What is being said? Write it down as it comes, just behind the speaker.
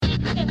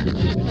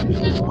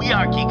We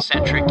are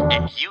geek-centric,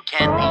 and you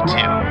can be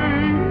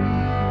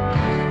too.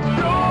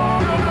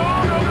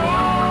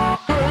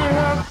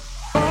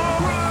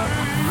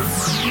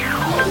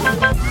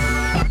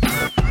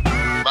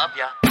 Love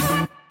ya.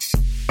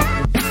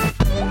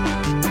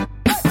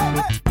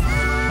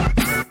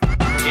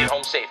 Get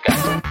home safe,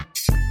 guys.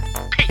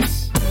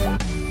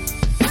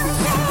 Peace.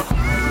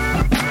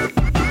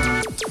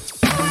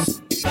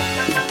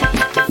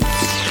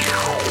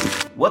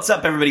 What's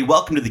up, everybody?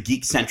 Welcome to the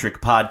Geek-Centric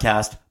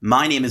Podcast.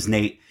 My name is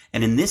Nate,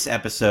 and in this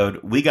episode,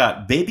 we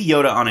got Baby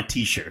Yoda on a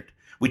t-shirt.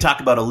 We talk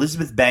about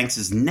Elizabeth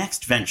Banks'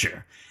 next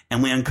venture,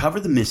 and we uncover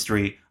the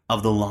mystery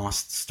of the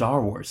lost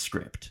Star Wars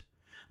script.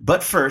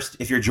 But first,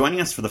 if you're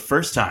joining us for the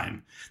first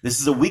time,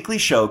 this is a weekly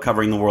show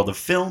covering the world of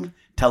film,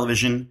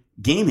 television,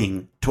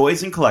 gaming,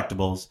 toys and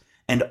collectibles,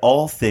 and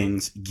all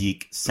things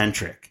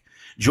geek-centric.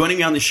 Joining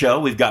me on the show,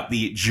 we've got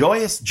the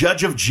joyous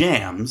judge of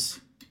jams,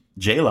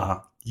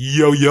 J-Law.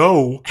 Yo,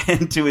 yo.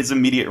 And to his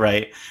immediate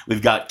right,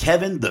 we've got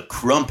Kevin the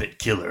Crumpet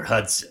Killer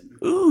Hudson.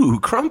 Ooh,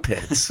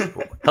 crumpets.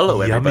 Hello,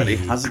 everybody.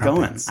 Yummy. How's it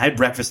Crumpets. going? I had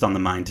breakfast on the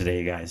mind today,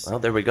 you guys. Well,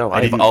 there we go. I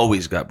I've didn't-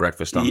 always got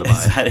breakfast on the Is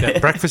mind. that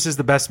it? Breakfast is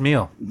the best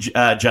meal.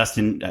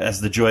 Justin, as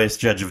the joyous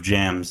judge of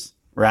jams,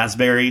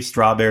 raspberry,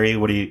 strawberry.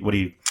 What do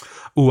you?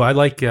 Ooh, I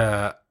like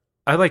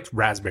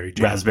raspberry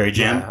jam. Raspberry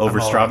jam Yeah, over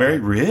I'm all strawberry?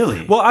 over it.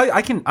 Really? Well,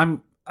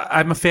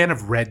 I'm a fan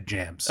of red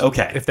jams.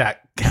 Okay. If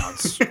that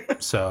counts.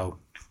 So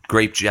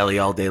Grape jelly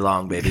all day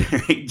long, baby.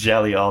 Great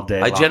jelly all day.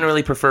 I long.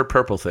 generally prefer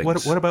purple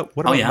things. what about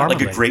Oh yeah,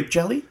 marmalade? like a grape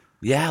jelly.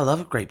 Yeah, I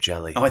love grape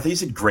jelly. Oh, I thought you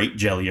said grape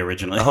jelly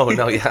originally. Oh,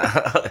 no,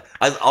 yeah.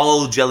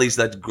 All jellies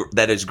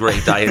that is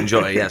great, I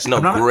enjoy. Yes,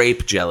 no,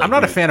 grape jelly. I'm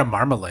not a fan of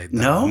marmalade.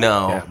 Though. no,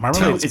 No. Yeah, Too,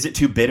 marmalade. is it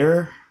too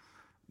bitter?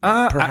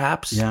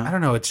 Perhaps. Yeah. I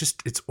don't know. It's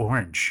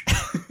orange.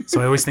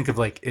 So I always think of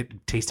like it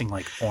tasting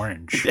like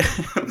orange.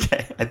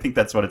 Okay, I think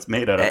that's what it's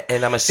made out of.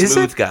 And I'm a it?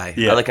 smooth guy.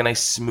 Yeah. I like a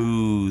nice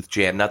smooth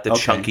jam, not the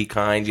Okay. chunky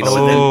kind. You know,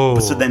 Oh.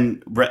 with So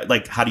then,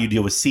 like, how do you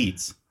deal with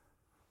seeds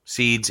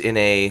seeds in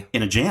a...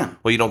 in a jam?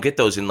 Well, you don't get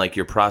those in like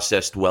your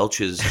processed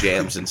Welch's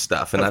jams and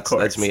stuff. And Of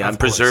that's me. course, I'm of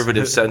course.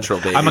 preservative central,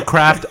 baby. I'm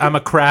a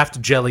craft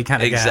jelly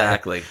kind of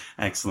Exactly.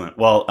 Excellent.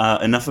 Well,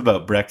 enough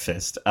about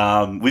breakfast.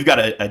 We've got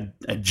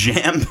a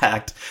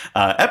jam-packed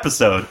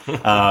episode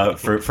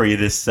for you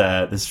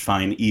this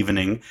fine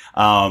evening.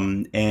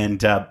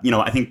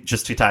 I think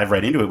just to dive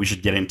right into it, we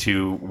should get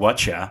into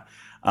whatcha.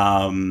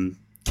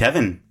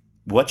 Kevin,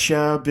 what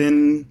you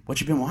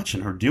been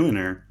watching or doing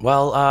or?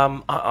 Well,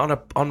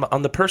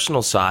 on the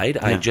personal side,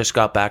 I just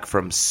got back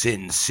from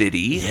Sin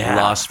City, Yeah.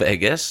 Las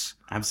Vegas.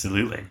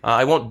 Absolutely.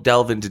 I won't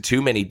delve into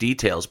too many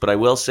details, but I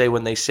will say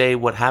when they say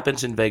what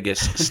happens in Vegas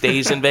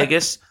stays in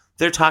Vegas,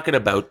 they're talking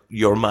about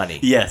your money.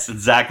 Yes,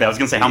 exactly. I was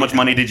going to say, how much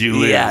money did you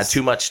lose? Yeah,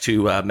 too much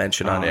to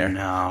mention on Oh, air.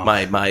 no.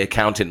 My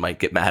accountant might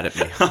get mad at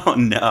me. Oh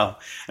no!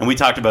 And we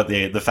talked about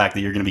the fact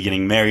that you're going to be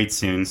getting married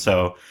soon.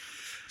 So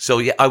So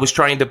yeah, I was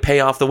trying to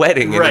pay off the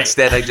wedding, and Right.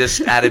 instead I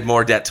just added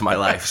more debt to my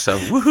life. So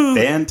woohoo!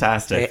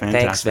 fantastic.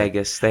 Thanks,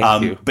 Vegas.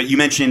 Thank you. But you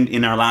mentioned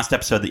in our last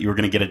episode that you were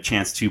going to get a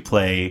chance to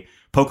play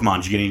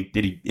Pokemon. Did you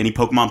get any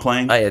Pokemon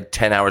playing? I had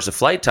 10 hours of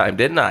flight time,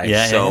 didn't I?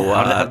 Yeah. So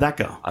How'd that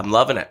go? I'm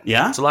loving it.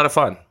 Yeah? It's a lot of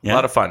fun. Yeah? A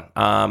lot of fun.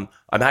 I'm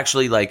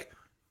actually like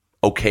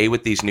okay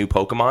with these new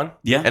Pokemon.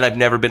 Yeah. And I've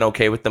never been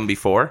okay with them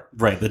before.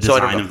 Right, the So I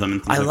don't design know. of them.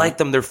 And things I like that.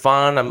 them. They're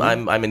fun.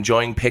 I'm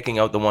enjoying picking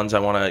out the ones I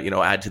want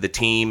to, add to the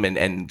team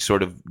and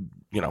sort of,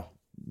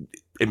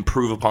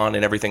 improve upon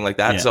and everything like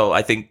that. Yeah. So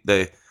I think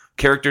the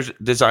character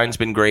design's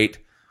been great.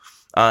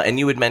 And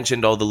you had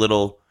mentioned all the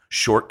little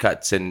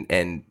shortcuts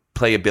and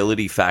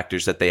playability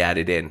factors that they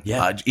added in.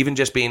 Yeah. Even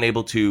just being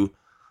able to,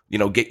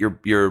 get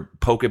your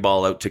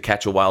Pokeball out to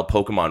catch a wild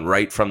Pokemon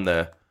right from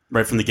the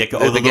Right from the get-go.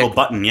 Oh, the little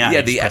button, yeah.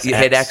 Yeah, just press you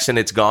hit X and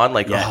it's gone.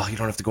 Like, Yeah. you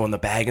don't have to go in the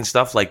bag and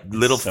stuff. Like,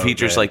 little So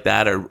features good. like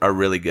that are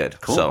really good.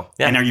 Cool. So,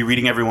 yeah. And are you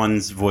reading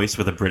everyone's voice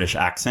with a British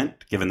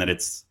accent, given that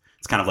it's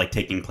kind of like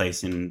taking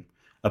place in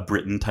a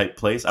Britain-type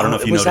place? I don't know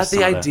if you was that noticed the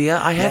some of idea?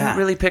 I Yeah. hadn't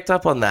really picked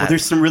up on that. Well,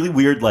 there's some really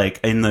weird, like,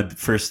 in the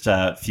first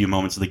few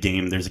moments of the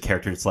game, there's a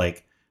character that's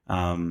like,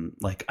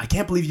 I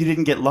can't believe you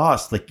didn't get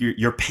lost. Like,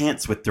 your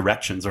pants with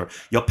directions, or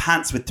your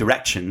pants with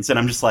directions. And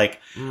I'm just like,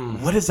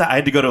 what is that? I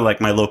had to go to,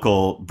 like, my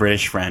local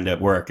British friend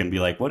at work and be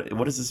like, what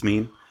does this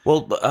mean?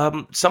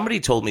 Well, somebody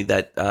told me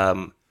that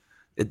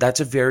that's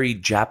a very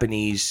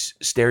Japanese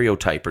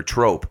stereotype or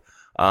trope.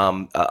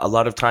 A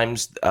lot of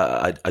times,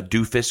 a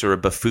doofus or a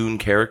buffoon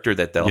character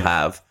that they'll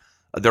have,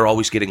 they're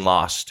always getting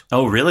lost.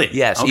 Oh, really?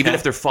 Yes, Okay. even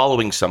if they're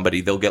following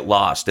somebody, they'll get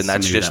lost, and So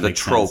that's maybe just that the makes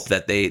trope sense.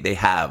 that they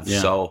have.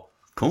 Yeah. So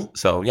Cool.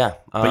 yeah.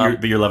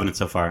 But you're loving it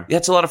so far. Yeah,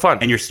 it's a lot of fun.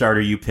 And your starter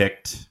you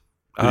picked,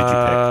 who did you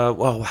pick?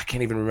 Well, I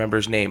can't even remember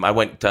his name. I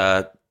went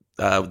the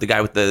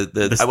guy with the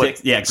The I went,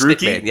 stick, yeah, Stick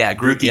Grookey? Man. Yeah,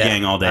 Grookey yeah.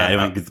 gang all day. I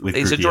went with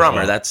he's a Grookey as drummer.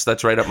 well.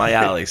 That's right up my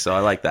alley. So I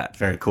like that.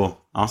 Very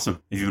cool.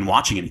 Awesome. Have you been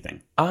watching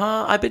anything?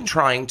 I've been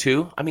trying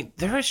to. I mean,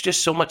 there is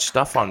just so much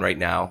stuff on right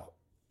now,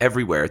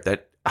 everywhere.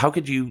 That how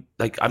could you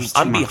like? I'm It's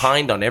too much.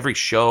 behind on every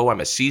show.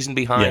 I'm a season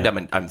behind. Yeah.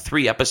 I'm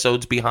 3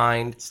 episodes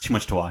behind. It's too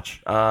much to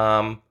watch.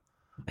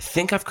 I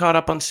think I've caught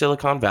up on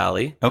Silicon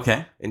Valley.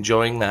 Okay.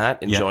 Enjoying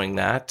that.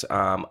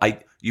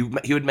 You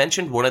had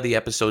mentioned one of the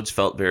episodes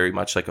felt very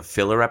much like a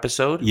filler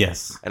episode.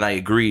 Yes. And I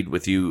agreed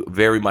with you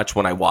very much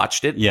when I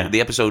watched it. Yeah.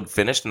 The episode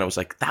finished and I was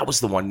like, that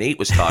was the one Nate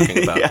was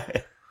talking about.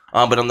 Yeah.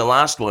 But on the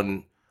last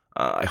one,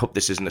 I hope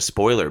this isn't a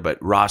spoiler,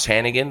 but Russ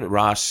Hannigan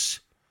comes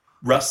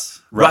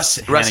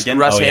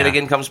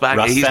back.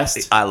 Russ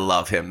Fest. I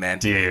love him, man.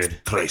 Dude.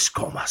 Tres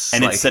comas.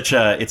 And it's such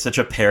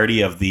a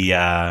parody of the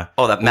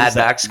that Mad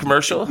Max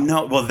commercial?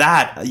 No, well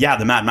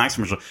the Mad Max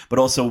commercial. But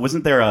also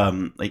wasn't there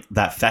like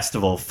that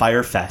festival,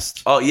 Fire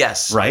Fest? Oh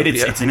yes. Right?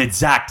 It's an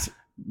exact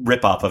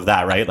rip off of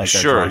that, right? Like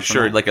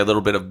sure. Like a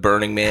little bit of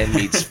Burning Man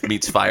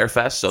meets Fire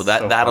Fest. So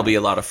that'll be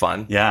a lot of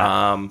fun.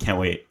 Yeah. Can't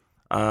wait.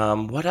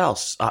 What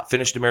else?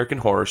 Finished American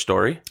Horror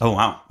Story. Oh,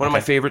 wow. One of my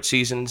favorite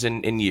seasons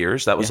in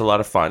years. That was a lot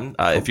of fun.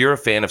 If you're a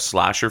fan of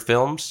slasher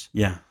films,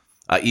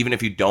 even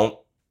if you don't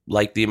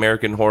like the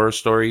American Horror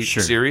Story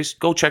series,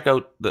 go check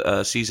out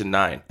the season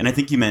 9. And I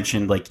think you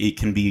mentioned like you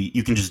can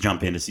just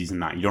jump into season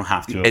 9. You don't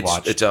have to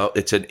watch.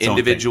 It's an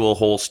individual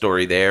whole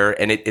story there,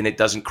 and it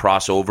doesn't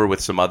cross over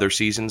with some other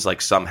seasons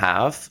like some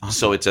have. Awesome.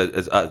 So it's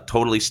a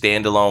totally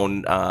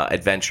standalone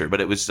adventure.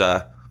 But it was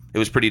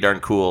pretty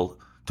darn cool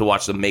to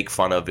watch them make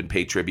fun of and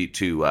pay tribute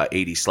to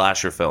 80s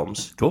slasher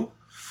films. Cool.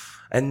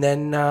 And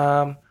then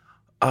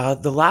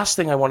the last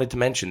thing I wanted to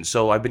mention,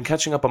 so I've been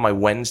catching up on my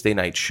Wednesday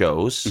night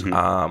shows,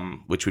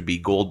 which would be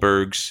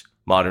Goldberg's,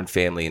 Modern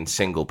Family, and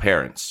Single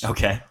Parents.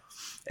 Okay.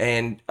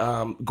 And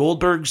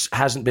Goldberg's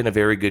hasn't been a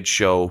very good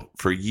show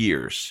for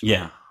years.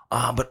 Yeah.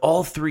 But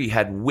all 3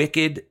 had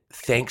wicked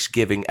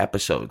Thanksgiving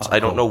episodes. I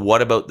don't know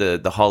what about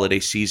the holiday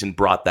season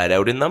brought that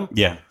out in them.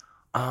 Yeah.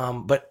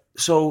 But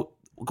so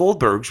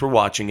Goldberg's, we're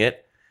watching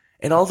it,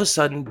 and all of a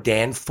sudden,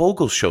 Dan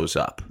Fogel shows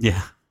up.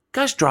 Yeah.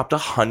 Guy's dropped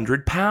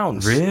 100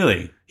 pounds.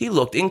 Really? He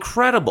looked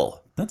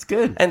incredible. That's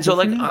good. And so,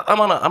 like, I'm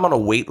on a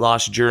weight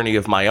loss journey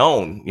of my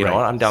own. You know,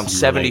 I'm down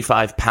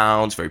 75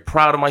 pounds. Very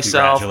proud of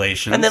myself.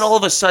 Congratulations. And then all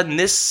of a sudden,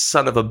 this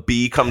son of a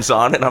bee comes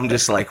on, and I'm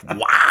just like,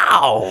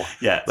 wow.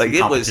 Yeah. Like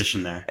it was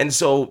there. And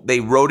so they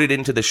wrote it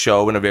into the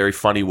show in a very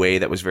funny way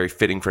that was very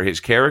fitting for his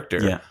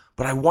character. Yeah.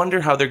 But I wonder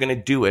how they're going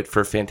to do it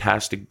for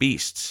Fantastic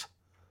Beasts.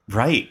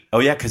 Right. Oh,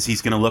 yeah, because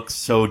he's going to look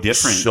so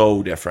different.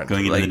 So different.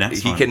 Going into the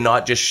next one. He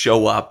cannot just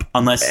show up.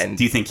 Unless,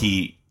 do you think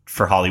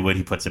for Hollywood,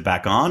 he puts it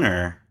back on,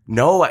 or?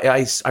 No,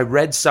 I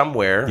read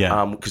somewhere,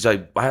 Yeah. because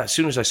as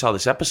soon as I saw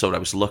this episode, I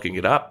was looking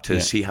it up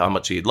to see how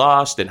much he had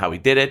lost and how he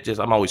did it.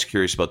 I'm always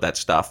curious about that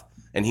stuff.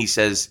 And he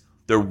says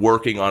they're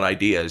working on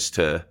ideas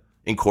to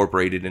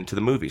incorporate it into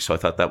the movie. So I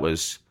thought that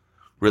was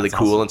really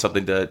cool and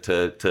something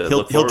to look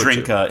he'll forward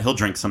drink to. He'll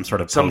drink some sort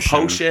of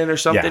potion or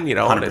something, you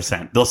know.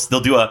 100%.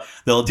 They'll do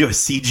a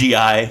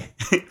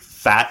CGI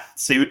fat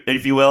suit,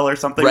 if you will, or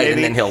something. Right,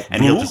 maybe. and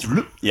then he'll just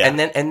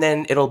and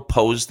then it'll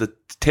pose the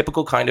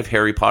typical kind of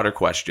Harry Potter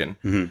question.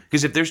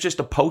 Because if there's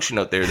just a potion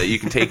out there that you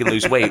can take and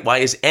lose weight, why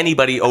is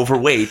anybody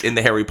overweight in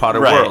the Harry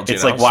Potter world?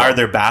 It's like, why are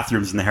there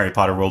bathrooms in the Harry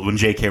Potter world when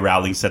J.K.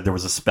 Rowling said there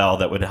was a spell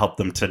that would help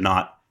them to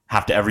not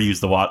have to ever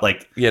use the water?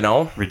 Like,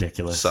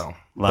 ridiculous. So,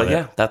 Love it.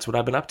 Yeah, that's what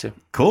I've been up to.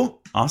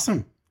 Cool.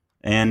 Awesome.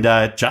 And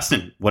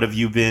Justin, what have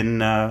you been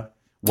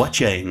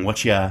watching?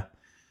 What you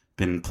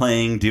been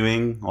playing,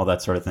 doing, all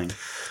that sort of thing?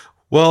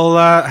 Well,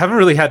 haven't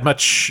really had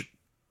much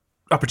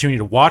opportunity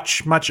to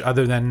watch much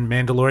other than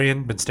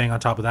Mandalorian. Been staying on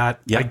top of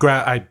that. Yeah.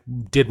 I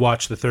did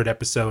watch the 3rd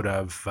episode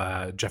of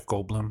Jeff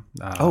Goldblum.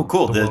 Oh,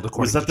 cool. The World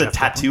According was that to the Jeff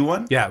tattoo Goldblum.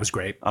 one? Yeah, it was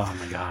great. Oh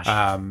my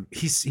gosh.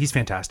 He's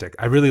fantastic.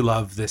 I really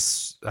love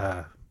this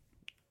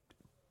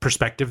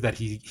perspective that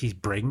he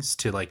brings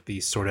to like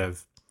these sort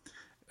of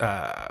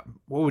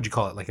what would you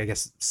call it? Like, I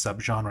guess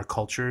subgenre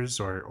cultures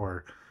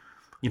or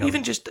you know,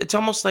 even just it's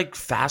almost like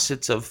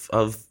facets of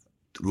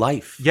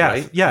life. Yeah,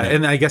 right? yeah,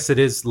 and I guess it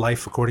is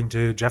life according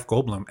to Jeff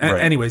Goldblum.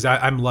 Right. Anyways,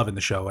 I'm loving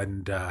the show,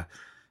 and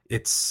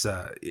it's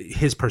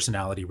his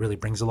personality really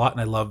brings a lot, and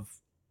I love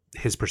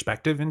his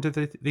perspective into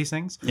these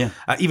things. Yeah.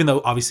 Even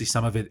though obviously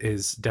some of it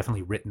is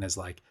definitely written as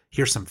like,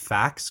 here's some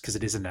facts, because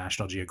it is a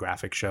National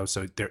Geographic show,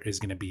 so there is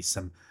going to be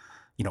some,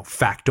 you know,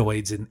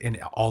 factoids in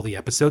all the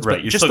episodes. Right,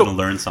 but you're just still going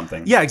to learn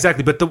something. Yeah,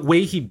 exactly. But the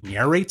way he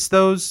narrates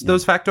those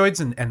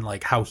factoids and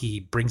like how he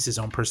brings his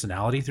own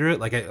personality through it,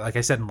 like I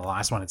said in the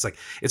last one, it's like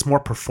it's more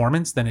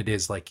performance than it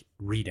is like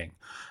reading,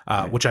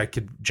 which I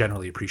could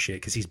generally appreciate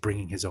because he's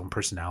bringing his own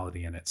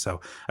personality in it.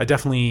 So I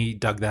definitely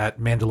dug that.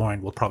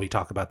 Mandalorian, we'll probably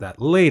talk about that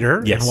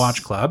later in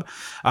Watch Club.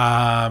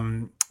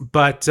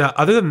 But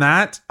other than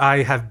that, I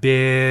have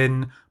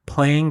been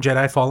playing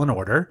Jedi Fallen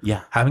Order.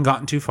 Yeah. Haven't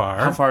gotten too far.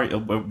 How far?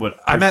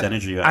 What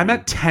percentage are you at? I'm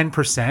at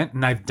 10%,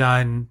 and I've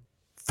done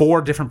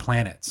 4 different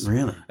planets.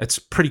 Really? It's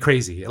pretty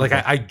crazy. Like,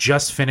 I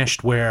just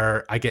finished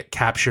where I get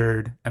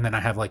captured, and then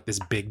I have like this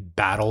big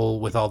battle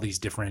with all these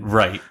different.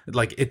 Right.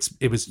 Like,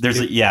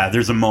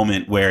 there's a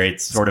moment where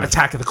it's sort of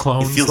Attack of the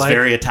Clones. It feels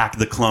very Attack of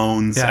the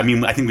Clones. Yeah. I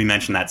mean, I think we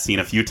mentioned that scene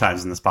a few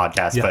times in this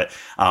podcast, but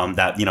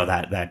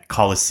that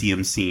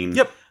Coliseum scene.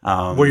 Yep.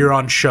 Where you're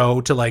on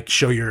show to like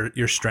show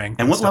your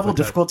strength. And what level like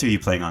of difficulty are you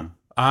playing on?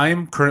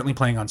 I'm currently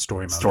playing on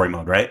story mode. Story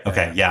mode, right?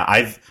 Okay, yeah.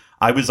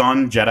 I was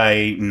on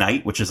Jedi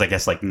Knight, which is I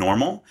guess like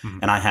normal,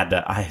 and I had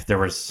to. There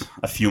was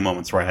a few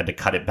moments where I had to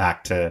cut it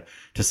back to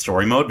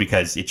story mode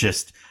because it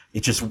just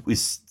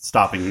was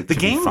stopping the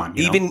game. Be fun,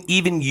 you know?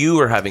 Even you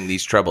are having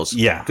these troubles.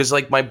 Yeah. Because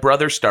like my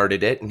brother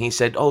started it and he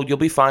said, "Oh, you'll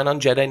be fine on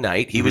Jedi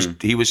Knight." He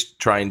was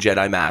trying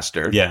Jedi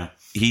Master. Yeah.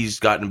 He's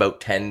gotten about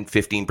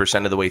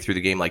 10-15% of the way through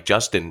the game like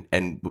Justin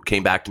and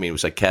came back to me and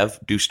was like, "Kev,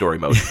 do story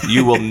mode.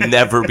 You will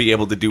never be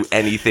able to do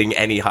anything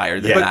any higher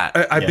than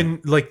that." I've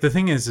been like, the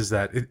thing is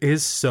that it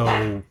is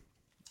so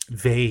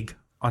vague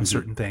on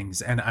certain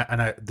things, and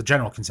the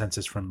general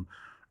consensus from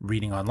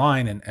reading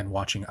online and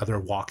watching other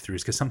walkthroughs,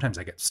 because sometimes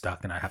I get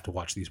stuck and I have to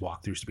watch these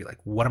walkthroughs to be like,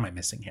 what am I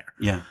missing here?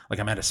 Yeah. Like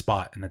I'm at a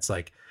spot and it's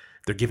like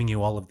they're giving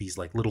you all of these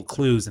like little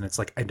clues and it's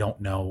like I don't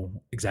know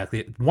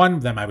exactly. One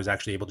of them I was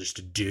actually able just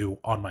to do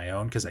on my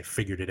own because I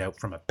figured it out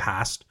from a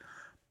past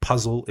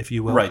puzzle, if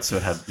you will. Right. So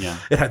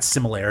it had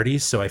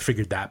similarities, so I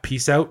figured that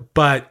piece out.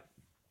 But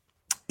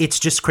it's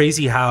just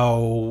crazy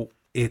how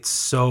it's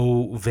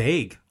so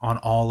vague on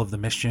all of the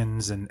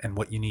missions and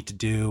what you need to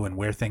do and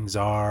where things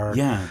are.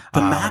 Yeah.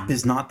 The map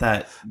is not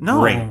that no,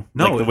 great.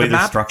 no, Like the way the they're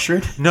map-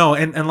 structured. No,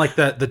 and like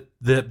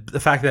the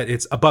fact that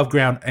it's above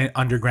ground and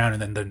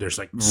underground, and then there's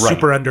like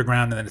super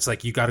underground, and then it's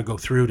like you got to go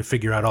through to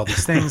figure out all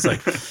these things.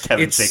 Like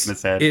Kevin's shaking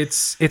his head.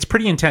 It's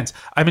pretty intense.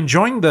 I'm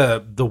enjoying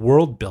the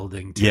world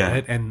building to Yeah.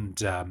 it, and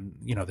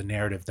the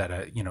narrative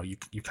that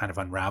you kind of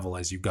unravel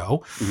as you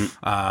go.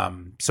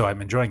 So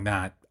I'm enjoying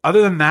that.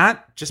 Other than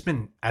that, just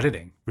been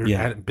editing. We've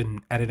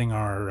been editing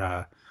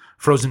our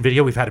Frozen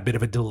video. We've had a bit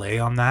of a delay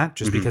on that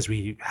just because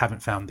we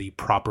haven't found the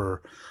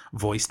proper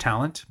voice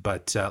talent,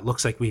 but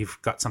looks like we've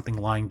got something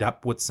lined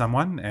up with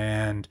someone,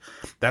 and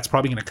that's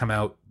probably going to come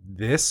out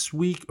this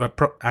week.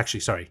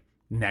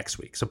 Next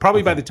week. So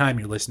probably by the time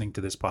you're listening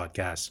to this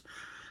podcast,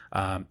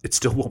 it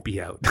still won't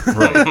be out.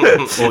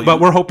 Right. Well,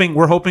 But we're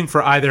hoping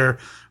for either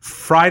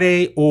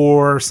Friday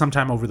or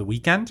sometime over the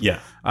weekend. Yeah.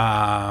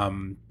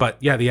 But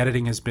yeah, the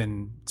editing it's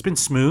been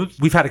smooth.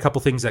 We've had a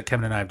couple things that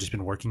Kevin and I have just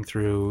been working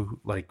through,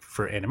 like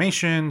for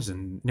animations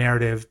and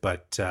narrative,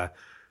 but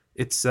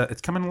it's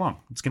coming along.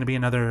 It's going to be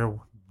another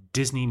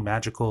Disney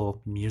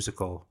magical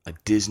musical. A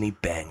Disney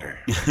banger.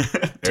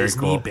 Very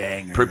Disney cool.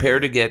 banger. Prepare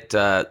to get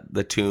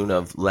the tune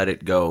of "Let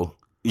It Go"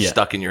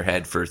 stuck in your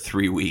head for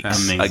 3 weeks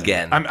Amazing.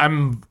 again.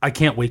 I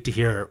can't wait to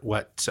hear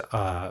what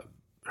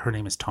her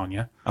name is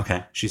Tanya.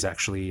 Okay. She's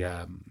actually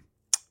her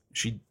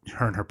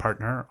and her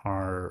partner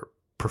are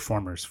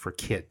performers for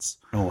kids.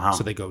 Oh wow.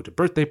 So they go to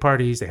birthday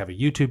parties. They have a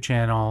YouTube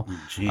channel.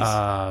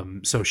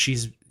 Jeez. So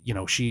she's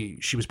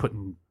she was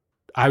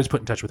I was put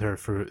in touch with her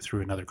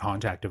through another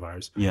contact of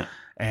ours. Yeah.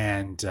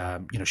 And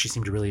she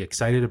seemed really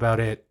excited about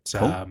it.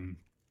 Cool.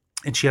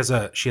 And she has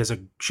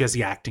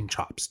the acting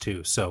chops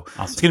too. So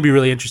Awesome. it's going to be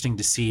really interesting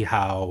to see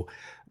how,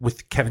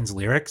 with Kevin's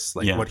lyrics,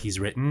 like Yeah. what he's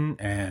written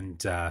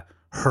and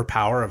her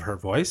power of her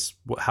voice,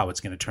 how it's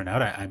going to turn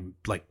out.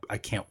 I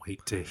can't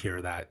wait to hear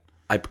that.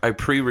 I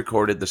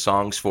pre-recorded the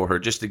songs for her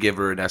just to give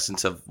her an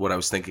essence of what I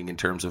was thinking in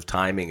terms of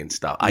timing and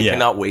stuff. I Yeah.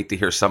 cannot wait to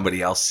hear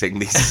somebody else sing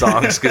these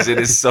songs because it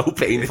is so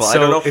painful. It's I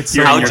don't so- know it's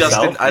so- how Hearing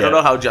Justin. yourself? I don't Yeah.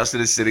 know how Justin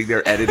is sitting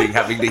there editing,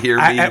 having to hear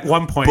me At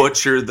one point-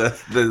 butcher the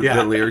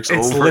lyrics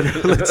it's over.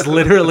 It's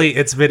literally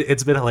it's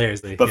been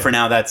hilarious. But for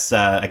now, that's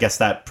I guess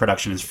that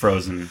production is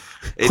frozen.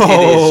 It is,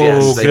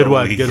 yes. good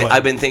one, Like, good one.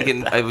 I've been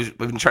thinking. I've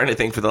been trying to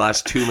think for the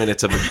last 2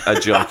 minutes of a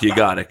joke. You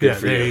got it. Good Yeah,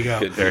 for there you go.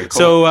 Good. Very cool.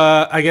 So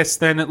I guess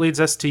then it leads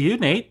us to you,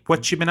 Nate.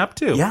 What you been up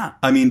to? Yeah,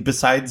 I mean,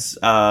 besides,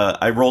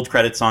 I rolled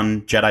credits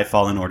on Jedi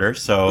Fallen Order,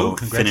 so Ooh,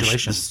 finished the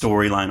congratulations.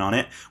 storyline on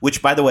it.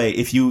 Which, by the way,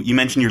 if you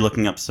mentioned you're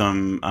looking up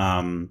some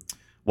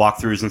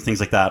walkthroughs and things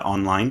like that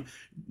online,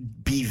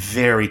 be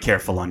very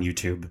careful on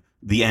YouTube.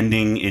 The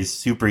ending is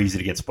super easy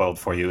to get spoiled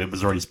for you. It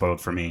was already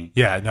spoiled for me.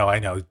 Yeah, no, I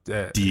know.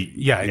 I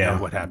know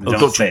what happened.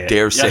 Don't you say it.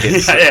 dare say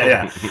it.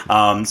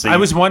 Yeah. So I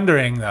was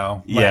wondering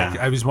though. Yeah.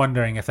 I was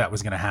wondering if that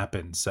was going to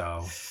happen.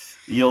 So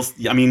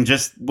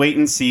just wait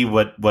and see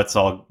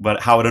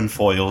how it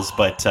unfoils.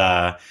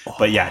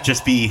 But yeah,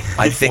 just be.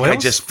 I think I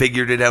Unfoils? just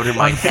figured it out in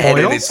my head,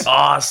 and it's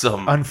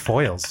awesome.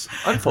 unfoils.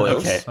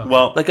 Unfoils. Okay.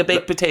 Well, Like a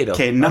baked potato.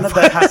 Okay, none of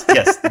that has.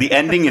 Yes, the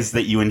ending is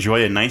that you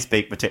enjoy a nice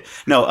baked potato.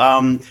 No,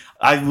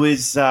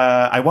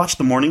 I watched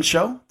the morning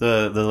show,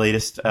 the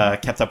latest,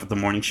 kept up with the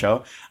morning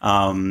show,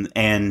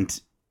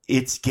 and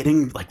it's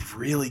getting like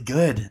really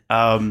good.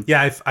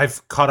 Yeah,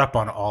 I've caught up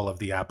on all of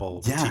the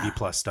Apple Yeah. TV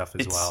Plus stuff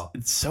as well.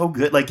 It's so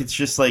good. Like it's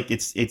just like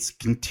it's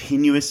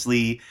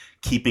continuously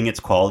keeping its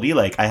quality.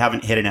 Like I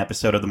haven't hit an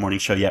episode of the morning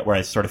show yet where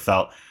I sort of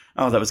felt,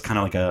 oh, that was kind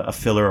of like a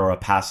filler or a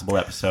passable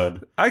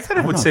episode. I kind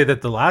of would say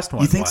that the last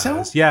one. You think so?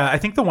 was. Yeah, I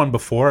think the one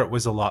before it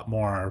was a lot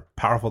more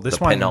powerful. This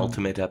The one,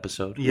 penultimate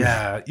episode.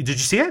 Yeah, did you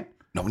see it?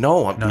 No.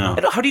 No.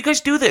 How do you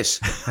guys do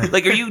this?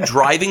 Like, are you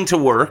driving to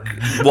work,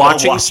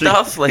 watching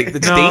stuff? Like,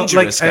 it's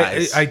dangerous,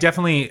 guys. I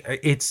definitely.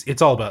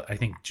 It's all about, I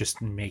think,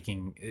 just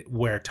making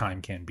where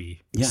time can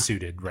be Yeah.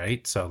 suited,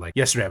 right? So, like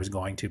yesterday, I was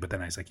going to, but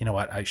then I was like, you know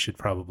what, I should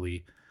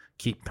probably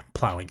keep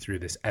plowing through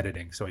this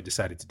editing. So I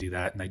decided to do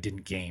that, and I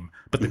didn't game.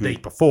 But the day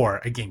before,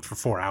 I gamed for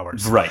 4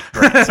 hours. Right.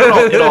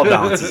 So it all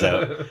balances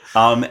out.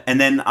 And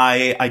then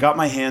I got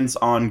my hands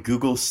on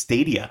Google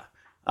Stadia,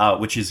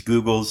 which is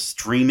Google's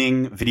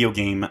streaming video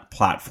game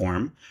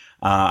platform.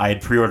 I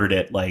had pre-ordered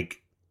it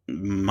like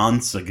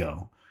months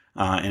ago,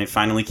 and it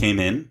finally came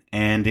in,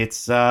 and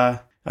it's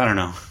I don't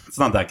know, it's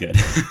not that good.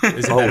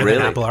 Is it better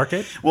than Apple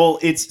Arcade? Well,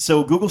 it's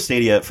so Google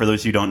Stadia, for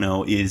those who don't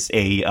know, is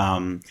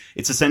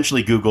it's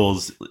essentially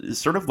Google's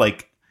sort of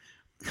like,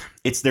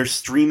 it's their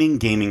streaming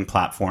gaming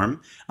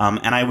platform,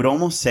 and I would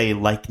almost say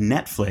like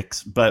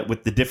Netflix, but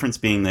with the difference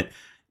being that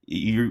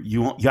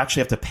you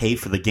actually have to pay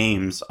for the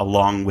games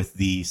along with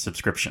the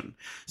subscription.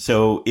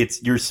 So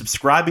you're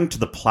subscribing to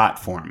the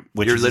platform,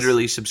 which You're is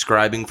literally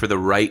subscribing for the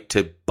right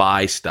to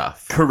buy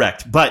stuff.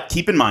 correct. But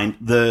keep in mind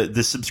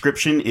the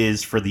subscription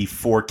is for the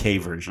 4K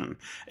version.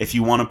 If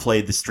you want to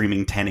play the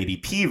streaming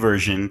 1080p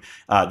version,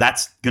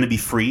 that's going to be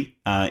free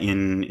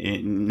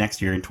in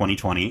next year in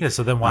 2020. Yeah,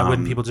 so then why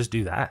wouldn't people just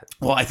do that?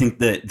 Well, I think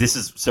that this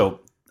is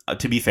so.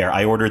 To be fair,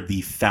 I ordered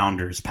the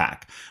Founders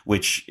Pack,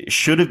 which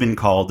should have been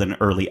called an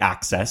early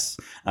access,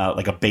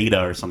 like a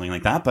beta or something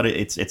like that. But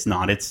it's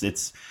not.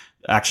 It's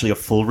actually a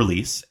full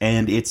release,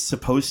 and it's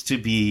supposed to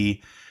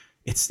be.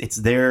 It's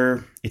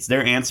their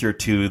answer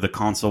to the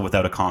console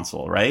without a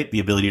console, right? The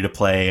ability to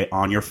play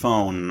on your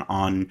phone,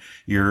 on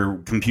your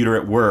computer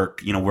at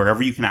work,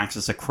 wherever you can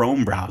access a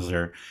Chrome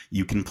browser,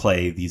 you can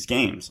play these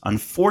games.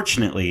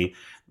 Unfortunately,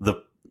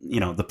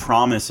 the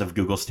promise of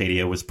Google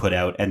Stadia was put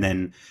out, and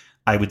then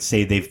I would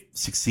say they've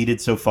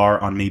succeeded so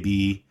far on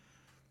maybe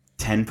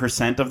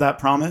 10% of that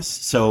promise.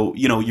 So,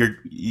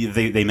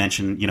 they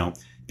mentioned,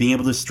 being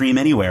able to stream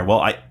anywhere.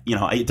 Well,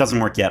 it doesn't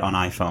work yet on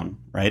iPhone,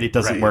 right? It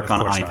doesn't work on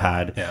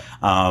iPad. Yeah.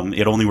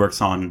 It only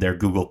works on their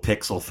Google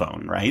Pixel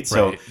phone, right?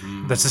 So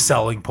that's a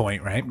selling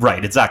point, right?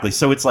 Right, exactly.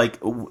 So it's like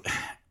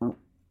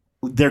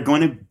they're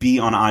going to be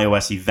on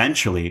iOS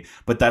eventually,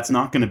 but that's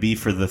not going to be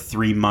for the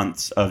 3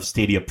 months of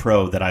Stadia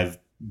Pro that I've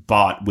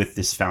bought with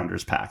this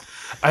Founders Pack.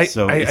 I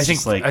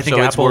think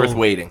Apple, it's worth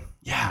waiting.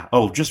 Yeah.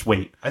 Oh, just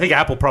wait. I think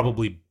Apple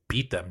probably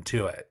beat them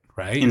to it,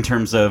 right? In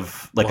terms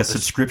of a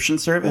subscription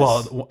service?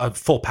 Well, a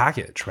full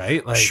package,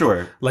 right? Like,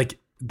 sure. Like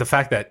the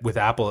fact that with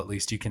Apple, at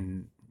least you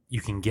can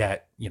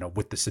get,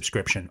 with the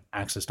subscription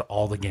access to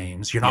all the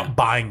games. You're not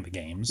buying the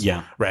games.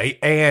 Yeah. Right.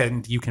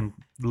 And you can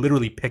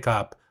literally pick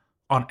up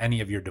on any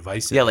of your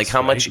devices. Yeah. Like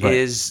how much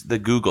is the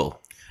Google?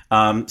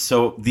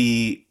 So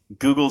the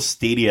Google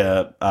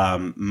Stadia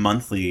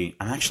monthly,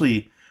 I'm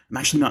actually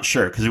not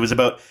sure, because it was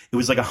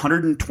like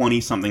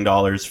 $120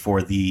 something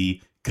for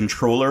the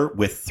controller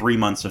with 3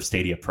 months of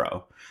Stadia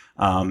Pro.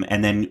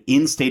 And then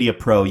in Stadia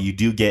Pro, you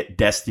do get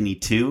Destiny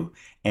 2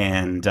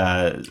 and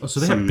so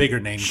they have bigger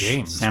name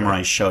games.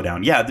 Samurai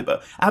Showdown. Yeah,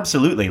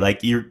 absolutely.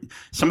 Like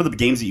some of the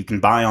games that you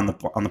can buy on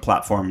the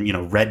platform,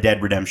 Red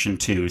Dead Redemption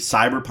 2,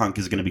 Cyberpunk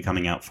is going to be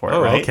coming out for it,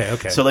 right?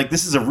 Okay. So like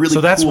this is a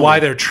really that's cool... why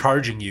they're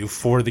charging you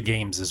for the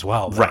games as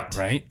well.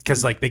 Right?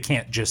 Because like they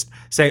can't just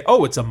say,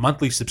 "Oh, it's a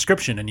monthly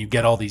subscription and you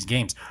get all these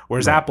games."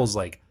 Whereas Apple's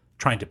like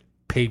trying to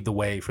pave the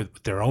way for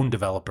their own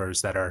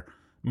developers that are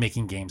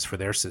making games for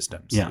their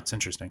systems. Yeah, it's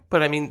interesting.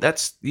 But I mean,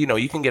 that's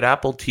you can get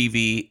Apple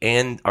TV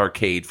and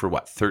Arcade for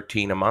what,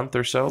 $13 a month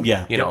or so.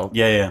 Yeah,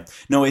 Yeah.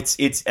 No, it's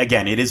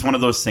again, it is one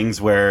of those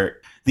things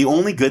where the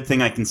only good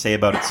thing I can say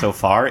about it so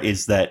far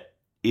is that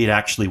it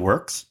actually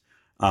works.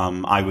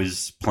 I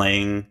was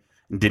playing,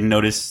 didn't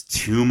notice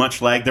too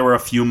much lag. There were a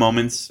few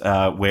moments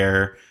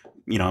where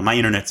my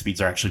internet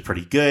speeds are actually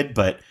pretty good,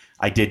 but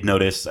I did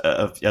notice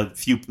a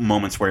few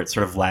moments where it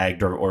sort of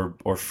lagged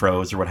or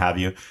froze or what have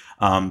you.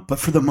 But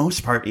for the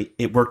most part,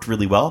 it worked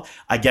really well.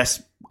 I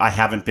guess I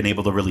haven't been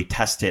able to really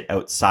test it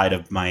outside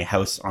of my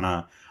house on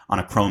a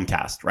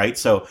Chromecast, right?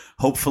 So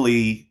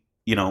hopefully,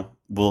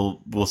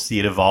 we'll see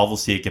it evolve. We'll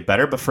see it get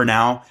better. But for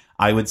now,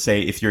 I would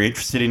say if you're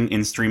interested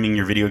in streaming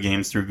your video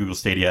games through Google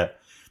Stadia,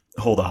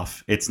 hold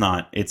off. It's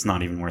not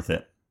even worth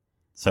it.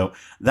 So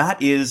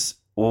that is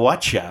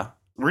Whatcha.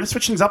 We're going to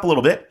switch things up a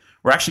little bit.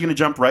 We're actually going to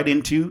jump right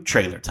into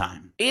trailer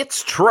time.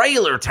 It's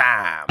trailer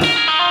time.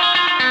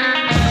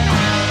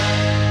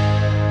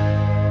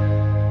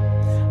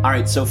 All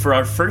right, so for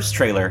our first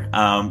trailer,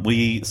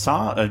 we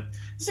saw this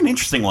is an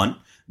interesting one,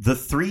 The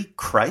Three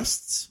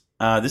Christs.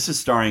 This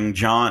is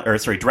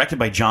directed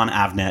by John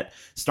Avnet,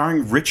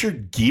 starring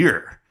Richard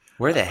Gere.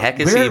 Where the heck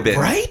has he been?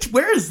 Right?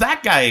 Where is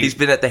that guy? He's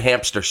been at the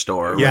hamster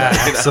store. Yeah,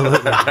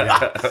 absolutely.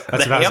 Yeah. That's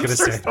what I was going to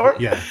say. Store?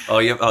 Yeah. Oh,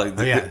 yeah.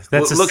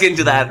 Look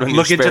into that. When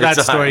look into that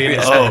story.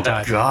 Oh,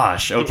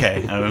 gosh.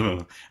 Okay.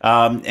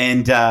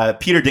 And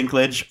Peter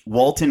Dinklage,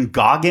 Walton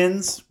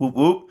Goggins, whoop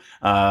whoop.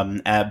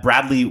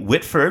 Bradley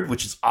Whitford,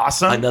 which is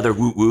awesome. Another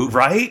whoop whoop.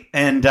 Right?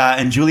 And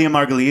Julia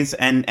Margulies.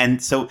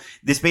 And so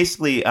this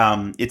basically,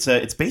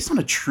 it's based on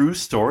a true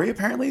story,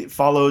 apparently. It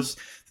follows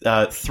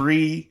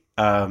three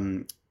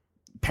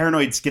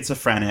paranoid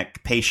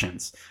schizophrenic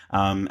patients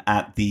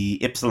at the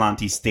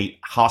Ypsilanti State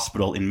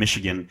Hospital in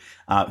Michigan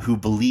who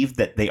believe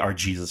that they are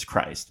Jesus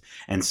Christ.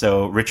 And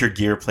so Richard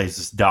Gere plays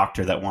this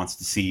doctor that wants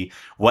to see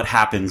what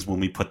happens when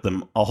we put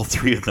them, all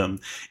three of them,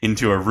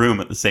 into a room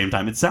at the same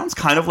time. It sounds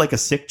kind of like a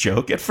sick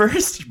joke at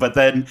first, but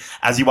then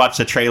as you watch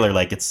the trailer,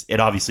 like it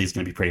obviously is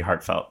going to be pretty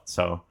heartfelt.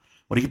 So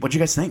what do you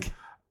guys think?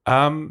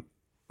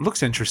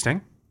 Looks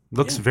interesting.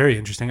 Looks very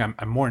interesting. I'm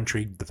more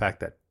intrigued the fact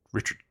that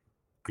Richard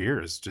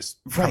Gere has just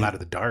come out of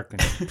the dark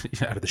and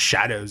out of the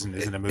shadows and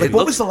is in a movie. Like,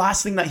 what was the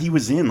last thing that he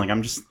was in? Like,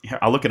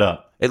 I'll look it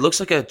up. It looks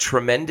like a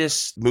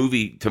tremendous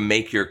movie to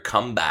make your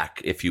comeback,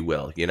 if you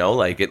will. You know,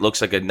 like it looks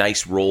like a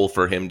nice role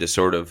for him to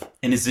sort of.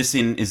 And is this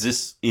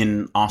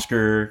in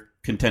Oscar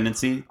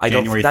contendancy? I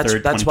don't. January 3rd,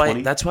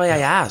 2020? That's why I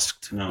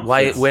asked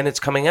when it's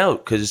coming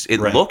out, because it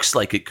looks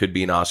like it could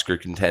be an Oscar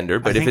contender.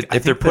 But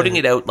if they're putting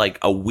it out like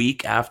a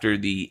week after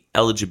the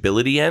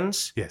eligibility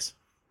ends, yes,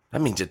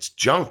 that means it's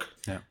junk.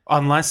 Yeah.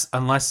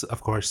 Unless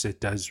of course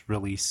it does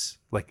release,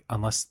 like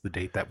unless the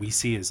date that we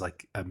see is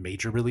like a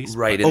major release.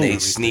 Right, and they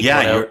sneak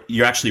one out.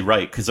 You're actually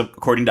right, because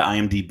according to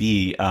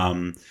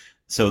IMDb,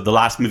 so the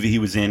last movie he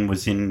was in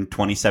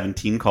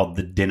 2017 called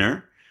The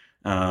Dinner.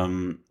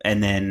 And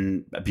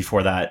then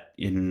before that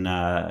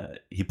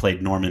he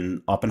played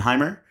Norman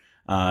Oppenheimer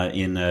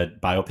in a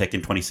biopic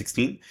in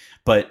 2016.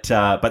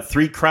 But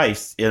Three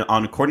Christ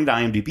according to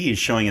IMDb is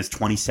showing as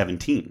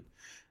 2017.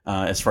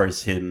 As far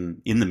as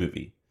him in the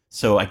movie.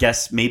 So I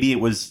guess maybe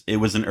it was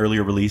an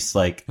earlier release,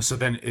 like. So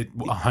then it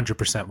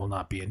 100% will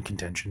not be in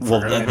contention. Well,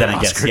 then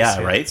I guess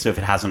right. So if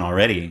it hasn't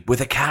already, with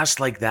a cast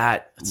like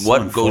that,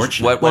 what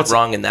went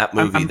wrong in that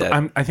movie?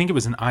 I think it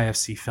was an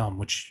IFC film,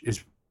 which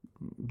is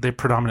they're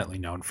predominantly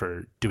known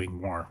for doing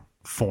more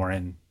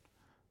foreign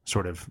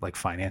sort of like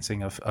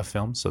financing of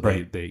films. So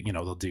they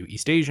they'll do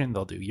East Asian,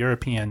 they'll do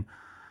European.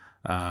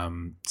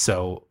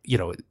 So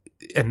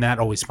and that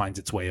always finds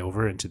its way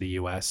over into the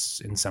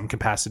U.S. in some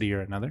capacity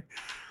or another.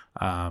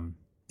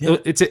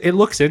 It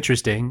looks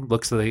interesting.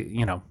 Looks like,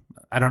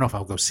 I don't know if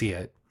I'll go see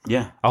it.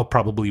 Yeah. I'll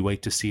probably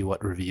wait to see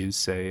what reviews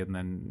say and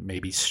then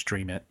maybe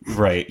stream it.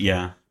 Right.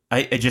 Yeah.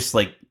 I just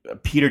like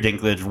Peter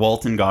Dinklage,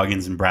 Walton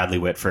Goggins, and Bradley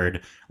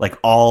Whitford, like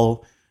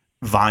all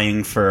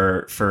vying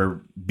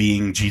for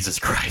being Jesus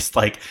Christ.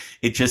 Like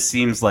it just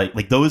seems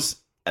like those.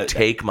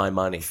 Take my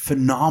money.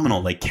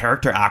 Phenomenal, like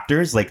character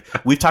actors. Like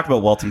we've talked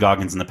about Walton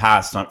Goggins in the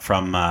past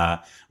from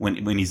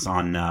when he's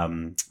on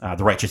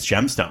The Righteous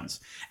Gemstones,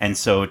 and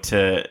so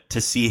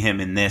to see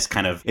him in this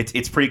kind of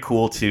it's pretty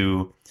cool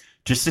to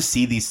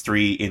see these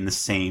three in the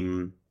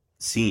same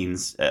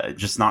scenes.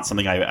 Just not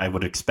something I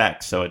would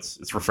expect. So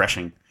it's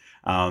refreshing.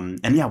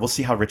 And yeah, we'll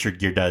see how Richard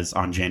Gere does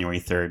on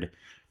January 3rd,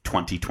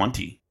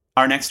 2020.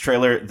 Our next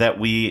trailer that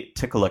we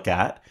took a look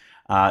at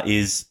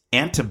is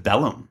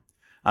Antebellum.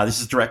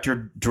 This is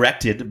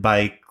directed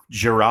by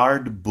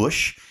Gerard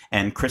Bush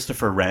and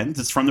Christopher Renz.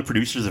 It's from the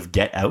producers of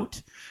Get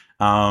Out.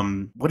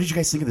 What did you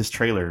guys think of this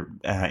trailer,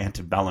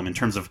 Antebellum, in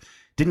terms of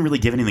didn't really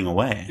give anything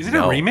away? Is it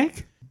a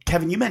remake?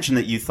 Kevin, you mentioned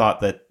that you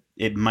thought that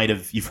it might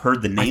have, you've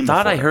heard the name I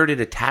thought before. I heard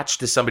it attached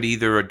to somebody,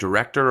 either a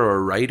director or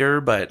a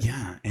writer, but...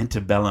 Yeah,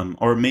 Antebellum.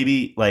 Or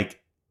maybe, like,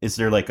 is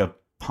there like a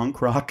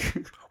punk rock?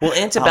 Well,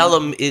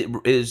 Antebellum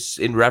is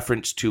in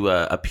reference to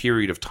a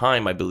period of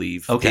time, I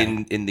believe,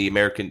 in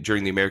the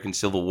during the American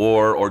Civil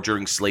War or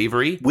during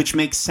slavery, which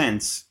makes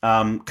sense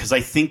because I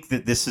think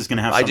that this is going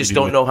to have. I just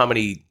don't know how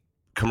many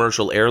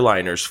commercial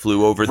airliners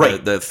flew over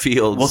the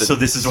fields. Well, so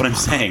this is what I'm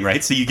saying,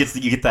 right? So you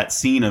get that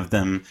scene of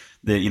them.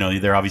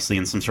 They're obviously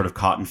in some sort of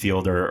cotton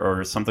field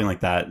or something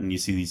like that, and you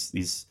see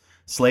these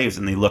slaves,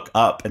 and they look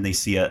up and they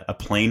see a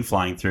plane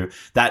flying through.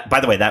 That, by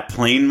the way, that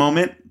plane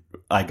moment.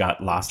 I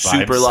got Lost vibes.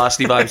 Super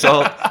Losty vibes.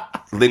 Oh,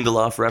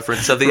 Lindelof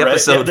reference of the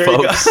episode,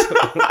 folks.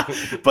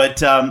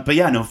 But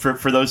yeah, no.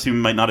 For those who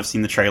might not have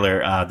seen the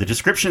trailer, the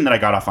description that I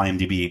got off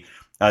IMDb: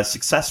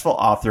 successful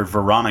author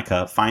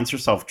Veronica finds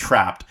herself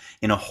trapped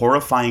in a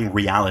horrifying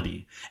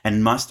reality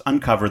and must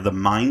uncover the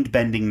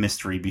mind-bending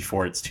mystery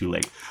before it's too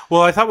late.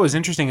 Well, I thought what was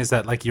interesting is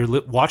that like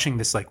you're watching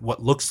this like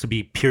what looks to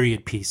be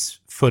period piece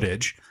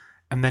footage,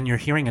 and then you're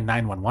hearing a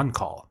 911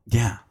 call.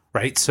 Yeah.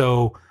 Right.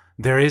 So.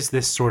 There is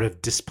this sort of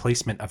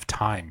displacement of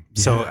time.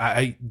 Yeah.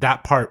 So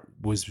that part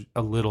was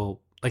a little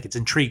like it's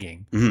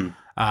intriguing.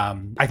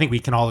 Mm-hmm. I think we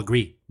can all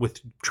agree with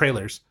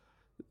trailers,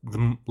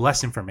 the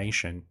less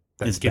information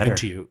that's given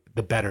to you,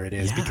 the better it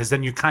is, because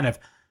then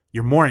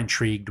you're more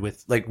intrigued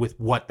with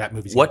what that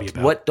movie's going to be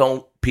about. What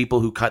don't people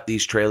who cut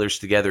these trailers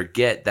together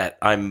get, that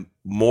I'm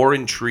more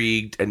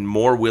intrigued and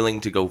more willing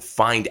to go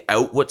find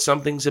out what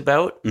something's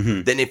about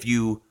than if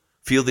you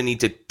feel the need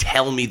to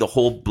tell me the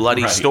whole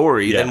bloody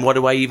story, then what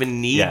do I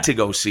even need to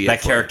go see it? That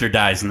character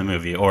dies in the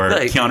movie, or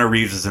Keanu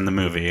Reeves is in the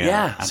movie.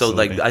 Yeah. So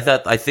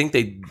I think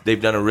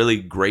they've done a really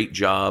great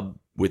job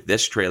with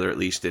this trailer, at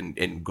least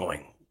in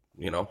going,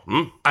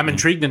 I'm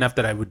intrigued enough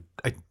that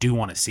I do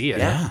want to see it.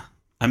 Yeah.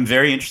 I'm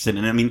very interested.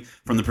 And I mean,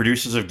 from the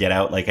producers of Get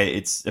Out, like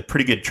it's a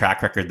pretty good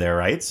track record there,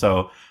 right?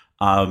 So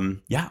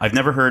Yeah, I've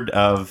never heard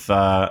of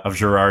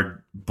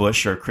Gerard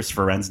Bush or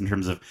Christopher Renz in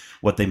terms of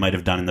what they might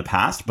have done in the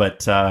past,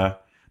 but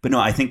no,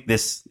 I think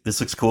this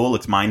looks cool,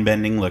 looks mind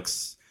bending,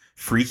 looks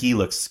freaky,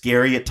 looks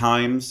scary at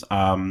times.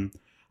 I'm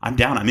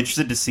down. I'm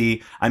interested to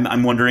see.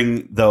 I'm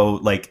wondering though,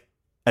 like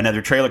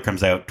another trailer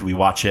comes out, do we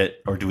watch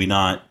it or do we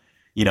not?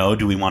 You know,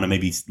 do we want to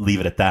maybe leave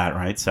it at that,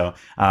 right? So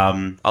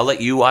I'll let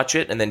you watch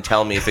it and then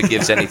tell me if it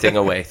gives anything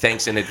away.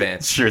 Thanks in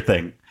advance. Sure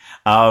thing.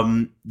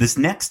 This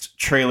next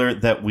trailer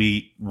that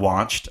we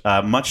watched,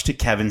 much to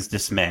Kevin's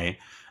dismay,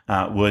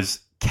 was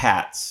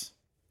Cats.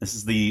 This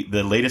is the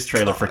latest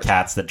trailer for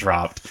Cats that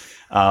dropped.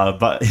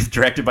 But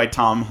directed by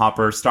Tom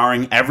Hopper,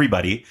 starring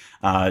everybody: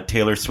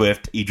 Taylor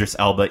Swift, Idris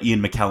Elba,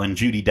 Ian McKellen,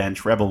 Judi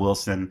Dench, Rebel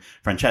Wilson,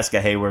 Francesca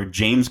Hayward,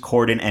 James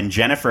Corden, and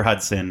Jennifer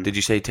Hudson. Did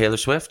you say Taylor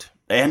Swift?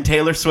 And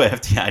Taylor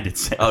Swift. Yeah, I did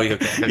say. Oh,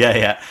 okay.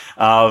 Yeah.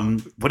 I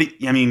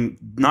mean,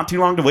 not too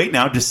long to wait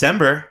now.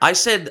 December. I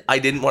said I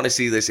didn't want to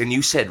see this, and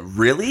you said,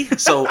 really?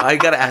 So I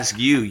got to ask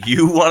you,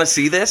 you want to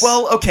see this?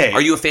 Well, okay.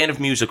 Are you a fan of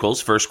musicals?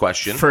 First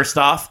question. First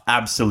off,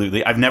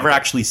 absolutely. I've never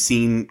actually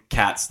seen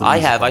Cats. I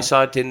have. I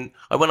saw it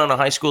I went on a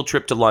high school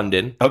trip to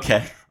London.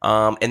 Okay.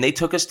 And they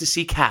took us to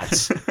see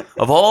Cats.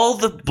 Of all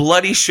the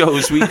bloody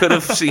shows we could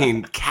have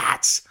seen,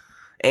 Cats.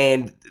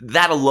 And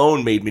that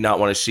alone made me not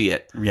want to see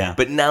it. Yeah.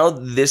 But now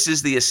this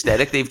is the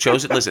aesthetic they've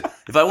chosen. Listen,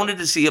 if I wanted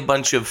to see a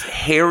bunch of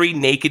hairy,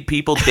 naked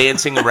people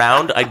dancing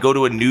around, I'd go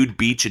to a nude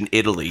beach in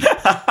Italy.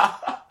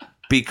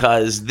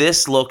 Because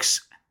this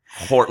looks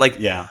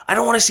yeah. I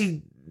don't want to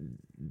see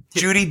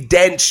Judi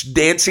Dench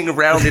dancing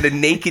around in a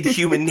naked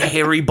human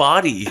hairy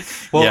body.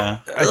 Well, yeah.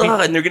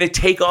 And they're going to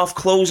take off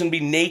clothes and be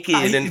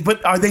naked.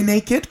 But are they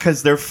naked?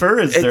 Because their fur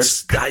is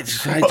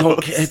I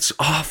don't. It's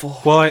awful.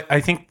 Well,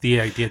 I think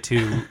the idea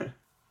too,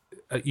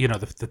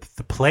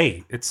 the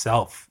play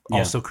itself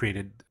also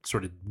created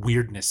sort of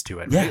weirdness to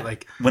it. Yeah. Right?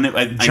 Like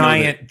when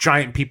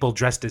giant people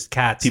dressed as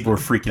cats. People were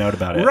freaking out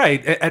about it.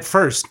 Right. At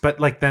first. But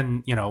like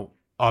then,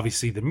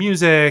 obviously the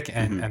music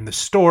and the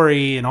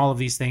story and all of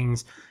these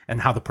things and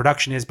how the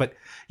production is. But,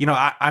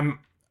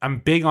 I'm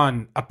big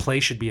on a play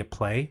should be a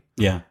play.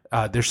 Yeah.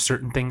 There's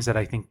certain things that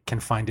I think can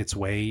find its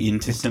way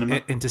into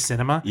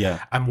cinema.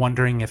 Yeah. I'm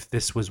wondering if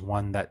this was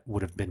one that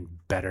would have been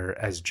better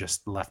as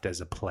just left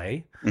as a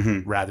play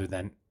rather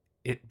than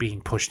it being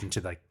pushed into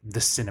like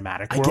the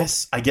cinematic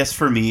world. I guess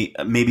for me,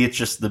 maybe it's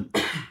just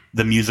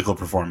the musical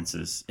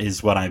performances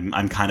is what I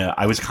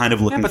was kind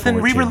of looking forward to. But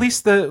then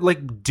re-release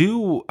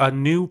do a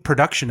new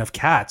production of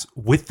Cats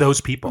with those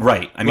people.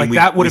 Right. I mean,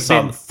 that would have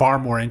been far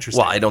more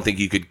interesting. Well, I don't think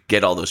you could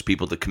get all those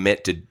people to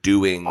commit to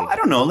doing. I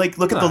don't know. Like,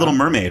 look at The Little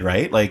Mermaid,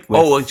 right? Like,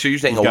 so you're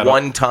saying a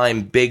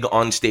one-time big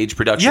on-stage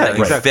production that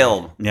you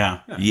film? Yeah.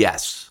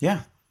 Yes.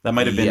 Yeah. That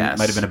might have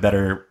been a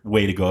better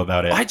way to go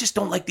about it. I just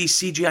don't like these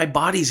CGI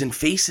bodies and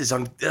faces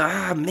on.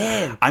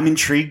 Man, I'm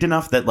intrigued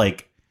enough that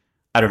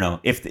I don't know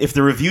if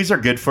the reviews are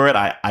good for it.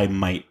 I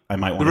might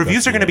want. The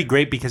reviews are going to be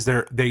great because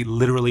they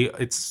literally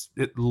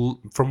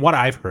from what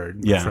I've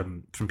heard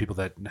from people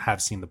that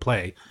have seen the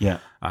play. Yeah.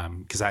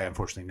 Because I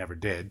unfortunately never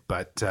did,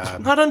 but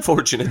not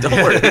unfortunate. Don't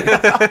worry.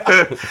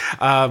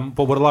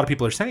 But what a lot of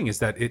people are saying is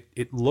that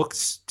it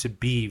looks to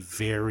be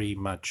very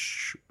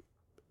much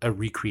a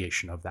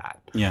recreation of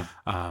that. Yeah.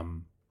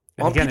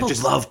 People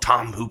love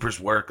Tom Hooper's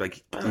work.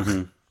 Like,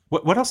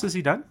 what else has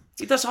he done?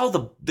 He does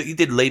he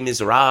did Les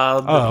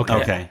Miserables. Oh,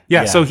 okay.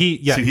 Yeah. So did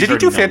he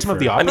do Phantom of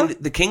the Opera? I mean,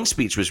 the King's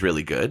Speech was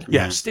really good.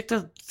 Yeah. Stick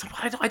to.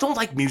 I don't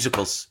like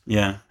musicals.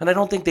 Yeah. And I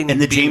don't think they need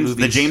and to be movies.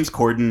 The James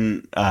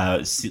Corden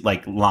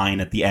line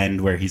at the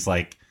end where he's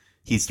like.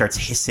 He starts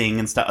hissing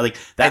and stuff like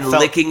that, and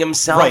licking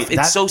himself. Right,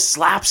 it's so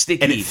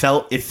slapsticky. And it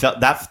felt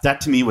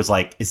that to me was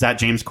like, is that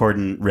James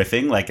Corden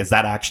riffing? Like, is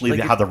that actually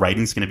how the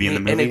writing's going to be in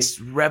the movie? And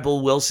it's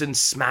Rebel Wilson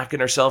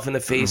smacking herself in the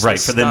face, right?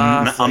 For the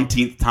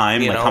umpteenth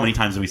time. Like, how many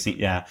times have we seen?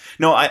 Yeah.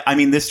 No, I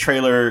mean, this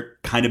trailer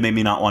kind of made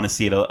me not want to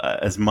see it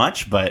as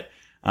much, but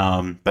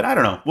I don't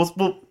know.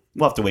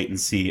 We'll have to wait and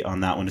see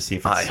on that one to see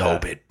if it's... I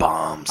hope it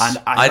bombs.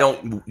 I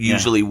don't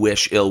usually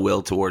wish ill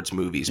will towards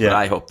movies, but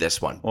I hope this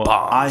one bombs.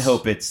 I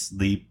hope it's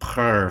the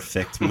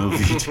perfect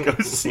movie to go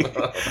see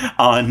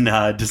on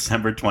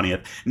December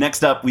 20th.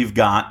 Next up, we've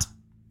got...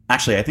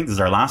 Actually, I think this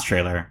is our last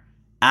trailer.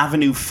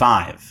 Avenue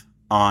 5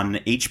 on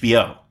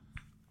HBO.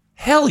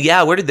 Hell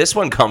yeah, where did this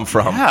one come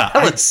from? Yeah,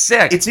 it's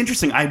sick. It's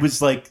interesting. I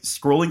was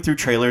scrolling through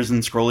trailers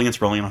and scrolling,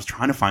 and I was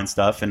trying to find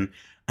stuff, and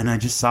I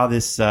just saw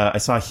this... I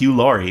saw Hugh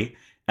Laurie...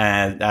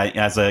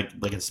 as a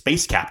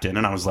space captain,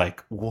 and I was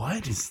like,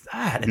 what is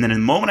that? And then in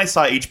the moment I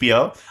saw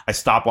HBO, I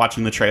stopped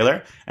watching the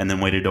trailer and then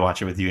waited to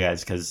watch it with you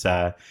guys because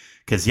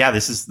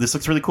this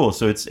looks really cool.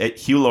 So it's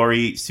Hugh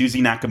Laurie,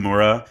 Susie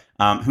Nakamura,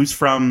 who's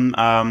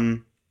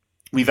from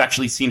we've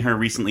actually seen her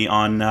recently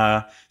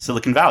on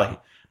Silicon Valley.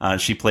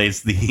 She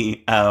plays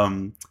the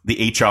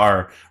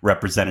HR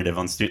representative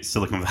on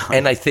Silicon Valley,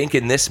 and I think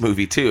in this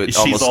movie too, it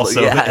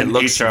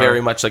looks HR. very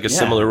much like a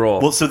similar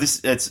role. Well, so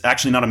it's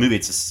actually not a movie;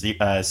 it's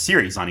a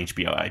series on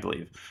HBO, I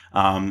believe.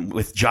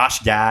 with Josh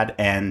Gad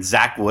and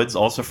Zach Woods,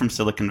 also from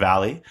Silicon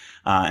Valley,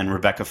 and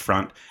Rebecca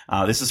Front.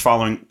 This is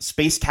following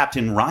Space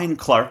Captain Ryan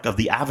Clark of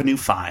the Avenue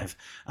 5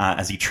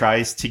 as he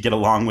tries to get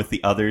along with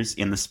the others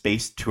in the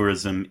space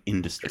tourism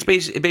industry.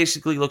 It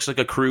basically looks like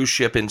a cruise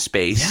ship in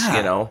space, Yeah.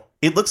 you know?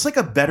 It looks like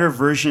a better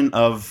version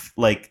of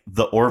like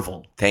the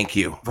Orville, Thank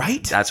you.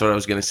 right? That's what I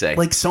was going to say.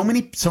 Like so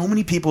many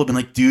people have been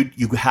like, dude,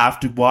 you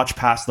have to watch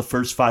past the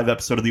first 5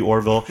 episodes of the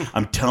Orville.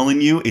 I'm telling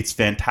you, it's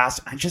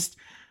fantastic.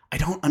 I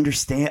don't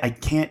understand. I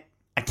can't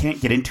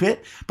get into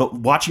it. But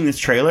watching this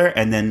trailer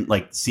and then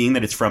like seeing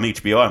that it's from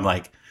HBO, I'm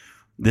like,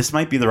 this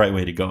might be the right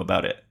way to go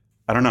about it.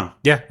 I don't know.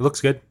 Yeah, it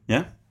looks good.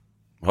 Yeah.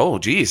 Oh,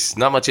 geez.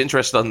 Not much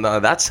interest on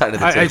that side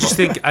of the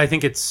table. I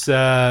think it's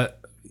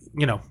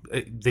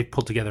they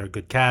pulled together a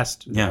good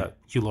cast. Yeah.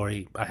 Hugh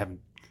Laurie,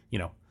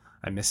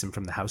 I miss him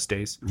from the House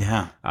days.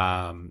 Yeah.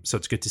 So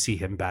it's good to see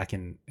him back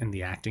in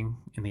the acting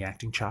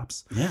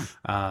chops. Yeah.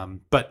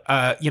 But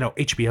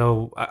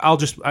HBO,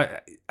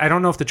 I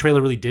don't know if the trailer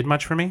really did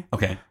much for me.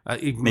 Okay.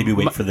 Maybe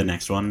wait for the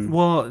next one.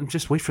 Well,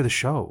 just wait for the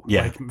show.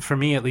 Yeah. Like, for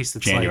me, at least,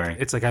 it's January. I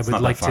would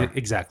not like that far. to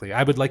exactly.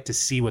 I would like to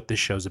see what this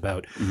show's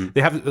about. Mm-hmm.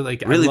 They have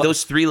like Really,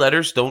 those 3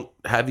 letters don't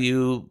have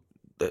you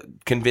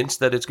convinced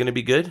that it's going to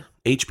be good?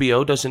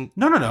 HBO doesn't...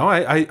 No.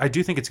 I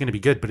do think it's going to be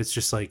good, but it's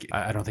just like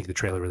I don't think the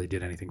trailer really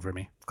did anything for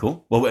me.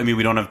 Cool. Well, I mean,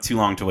 we don't have too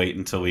long to wait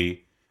until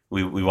we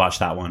watch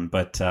that one.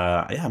 But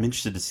yeah, I'm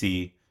interested to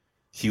see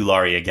Hugh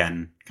Laurie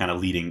again, kind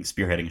of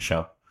spearheading a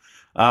show.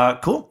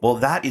 Cool. Well,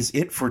 that is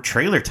it for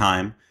trailer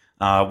time.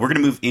 We're going to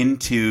move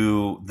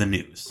into the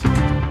news.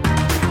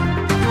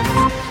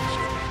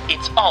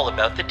 It's all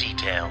about the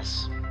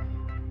details.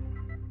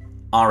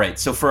 All right.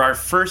 So for our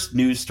first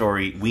news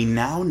story, we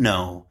now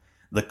know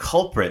the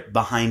culprit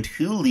behind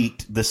who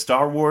leaked the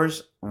Star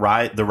Wars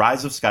The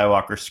Rise of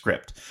Skywalker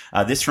script.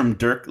 This from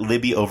Dirk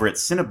Libby over at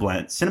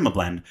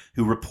CinemaBlend,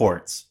 who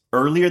reports,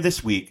 earlier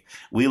this week,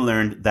 we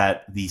learned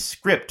that the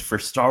script for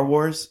Star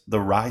Wars The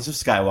Rise of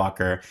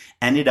Skywalker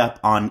ended up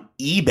on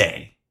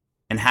eBay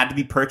and had to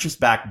be purchased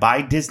back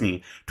by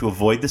Disney to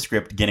avoid the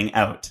script getting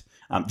out.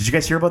 Did you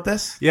guys hear about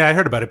this? Yeah, I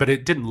heard about it, but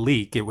it didn't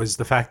leak. It was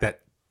the fact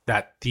that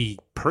the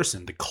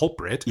person, the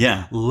culprit,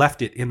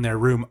 left it in their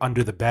room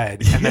under the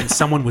bed, and then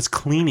someone was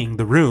cleaning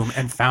the room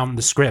and found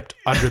the script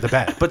under the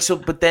bed.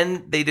 But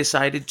then they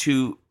decided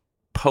to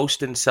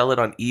post and sell it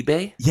on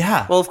eBay?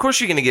 Yeah. Well, of course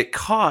you're going to get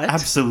caught.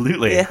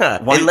 Absolutely.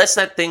 Yeah. Why- Unless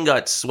that thing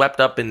got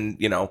swept up and,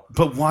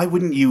 But why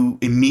wouldn't you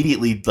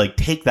immediately like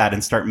take that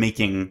and start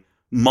making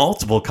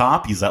multiple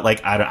copies? That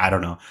like I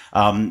don't know.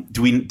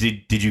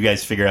 Did you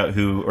guys figure out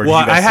who? Or Well,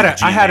 did you guys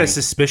see the I had a GMA?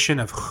 suspicion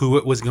of who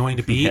it was going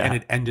to be, Yeah. and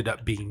it ended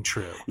up being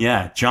true.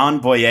 Yeah,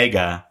 John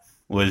Boyega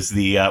was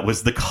the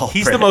culprit.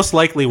 He's the most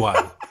likely one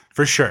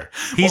for sure.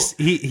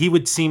 He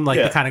would seem like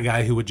Yeah. the kind of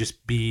guy who would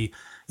just be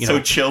so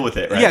chill with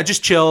it, right? yeah,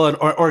 just chill,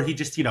 or he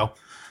just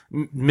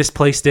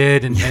misplaced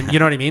it, and you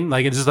know what I mean.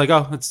 Like it's just like,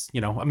 oh, it's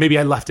maybe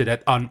I left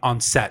it on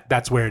set.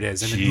 That's where it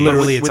is, and Jeez.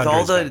 literally it's with under all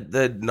his bed.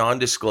 the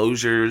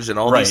non-disclosures and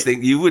all Right. these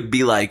things, you would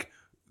be like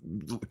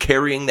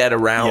carrying that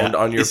around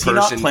on your is person.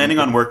 he not planning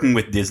on working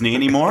with Disney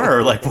anymore,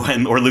 or like or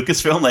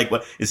Lucasfilm? Like,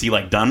 what is he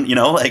like done?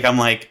 Like I'm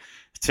like.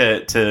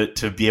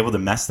 To be able to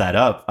mess that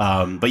up,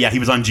 but yeah, he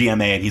was on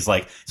GMA and he's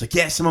like,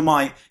 yeah, some of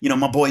my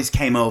my boys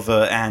came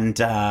over and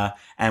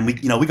we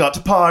we got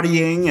to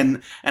partying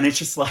and it's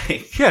just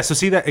like Yeah, so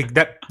see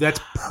that's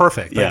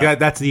perfect. Like Yeah.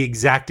 that's the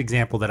exact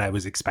example that I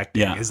was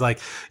expecting. Yeah. Is like,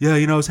 yeah,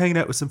 I was hanging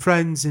out with some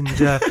friends, and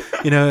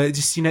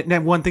just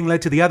one thing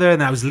led to the other,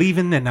 and I was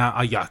leaving, and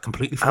I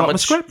completely forgot my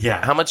script.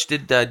 Yeah. How much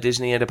did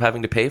Disney end up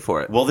having to pay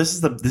for it? Well, this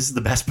is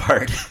the best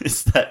part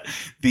is that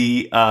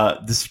the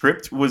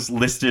script was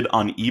listed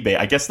on eBay.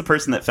 I guess the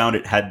person that found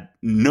it had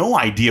no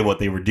idea what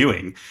they were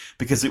doing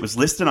because it was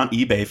listed on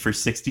eBay for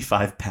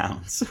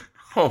 £65.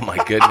 Oh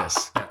my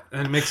goodness!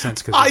 And it makes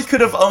sense because I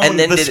could have owned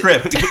the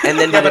script. And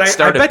then Yeah, did but it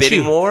start I a bet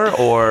bidding you- war,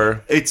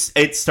 or It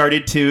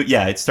started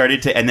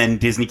to, and then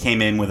Disney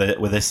came in with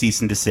a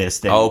cease and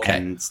desist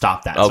and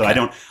stopped that. So Okay.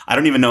 I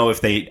don't even know if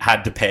they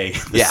had to pay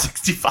the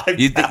 £65.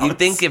 you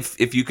think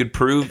if you could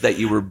prove that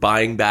you were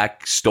buying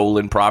back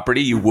stolen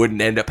property, you wouldn't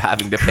end up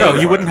having to pay? no, for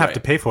you it, wouldn't have right? to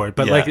pay for it.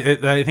 But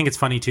Yeah. I think it's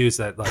funny too is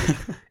that like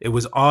it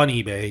was on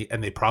eBay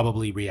and they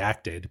probably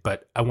reacted.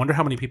 But I wonder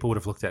how many people would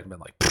have looked at it and been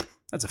like, "Pfft,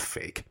 that's a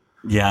fake."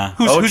 Yeah.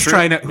 Who's true.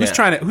 trying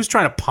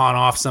to pawn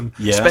off some?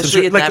 Yeah. some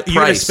Especially shit? at like that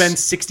you're gonna price. spend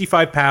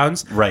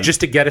 £65 Right. just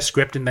to get a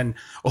script, and then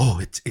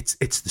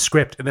it's the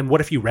script, and then what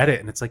if you read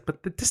it and it's like, but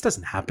this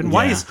doesn't happen.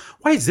 Why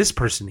Yeah. is this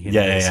person here?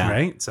 Yeah.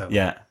 Right. So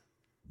Yeah.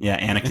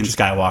 Anakin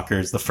Skywalker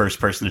is the first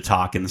person to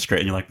talk in the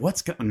script, and you're like,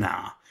 "What's going?"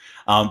 Nah,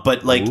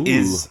 but like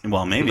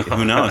maybe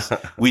who knows?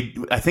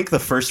 I think the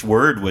first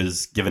word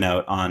was given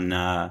out on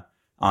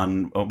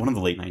one of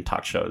the late night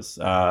talk shows.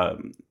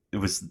 It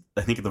was,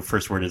 I think the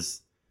first word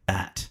is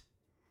that,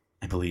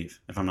 I believe,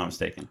 if I'm not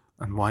mistaken.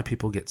 and why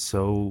people get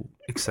so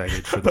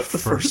excited for the About the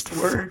first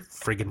word.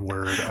 friggin'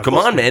 word. of Come the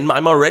on, man!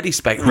 I'm already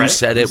who Right?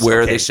 said it? Where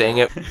are Okay. they saying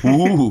it?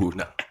 Ooh,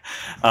 no.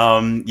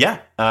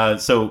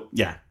 So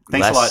yeah,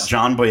 thanks a lot,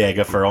 John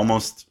Boyega, for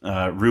almost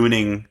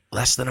ruining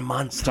less than a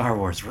month. Star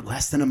Wars. We're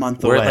less than a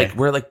month We're away.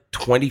 like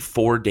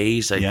 24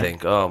 days, I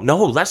think. Oh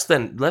no, less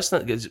than.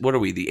 What are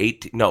we? The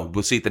 18th? No,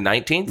 we'll see it the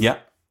 19th. Yeah.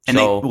 And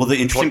So, the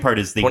interesting part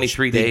is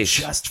 23 they days.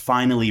 just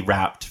finally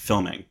wrapped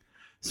filming.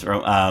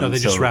 So No, they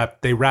just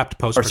wrapped. They wrapped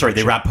post. Or sorry,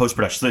 they wrapped post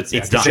production. So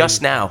it's done.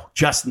 Just now.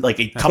 Just like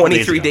a couple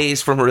 23 days,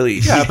 days from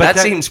release. Yeah, but that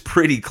that- seems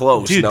pretty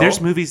close. Dude, no?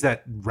 there's movies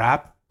that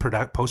wrap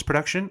post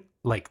production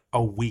like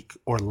a week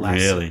or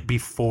less Really?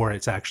 before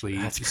it's actually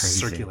That's crazy.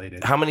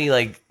 circulated. How many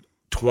like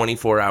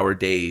 24-hour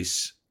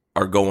days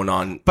are going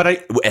on But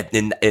I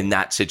in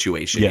that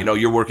situation? Yeah. You know,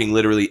 you're working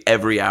literally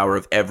every hour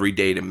of every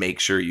day to make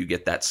sure you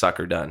get that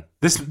sucker done.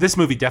 this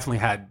movie definitely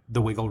had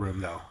the wiggle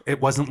room though. It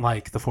wasn't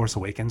like The Force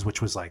Awakens,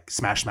 which was like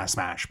smash, smash,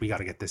 smash. We got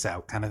to get this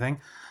out kind of thing.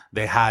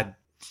 They had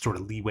sort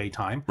of leeway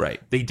time. Right.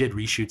 They did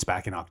reshoots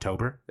back in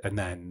October, and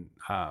then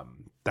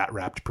that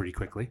wrapped pretty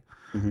quickly.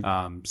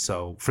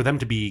 So for them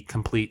to be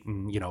complete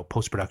and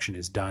post production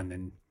is done,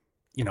 and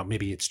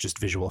maybe it's just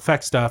visual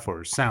effects stuff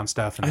or sound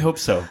stuff. And I hope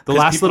so. The 'Cause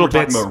last people little were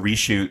talking bits about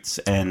reshoots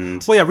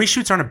and Well, yeah,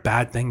 reshoots aren't a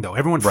bad thing though.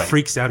 Everyone Right.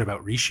 freaks out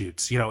about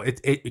reshoots.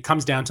 It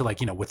comes down to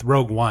like, with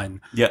Rogue One,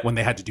 Yeah. when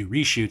they had to do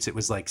reshoots, it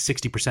was like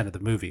 60% of the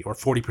movie or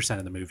 40%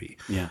 of the movie.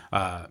 Yeah.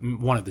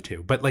 One of the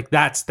two. But like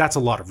that's a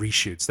lot of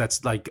reshoots.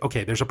 That's like,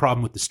 okay, there's a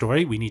problem with the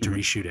story. We need to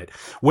reshoot it.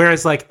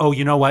 Whereas like, oh,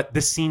 you know what?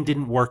 This scene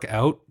didn't work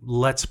out.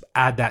 Let's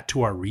add that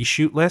to our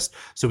reshoot list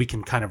so we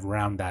can kind of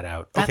round that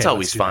out. That's Okay,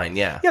 always let's do that. fine.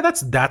 Yeah. Yeah,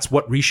 that's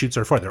what reshoots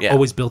are for. They're Yeah.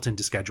 always built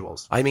into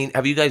schedules. I mean,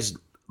 have you guys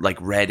like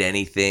read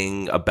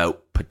anything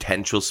about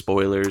potential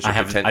spoilers? I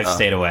haven't. I've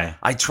stayed away.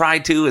 I try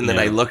to, and then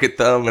Yeah. I look at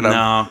them, and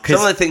No, 'cause-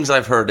 some of the things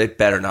I've heard, it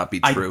better not be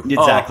true.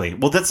 Exactly.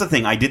 Well, that's the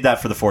thing. I did that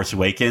for The Force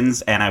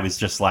Awakens, and I was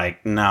just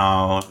like,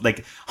 no.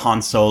 Like,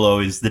 Han Solo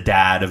is the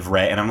dad of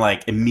Rey, and I'm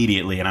like,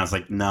 immediately, and I was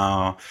like,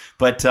 no.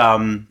 But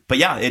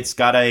yeah, it's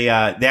got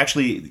a. They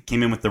actually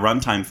came in with the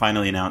runtime.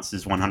 Finally announced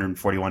is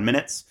 141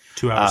 minutes.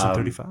 2 hours and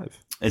 35.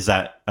 Is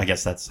that? I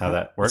guess that's how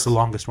that works. It's the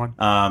longest one.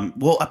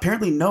 Well,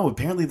 apparently no.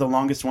 Apparently the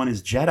longest one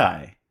is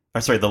Jedi. Or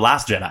sorry, The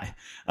Last Jedi,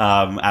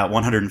 at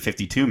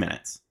 152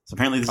 minutes. So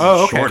apparently this is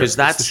Oh, okay. shorter. because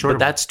It's the shorter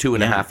that's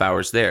 2.5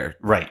 hours there.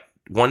 Right.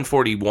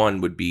 141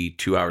 would be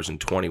 2 hours and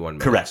 21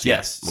 minutes. Correct.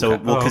 Yes. So,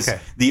 Okay. well, because okay.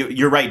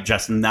 you're right,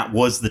 Justin. That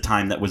was the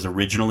time that was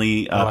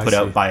originally I put see.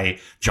 out by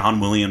John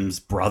Williams'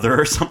 brother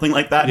or something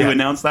like that, who Yeah.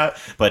 announced that.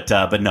 But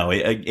no,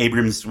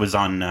 Abrams was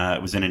in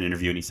an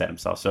interview and he said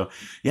himself. So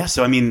yeah.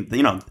 So I mean,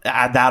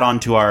 add that on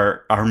to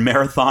our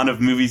marathon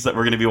of movies that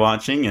we're going to be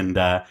watching, and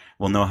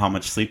we'll know how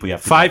much sleep we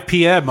have. To 5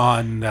 p.m.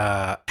 on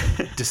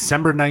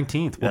December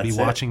 19th. We'll be That's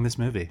it. watching this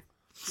movie.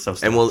 So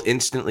And we'll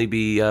instantly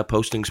be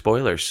posting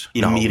spoilers.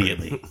 No.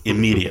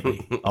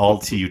 immediately, all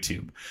to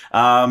YouTube.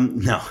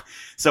 No.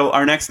 So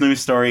our next news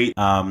story.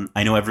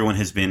 I know everyone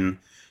has been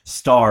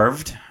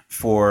starved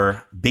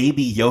for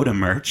Baby Yoda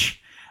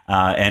merch,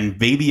 and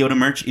Baby Yoda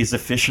merch is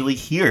officially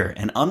here.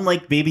 And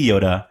unlike Baby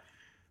Yoda,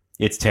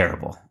 it's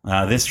terrible.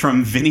 This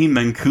from Vinny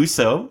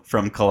Mancuso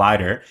from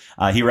Collider.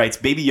 He writes,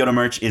 Baby Yoda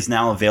merch is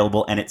now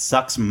available and it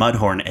sucks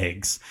mudhorn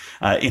eggs.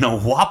 In a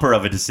whopper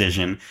of a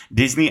decision,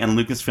 Disney and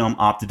Lucasfilm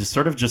opted to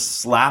sort of just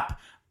slap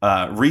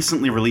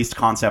recently released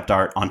concept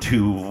art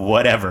onto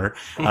whatever,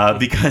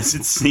 because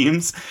it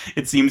seems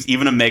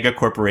even a mega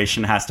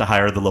corporation has to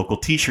hire the local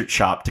t-shirt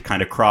shop to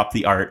kind of crop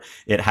the art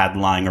it had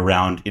lying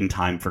around in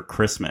time for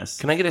Christmas.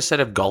 Can I get a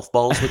set of golf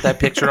balls with that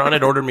picture on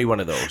it? Order me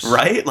one of those.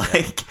 Right?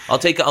 Like, I'll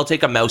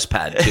take a mouse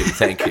pad too.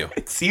 Thank you.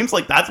 it seems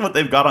like that's what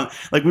they've got on.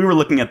 Like, we were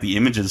looking at the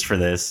images for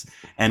this,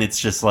 and it's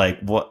just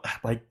like, what?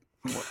 Like,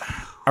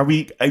 are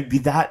we?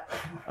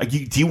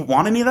 Do you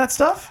want any of that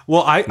stuff?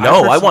 Well, I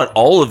I want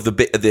all of the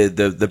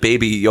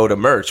Baby Yoda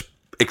merch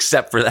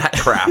except for that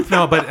crap.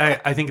 no, but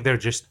I think they're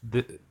just.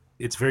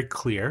 It's very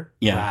clear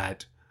Yeah.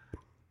 that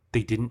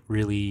they didn't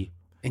really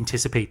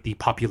anticipate the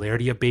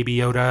popularity of Baby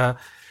Yoda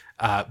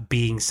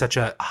being such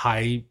a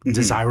high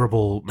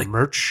desirable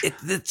merch.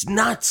 It's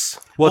nuts.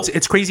 Well,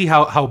 it's crazy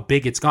how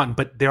big it's gotten,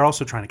 but they're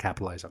also trying to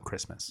capitalize on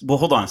Christmas. Well,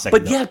 hold on a second.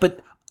 But though. yeah,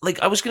 but like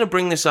I was going to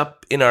bring this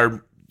up in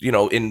our,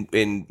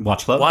 in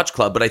Watch Club? Watch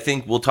Club, but I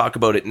think we'll talk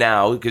about it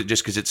now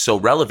just because it's so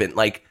relevant.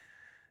 Like,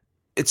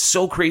 it's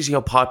so crazy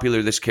how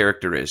popular this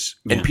character is,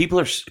 and Yeah. people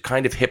are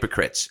kind of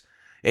hypocrites.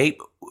 Hey,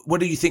 what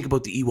do you think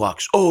about the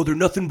Ewoks? Oh, they're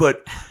nothing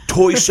but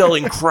toy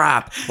selling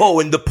crap. Oh,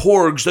 and the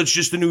Porgs, that's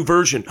just a new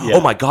version. Yeah.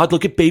 Oh my God,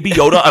 look at Baby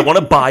Yoda. I want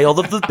to buy all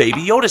of the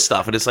Baby Yoda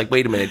stuff. And it's like,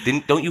 wait a minute,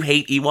 don't you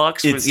hate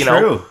Ewoks? It's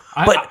true.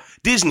 But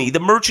Disney, the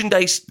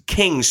merchandise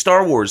king,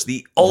 Star Wars,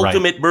 the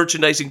ultimate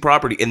merchandising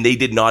property, and they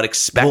did not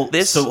expect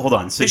this. So hold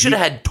on. So they should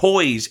have had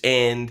toys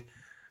and.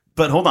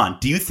 But hold on.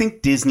 Do you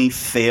think Disney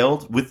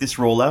failed with this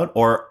rollout,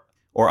 or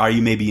are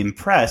you maybe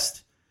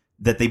impressed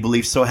that they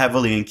believe so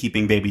heavily in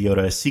keeping Baby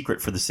Yoda a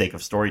secret for the sake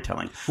of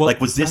storytelling? Well,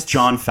 like, was this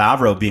Jon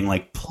Favreau being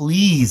like,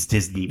 "Please,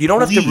 Disney, You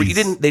don't have to.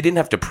 please." They didn't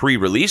have to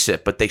pre-release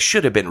it, but they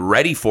should have been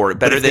ready for it.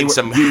 But Better if they than were-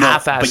 some you know-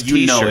 half-assed But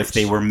you know, T-shirts. if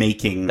they were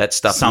making That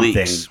stuff something,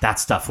 leaks. that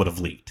stuff would have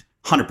leaked,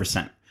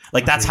 100%.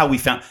 Like, that's how we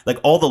found, like,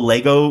 all the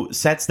Lego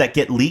sets that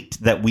get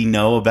leaked that we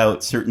know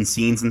about certain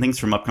scenes and things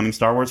from upcoming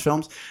Star Wars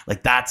films.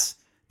 Like, that's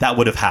that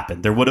would have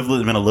happened. There would have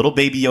been a little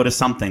Baby Yoda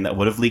something that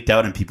would have leaked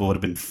out, and people would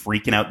have been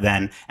freaking out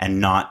then and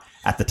not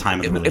at the time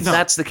of the If release.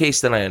 that's the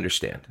case, then I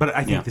understand. But I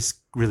think Yeah. this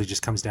really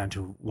just comes down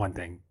to one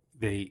thing.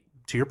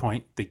 To your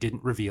point, they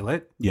didn't reveal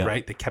it, Yeah.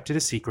 right? They kept it a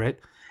secret.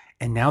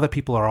 And now that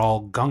people are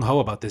all gung ho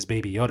about this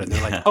Baby Yoda,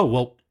 they're like, "Oh,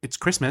 well, it's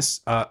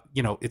Christmas.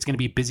 It's going to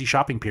be busy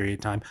shopping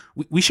period time.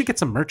 We should get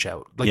some merch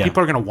out. Like, Yeah.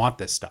 people are going to want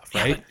this stuff,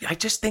 Yeah, right?" but I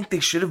just think they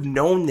should have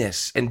known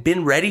this and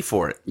been ready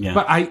for it. Yeah.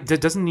 But that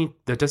doesn't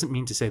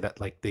mean to say that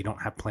like they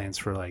don't have plans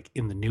for like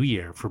in the new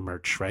year for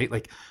merch, right?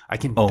 Like I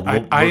can. Oh, I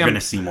we're am going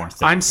to see more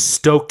things. I'm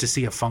stoked to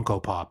see a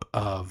Funko Pop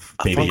of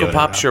Baby Funko Yoda.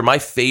 Pop, sure. My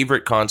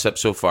favorite concept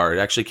so far, it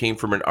actually came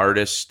from an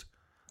artist,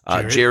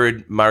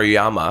 Jared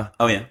Maruyama.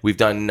 Oh, yeah. We've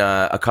done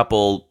a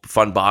couple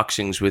fun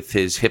boxings with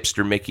his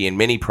hipster Mickey and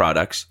Minnie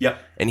products. Yep.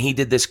 And he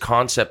did this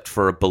concept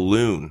for a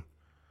balloon.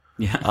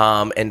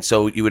 Yeah. And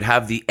so you would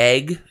have the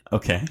egg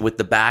Okay. with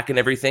the back and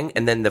everything,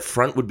 and then the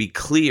front would be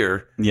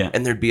clear, Yeah.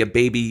 and there'd be a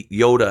Baby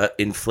Yoda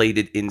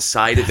inflated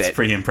inside of That's it.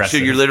 pretty impressive.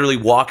 So you're literally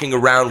walking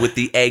around with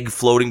the egg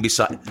floating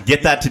beside.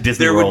 Get that to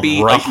Disney There World would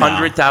be right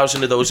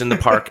 100,000 of those in the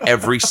park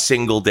every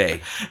single day.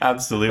 now.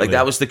 Absolutely. Like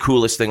that was the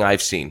coolest thing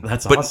I've seen.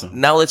 That's but awesome.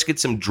 Now let's get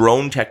some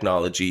drone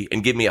technology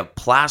and give me a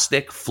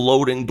plastic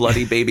floating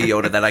bloody Baby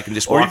Yoda that I can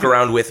just Or walk even-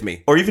 around with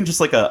me. Or even just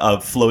like a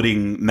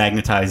floating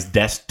magnetized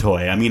desk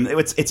toy. I mean,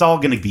 it's all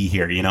going to be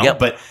here, you know. Yep.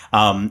 But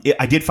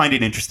I did find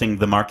it interesting,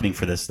 the marketing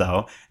for this,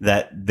 though,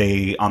 that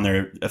they on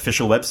their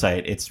official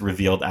website it's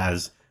revealed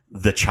as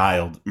the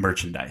child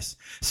merchandise.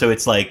 So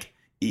it's like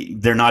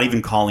they're not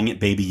even calling it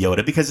Baby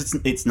Yoda because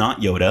it's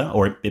not Yoda,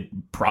 or it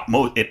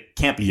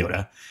can't be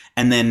Yoda.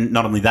 And then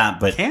not only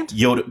that, but Can't?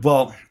 Yoda.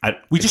 Well,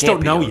 We just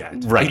can't don't be know Yoda.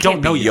 yet. Right. We don't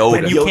Can't know be yet.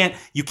 Yoda. But Yoda-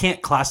 you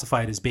can't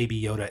classify it as Baby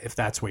Yoda if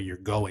that's where you're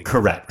going. with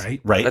correct, it,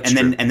 right? Right. That's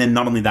and true. then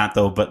not only that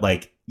though, but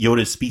like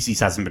Yoda's species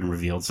hasn't been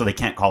revealed, so they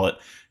can't call it,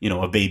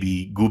 a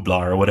baby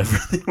Gooblar or whatever,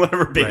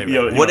 whatever baby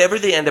Right. Yoda. Whatever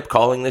they end up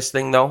calling this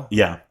thing, though,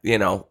 Yeah.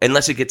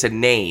 unless it gets a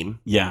name,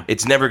 Yeah.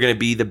 it's never going to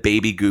be the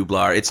Baby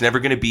Gooblar. It's never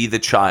going to be the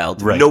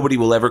child. Right. Nobody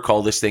will ever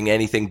call this thing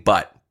anything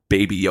but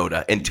Baby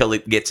Yoda until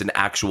it gets an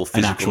actual An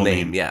physical actual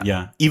name. name.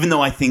 Yeah. Even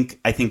though I think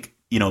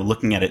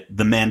looking at it,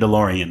 the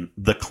Mandalorian,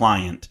 the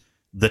client,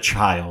 the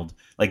child,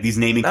 like these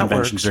naming That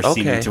conventions works. are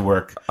seeming Okay. to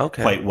work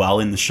Okay. quite well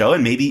in the show.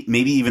 And maybe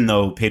even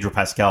though Pedro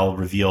Pascal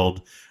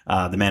revealed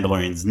the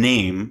Mandalorian's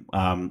name,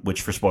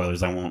 which for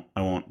spoilers I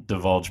won't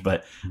divulge,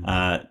 but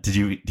do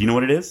you know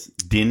what it is?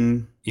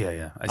 Din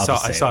Yeah. I I'll saw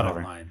just say it whatever.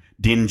 online.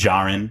 Din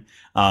Djarin.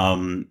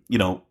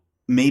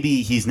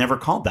 Maybe he's never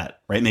called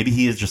that, right? Maybe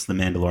he is just the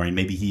Mandalorian.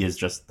 Maybe he is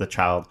just the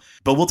child.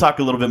 But we'll talk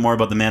a little bit more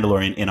about the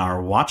Mandalorian in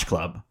our watch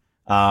club.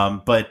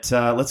 But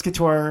let's get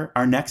to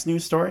our next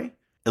news story.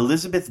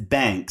 Elizabeth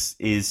Banks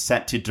is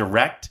set to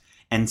direct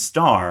and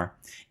star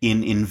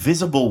in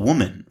Invisible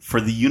Woman for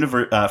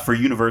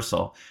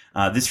Universal.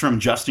 This from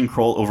Justin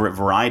Kroll over at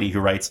Variety, who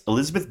writes,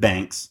 Elizabeth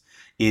Banks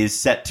is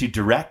set to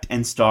direct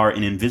and star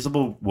in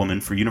Invisible Woman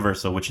for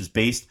Universal, which is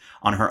based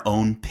on her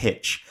own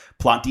pitch.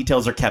 Plot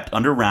details are kept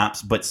under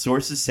wraps, but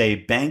sources say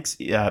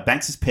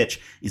Banks's pitch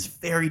is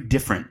very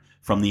different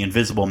from The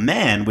Invisible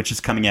Man, which is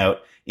coming out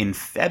in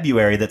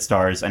February, that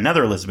stars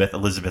another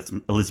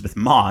Elizabeth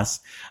Moss,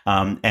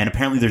 and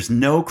apparently there's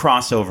no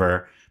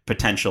crossover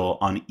potential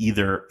on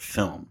either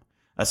film.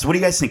 So what do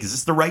you guys think? Is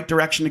this the right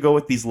direction to go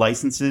with these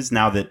licenses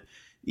now that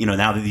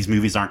these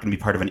movies aren't going to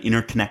be part of an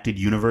interconnected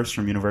universe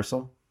from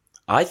Universal?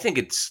 I think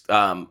it's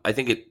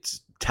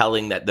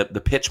telling that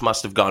the pitch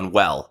must have gone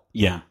well.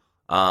 Yeah.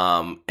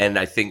 And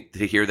I think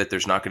to hear that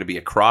there's not going to be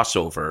a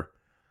crossover,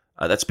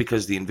 that's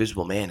because The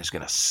Invisible Man is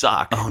going to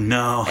suck. Oh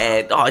no.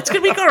 And it's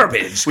going to be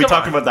garbage. We Come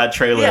talked on. about that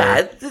trailer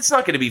Yeah, it's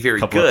not going to be very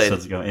a couple good.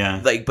 episodes ago.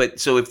 Yeah. But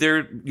so if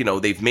they're,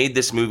 they've made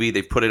this movie,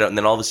 they've put it out, and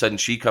then all of a sudden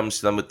she comes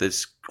to them with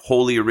this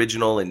wholly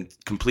original and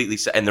completely,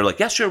 and they're like,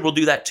 yeah, sure, we'll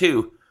do that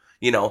too.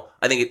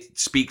 I think it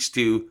speaks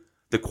to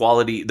the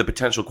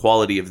potential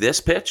quality of this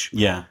pitch.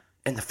 Yeah.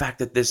 And the fact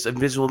that this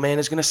Invisible Man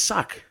is going to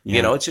suck.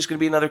 Yeah. It's just going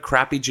to be another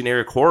crappy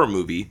generic horror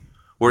movie.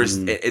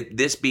 Whereas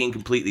this being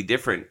completely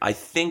different, I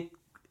think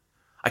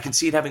I can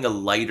see it having a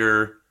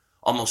lighter,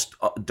 almost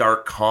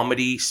dark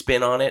comedy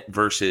spin on it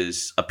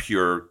versus a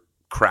pure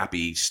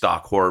crappy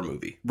stock horror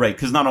movie. Right,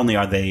 because not only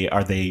are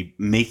they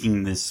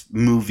making this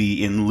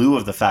movie in lieu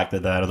of the fact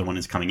that other one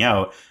is coming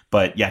out,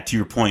 but yeah, to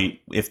your point,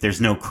 if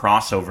there's no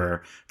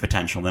crossover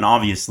potential, then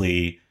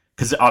obviously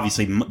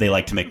they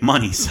like to make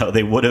money, so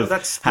they would have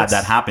had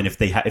that happen if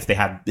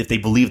they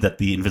believed that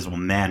The Invisible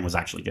Man was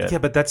actually good. Yeah,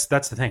 but that's the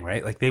thing,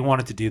 right? Like they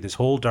wanted to do this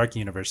whole dark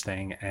universe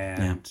thing,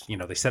 and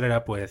they set it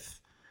up with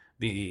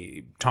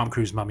the Tom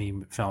Cruise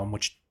Mummy film,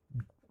 which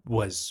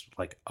was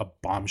like a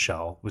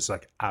bombshell, was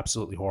like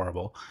absolutely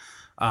horrible.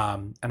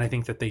 And I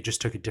think that they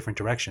just took a different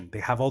direction. They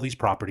have all these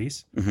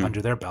properties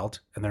under their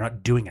belt, and they're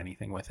not doing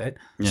anything with it.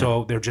 Yeah.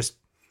 So they're just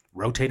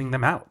rotating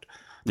them out.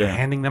 They're Yeah.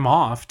 handing them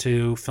off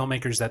to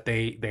filmmakers that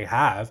they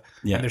have,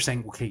 Yeah. and they're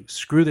saying, okay,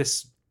 screw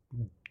this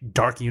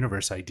dark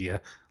universe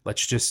idea.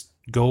 Let's just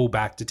go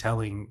back to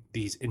telling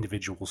these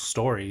individual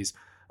stories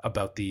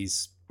about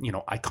these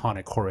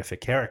iconic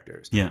horrific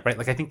characters. Yeah. Right.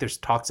 Like I think there's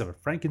talks of a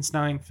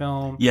Frankenstein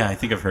film. Yeah, I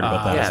think I've heard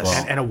about that yes. as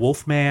well. And a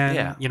Wolfman.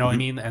 Yeah. You know what I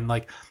mean? And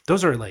like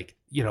those are like,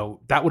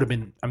 that would have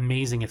been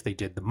amazing if they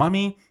did The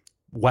Mummy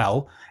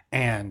well,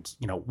 and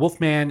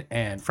Wolfman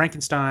and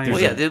Frankenstein. Well,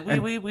 yeah,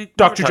 and we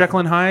Dr. Jekyll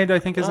and Hyde, I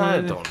think is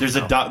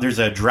There's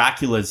a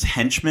Dracula's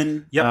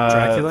henchman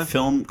Dracula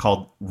film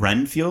called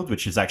Renfield,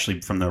 which is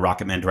actually from the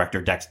Rocketman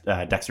director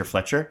Dexter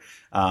Fletcher.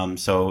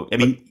 So I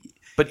mean,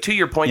 but to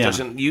your point, Yeah.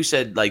 Justin, you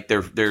said like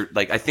they're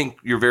like, I think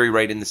you're very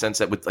right in the sense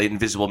that with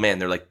Invisible Man,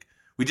 they're like,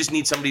 we just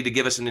need somebody to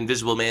give us an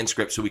Invisible Man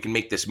script so we can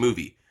make this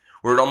movie.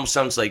 Where it almost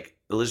sounds like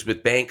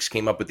Elizabeth Banks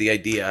came up with the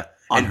idea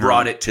and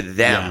brought it to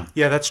them.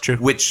 Yeah, that's true.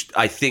 Which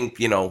I think,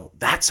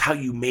 that's how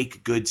you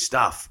make good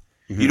stuff.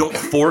 You don't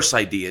force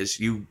ideas.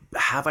 You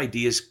have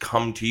ideas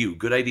come to you.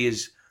 Good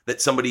ideas that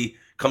somebody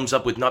comes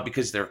up with, not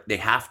because they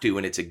have to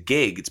and it's a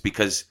gig. It's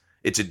because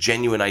it's a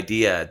genuine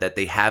idea that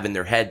they have in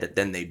their head that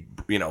then they,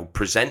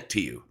 present to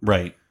you.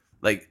 right.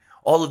 Like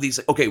all of these,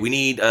 okay, we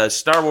need a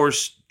Star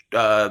Wars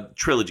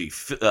trilogy,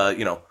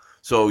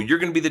 So you're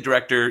going to be the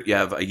director. You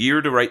have a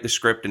year to write the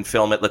script and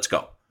film it. Let's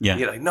go. Yeah.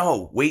 You're like,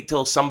 no, wait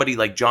till somebody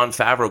like Jon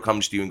Favreau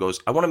comes to you and goes,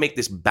 I want to make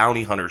this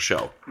bounty hunter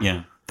show.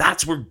 Yeah.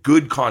 That's where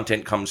good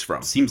content comes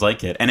from. Seems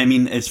like it. And I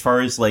mean, as far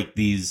as like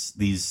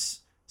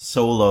these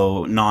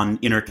solo,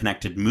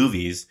 non-interconnected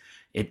movies,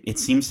 it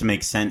seems to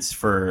make sense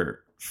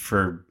for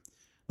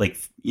like,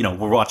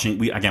 we're watching,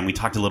 we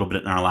talked a little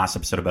bit in our last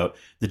episode about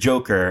the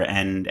Joker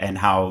and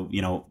how,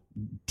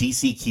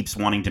 DC keeps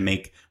wanting to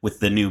make, with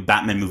the new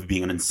Batman movie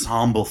being an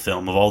ensemble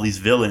film of all these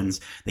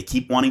villains, they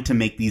keep wanting to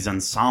make these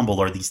ensemble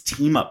or these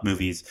team up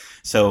movies.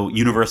 So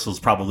Universal's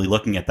probably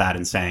looking at that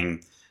and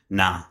saying,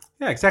 nah.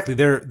 Yeah, exactly.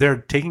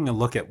 They're taking a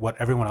look at what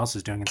everyone else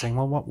is doing and saying,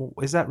 well,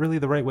 what is that really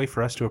the right way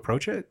for us to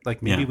approach it?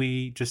 Like maybe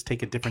we just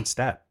take a different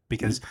step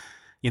because,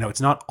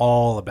 it's not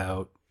all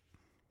about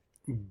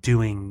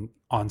doing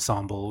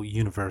ensemble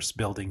universe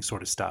building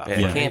sort of stuff.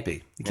 Yeah, it can't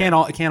be. It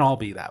can't all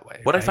be that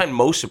way. What right? I find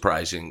most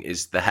surprising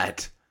is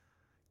that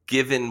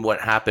given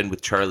what happened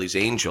with Charlie's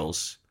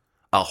Angels,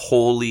 a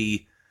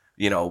wholly,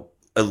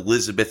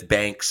 Elizabeth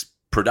Banks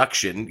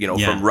production,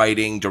 from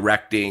writing,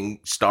 directing,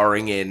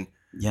 starring in,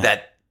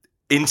 that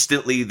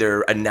instantly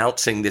they're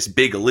announcing this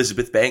big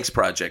Elizabeth Banks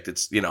project.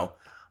 It's,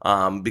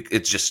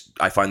 it's just,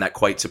 I find that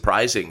quite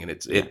surprising, and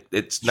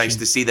it's nice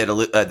to see that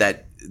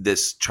that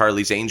this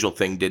Charlie's Angel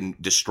thing didn't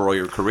destroy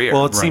her career.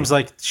 Well, it seems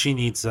like she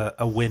needs a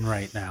win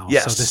right now.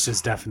 Yes. So this is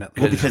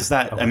definitely Because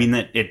that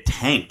it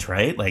tanked,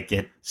 right? Like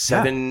it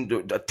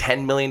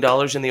 $10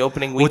 million in the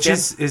opening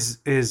weekend, which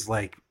is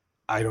like,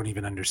 I don't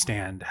even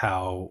understand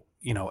how,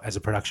 as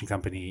a production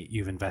company,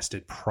 you've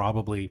invested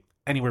probably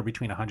anywhere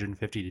between $150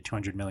 to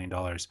 $200 million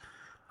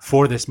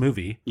for this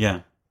movie.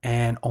 Yeah.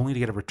 And only to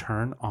get a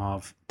return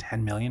of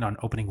 $10 million on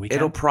opening weekend.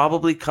 It'll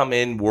probably come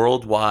in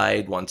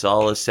worldwide once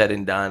all is said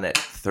and done at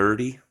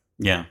 30.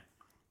 Yeah.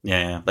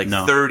 Like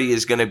 30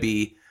 is going to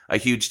be a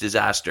huge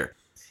disaster.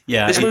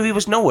 Yeah. This movie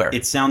was nowhere.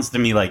 It sounds to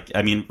me like,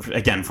 I mean,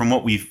 again, from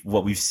what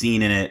we've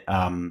seen in it,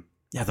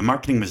 the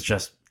marketing was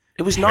just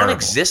it was terrible.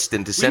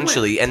 Non-existent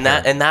essentially,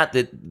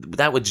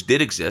 that which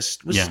did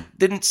exist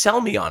didn't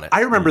sell me on it.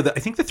 I remember that. I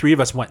think the three of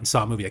us went and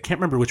saw a movie. I can't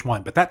remember which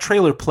one, but that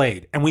trailer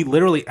played, and we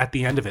literally at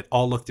the end of it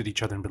all looked at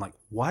each other and been like,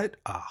 "What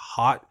a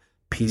hot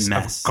piece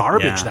of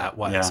garbage that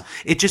was!" Yeah.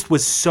 It just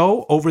was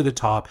so over the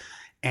top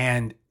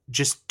and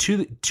just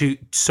too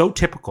so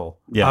typical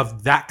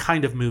of that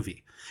kind of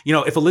movie.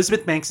 If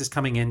Elizabeth Banks is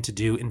coming in to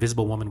do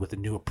Invisible Woman with a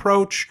new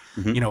approach,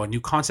 a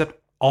new concept,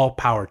 all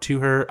power to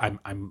her.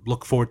 I'm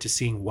look forward to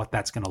seeing what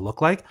that's going to look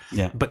like.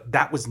 Yeah. But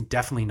that was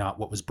definitely not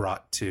what was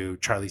brought to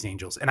Charlie's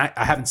Angels. And I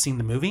haven't seen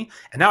the movie,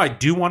 and now I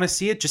do want to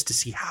see it just to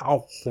see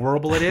how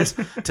horrible it is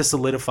to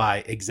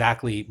solidify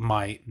exactly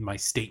my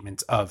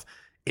statement of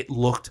it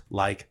looked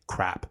like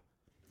crap.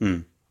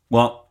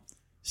 Well,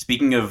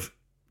 speaking of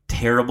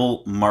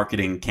terrible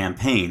marketing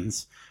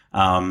campaigns,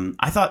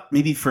 I thought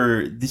maybe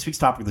for this week's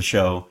topic of the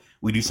show,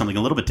 we do something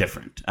a little bit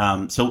different.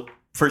 So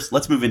first,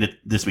 let's move into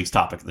this week's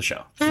topic of the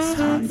show. It's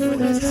time for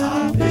the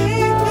topic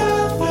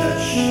of the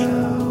show.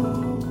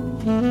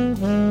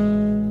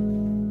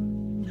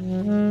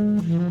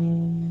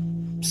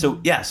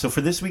 So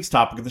for this week's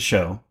topic of the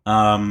show,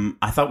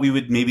 I thought we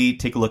would maybe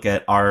take a look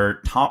at our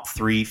top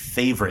 3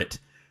 favorite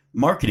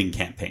marketing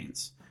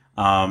campaigns.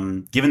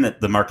 Given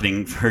that the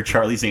marketing for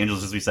Charlie's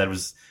Angels, as we said,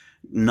 was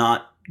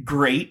not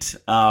great,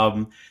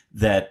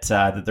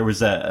 that there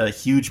was a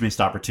huge missed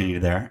opportunity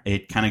there.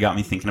 It kind of got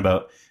me thinking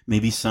about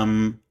maybe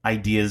some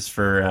ideas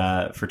for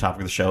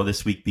topic of the show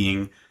this week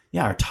being,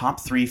 our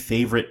top 3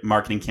 favorite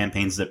marketing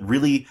campaigns that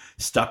really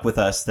stuck with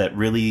us, that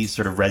really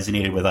sort of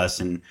resonated with us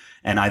and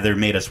either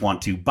made us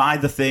want to buy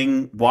the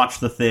thing, watch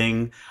the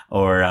thing,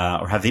 or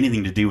have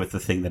anything to do with the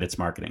thing that it's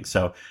marketing.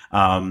 So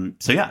we're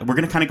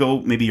going to kind of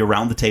go maybe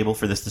around the table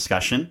for this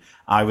discussion.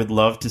 I would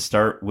love to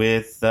start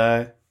with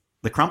the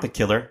Crumpet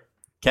Killer,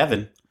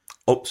 Kevin.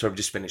 Oh, sorry, I'm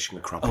just finishing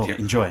the crumpet Oh, here.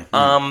 enjoy.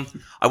 I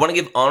want to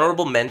give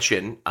honorable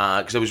mention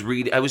because I was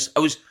reading. I was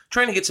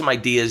trying to get some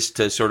ideas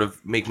to sort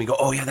of make me go,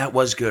 oh yeah, that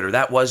was good or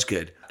that was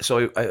good.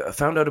 So I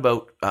found out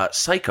about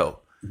Psycho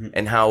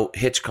and how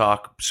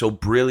Hitchcock so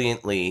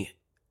brilliantly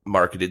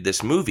marketed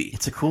this movie.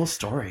 It's a cool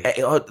story.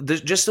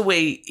 Just the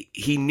way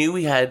he knew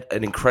he had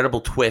an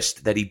incredible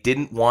twist that he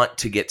didn't want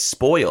to get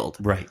spoiled.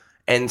 Right.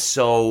 And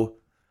so,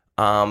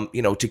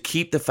 to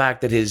keep the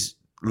fact that his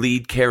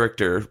lead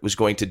character was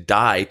going to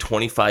die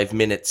 25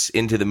 minutes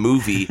into the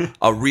movie,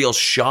 a real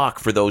shock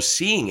for those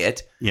seeing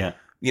it. Yeah.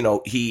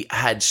 He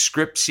had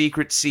script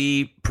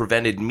secrecy,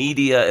 prevented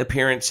media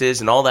appearances,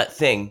 and all that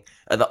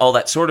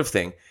sort of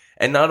thing.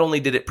 And not only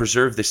did it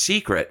preserve the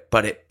secret,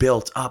 but it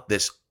built up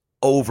this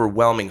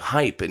overwhelming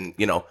hype. And,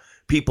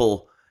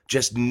 people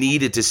just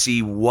needed to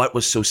see what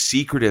was so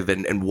secretive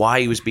and why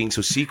he was being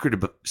so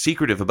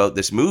secretive about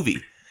this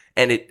movie.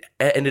 And it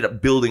ended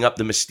up building up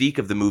the mystique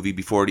of the movie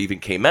before it even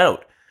came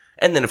out.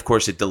 And then, of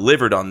course, it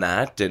delivered on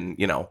that. And,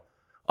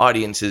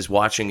 audiences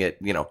watching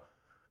it,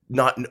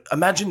 not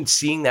imagine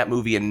seeing that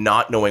movie and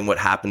not knowing what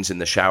happens in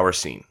the shower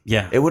scene.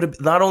 Yeah. It would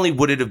have, not only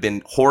would it have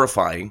been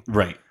horrifying,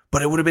 Right.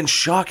 but it would have been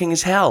shocking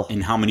as hell.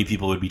 And how many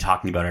people would be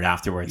talking about it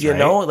afterwards, You right?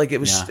 know, like it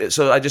was. Yeah.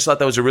 So I just thought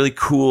that was a really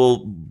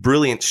cool,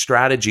 brilliant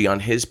strategy on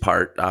his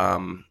part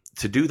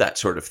to do that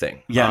sort of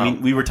thing. Yeah, I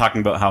mean, we were talking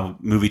about how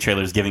movie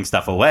trailers giving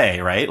stuff away,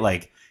 right?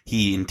 Like,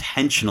 he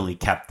intentionally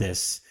kept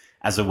this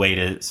as a way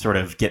to sort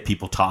of get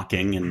people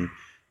talking. And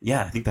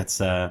yeah, I think that's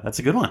a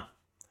good one.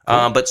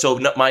 But so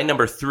my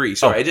number 3.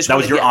 Sorry, that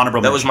was your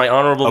honorable That was my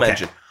honorable Okay.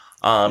 mention.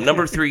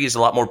 Number 3 is a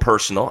lot more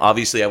personal.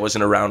 Obviously, I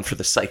wasn't around for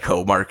the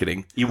Psycho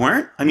marketing. You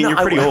weren't? I mean, No,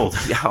 you're pretty old.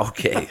 Yeah,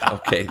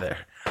 okay there.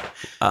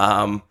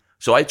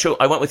 So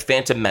I went with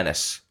Phantom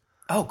Menace.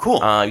 Oh, cool.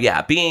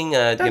 Being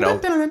a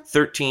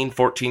 13,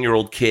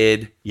 14-year-old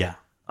kid. Yeah.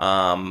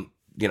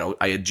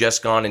 I had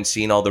just gone and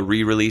seen all the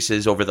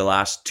re-releases over the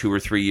last 2 or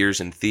 3 years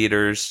in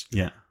theaters.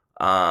 Yeah.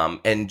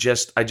 And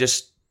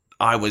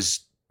I was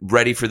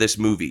ready for this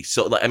movie.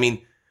 So, I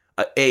mean,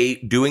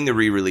 doing the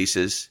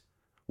re-releases,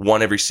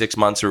 one every 6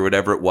 months or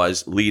whatever it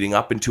was, leading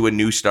up into a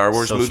new Star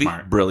Wars So movie.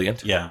 smart.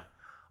 Brilliant. Yeah.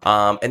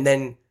 And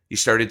then you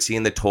started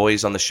seeing the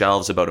toys on the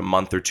shelves about a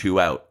month or two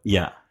out.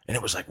 Yeah. And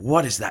it was like,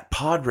 what is that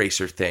pod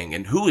racer thing?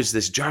 And who is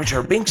this Jar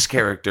Jar Binks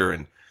character?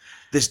 And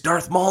this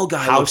Darth Maul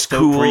guy How looks stoked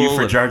cool. were you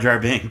for Jar Jar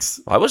Binks?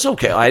 I was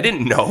okay. I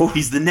didn't know.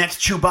 He's the next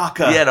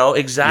Chewbacca.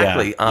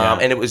 Exactly. Yeah.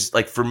 And it was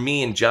like, for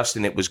me and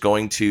Justin, it was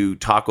going to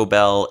Taco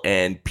Bell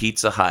and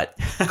Pizza Hut,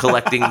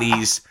 collecting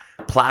these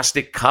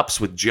plastic cups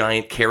with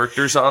giant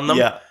characters on them.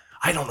 Yeah.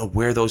 I don't know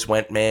where those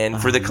went, man.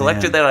 For the Oh,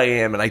 collector man. that I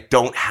am, and I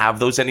don't have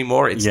those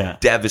anymore, it's Yeah.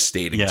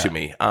 devastating Yeah. to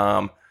me.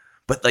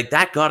 But like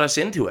that got us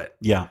into it.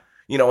 Yeah.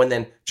 And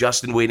then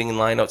Justin waiting in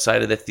line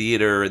outside of the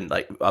theater and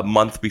like a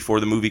month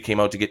before the movie came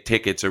out to get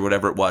tickets or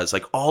whatever it was.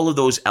 Like all of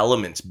those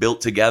elements built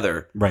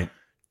together Right.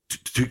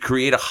 to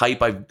create a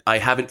hype I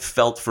haven't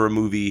felt for a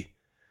movie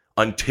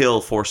until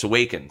Force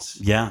Awakens.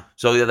 Yeah.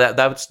 So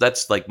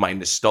that's like my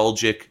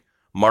nostalgic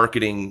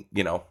marketing,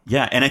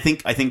 Yeah, and I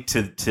think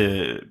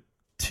to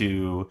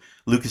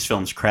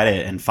Lucasfilm's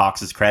credit and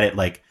Fox's credit,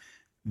 like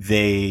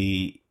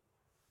the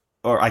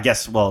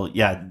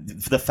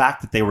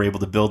fact that they were able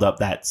to build up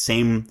that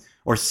same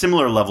or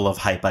similar level of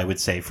hype, I would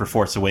say, for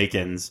Force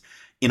Awakens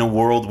in a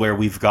world where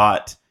we've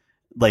got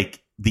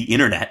like the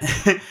internet.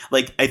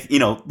 Like,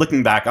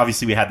 looking back,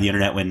 obviously we had the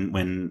internet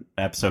when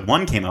Episode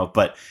 1 came out,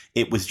 but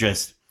it was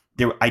just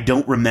there. I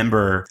don't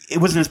remember. It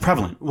wasn't as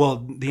prevalent.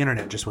 Well, the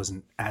internet just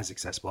wasn't as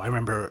accessible. I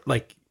remember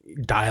like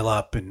dial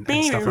up and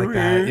stuff like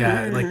that.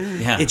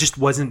 Yeah, it just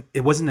wasn't.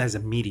 It wasn't as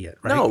immediate,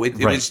 right? No, it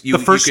Right. was you,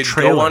 The first you could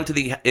trailer. go onto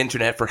the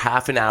internet for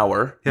half an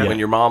hour Yeah. when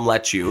your mom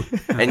let you,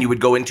 and you would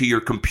go into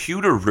your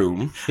computer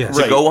room Yeah. to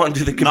Right. go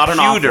onto the Not an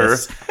computer.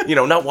 office.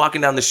 Not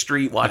walking down the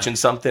street watching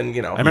something.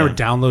 I remember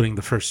downloading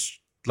the first,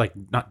 like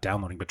not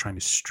downloading, but trying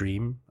to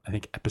stream. I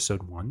think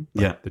Episode 1,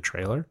 the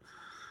trailer,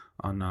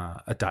 on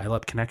a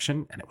dial-up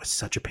connection, and it was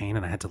such a pain,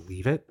 and I had to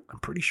leave it. I'm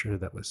pretty sure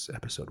that was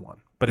Episode 1,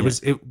 but it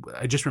was.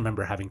 I just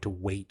remember having to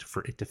wait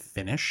for it to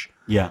finish,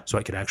 Yeah. so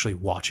I could actually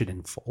watch it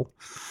in full.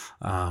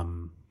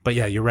 But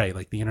yeah, you're right.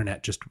 Like the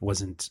internet just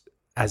wasn't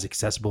as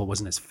accessible. It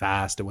wasn't as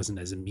fast. It wasn't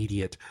as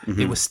immediate.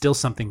 It was still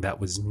something that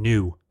was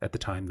new at the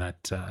time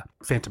that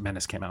Phantom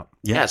Menace came out.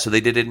 Yeah, so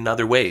they did it in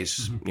other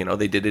ways.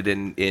 They did it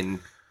in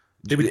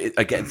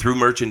again through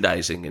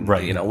merchandising, and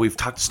Right. we've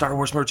talked Star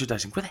Wars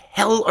merchandising. Where the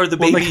hell are the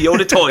Baby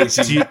Yoda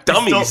toys? You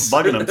dummies!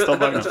 Still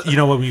bugging them. You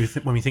know, when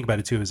we think about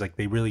it too, is like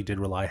they really did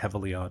rely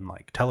heavily on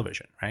like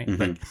television, right?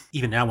 Like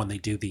even now when they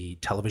do the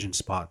television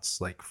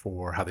spots, like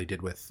for how they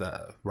did with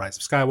Rise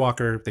of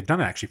Skywalker, they've done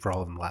it actually for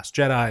all of them, Last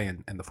Jedi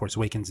and the Force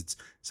Awakens. It's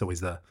always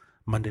the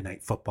Monday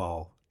Night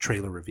Football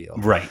trailer reveal,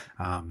 Right.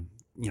 a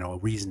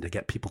reason to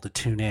get people to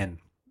tune in.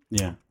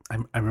 Yeah.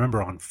 I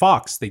remember on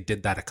Fox they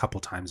did that a couple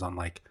times on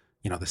like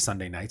the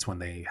Sunday nights when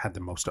they had the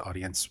most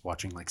audience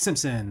watching like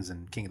Simpsons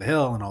and King of the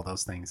Hill and all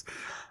those things.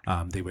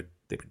 They would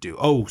they would do,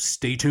 oh,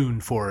 stay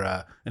tuned for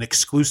an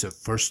exclusive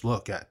first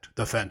look at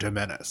The Phantom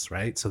Menace,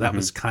 right? So that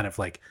was kind of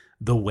like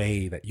the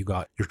way that you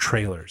got your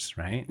trailers,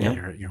 right? Yeah.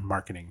 And your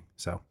marketing.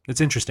 So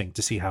it's interesting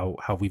to see how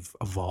we've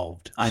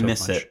evolved. I so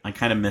miss much. it. I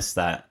kind of miss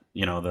that,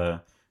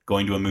 the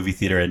going to a movie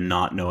theater and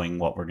not knowing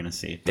what we're going to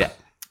see.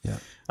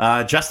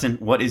 Yeah. Justin,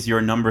 what is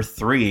your number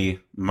 3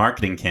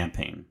 marketing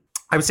campaign?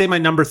 I would say my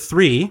number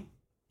 3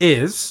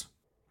 is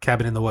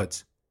Cabin in the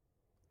Woods.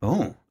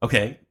 Oh,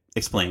 okay.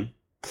 Explain.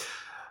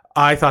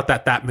 I thought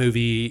that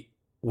movie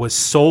was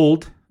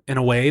sold in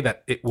a way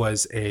that it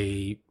was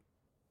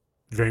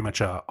very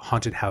much a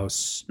haunted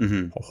house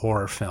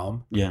horror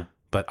film. Yeah.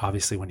 But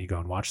obviously when you go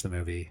and watch the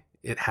movie,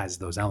 it has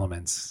those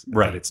elements,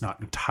 right? But it's not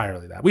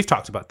entirely that. We've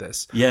talked about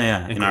this.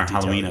 Yeah. In our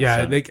detail. Halloween yeah,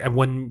 episode. and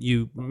when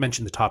you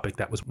mentioned the topic,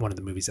 that was one of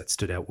the movies that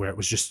stood out where it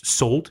was just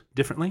sold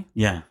differently.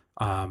 Yeah.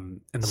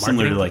 And the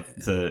similar to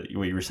marketing,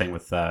 what you were saying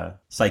with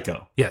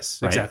Psycho.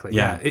 yes, right? exactly.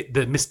 Yeah.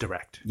 The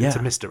misdirect. Yeah. It's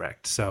a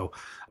misdirect. So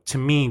to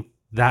me,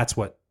 that's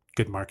what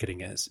good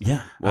marketing is.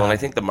 Yeah. Well, and I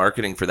think the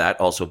marketing for that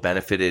also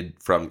benefited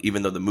from,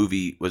 even though the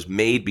movie was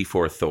made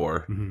before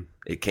Thor,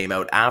 it came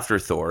out after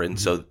Thor. And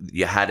so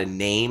you had a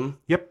name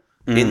Yep.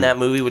 in that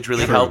movie, which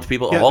really helped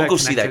people. Yeah, I'll that go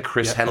see that connected.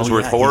 Chris Yeah.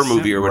 Hemsworth yeah, horror he's-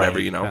 movie or whatever,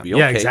 right. Be Yeah,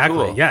 okay,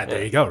 exactly. cool. Yeah,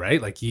 there you go.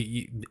 Right, like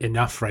you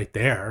enough right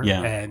there.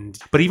 Yeah.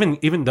 But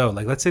even though,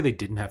 like, let's say they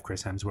didn't have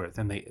Chris Hemsworth,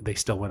 and they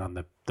still went on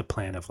the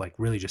plan of like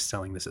really just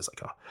selling this as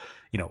like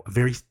a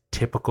very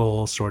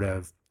typical sort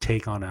of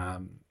take on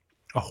a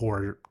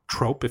horror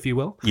trope, if you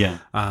will. Yeah.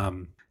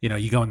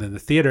 You go into the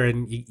theater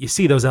and you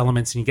see those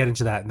elements and you get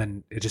into that, and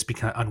then it just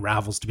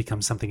unravels to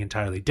become something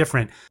entirely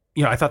different.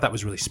 I thought that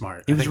was really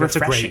smart. It was I think that's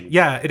refreshing.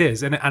 yeah, it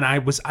is, and I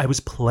was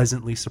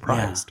pleasantly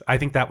surprised. I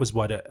think that was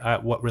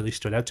what really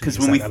stood out to me.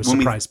 Because I was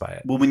surprised by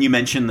it. Well, when you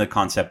mentioned the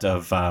concept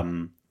of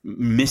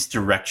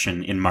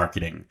misdirection in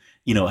marketing,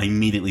 I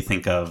immediately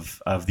think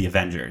of the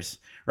Avengers,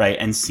 right?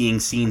 And seeing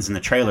scenes in the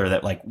trailer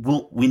that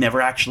we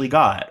never actually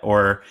got,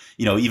 or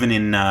even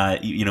in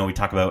we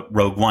talk about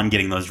Rogue One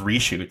getting those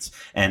reshoots,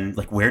 and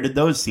where did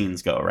those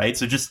scenes go, right?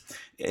 So just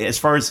as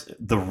far as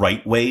the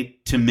right way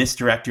to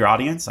misdirect your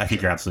audience, I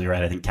think you're absolutely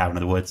right. I think Cabin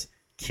in the Woods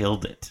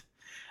killed it.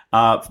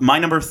 My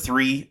number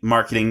 3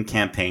 marketing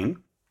campaign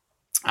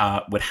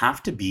would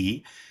have to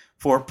be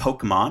for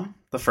Pokemon,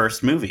 the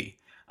first movie.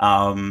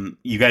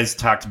 You guys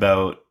talked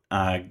about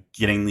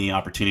getting the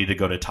opportunity to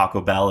go to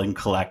Taco Bell and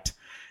collect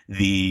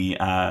the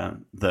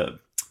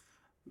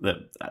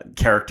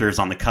characters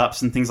on the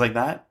cups and things like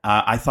that.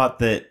 I thought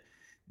that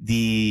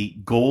the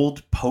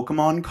gold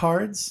Pokemon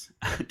cards.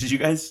 Did you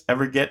guys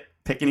ever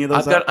pick any of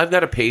those up? I've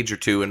got a page or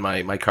two in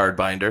my card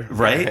binder.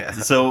 Right.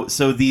 So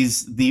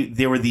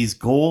there were these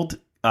gold,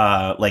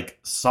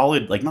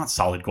 solid, not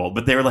solid gold,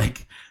 but they were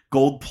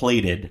gold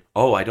plated.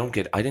 Oh, I didn't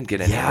get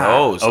any Yeah.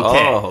 of those.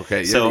 Okay. Oh, okay.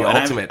 You're So, the and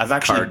ultimate I've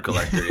actually- card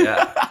collector.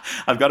 Yeah.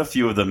 I've got a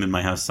few of them in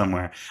my house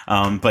somewhere.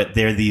 But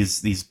they're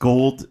these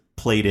gold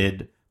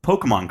plated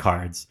Pokemon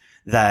cards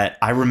that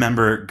I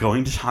remember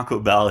going to Taco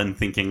Bell and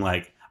thinking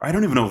or I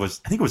don't even know I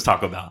think it was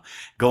Taco Bell,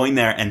 going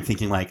there and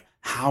thinking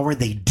how are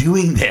they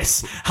doing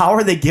this? How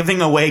are they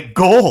giving away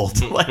gold?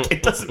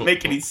 It doesn't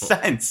make any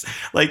sense.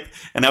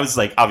 And I was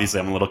obviously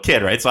I'm a little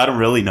kid, right? So I don't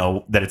really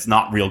know that it's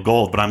not real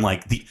gold, but I'm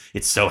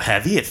it's so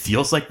heavy. It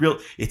feels like real.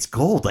 It's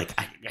gold.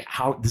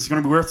 How this is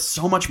going to be worth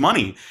so much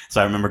money.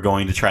 So I remember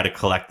going to try to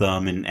collect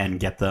them and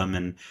get them.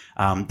 And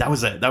that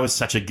was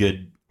such a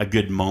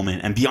good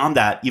moment. And beyond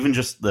that, even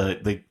just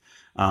we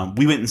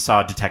went and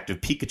saw Detective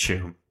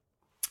Pikachu.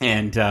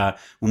 And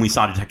when we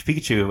saw Detective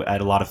Pikachu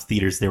at a lot of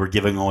theaters, they were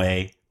giving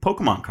away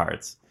Pokemon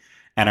cards.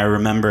 And I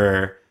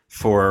remember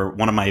for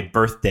one of my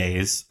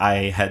birthdays,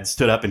 I had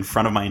stood up in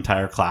front of my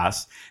entire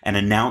class and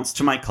announced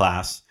to my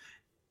class,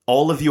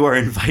 all of you are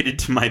invited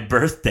to my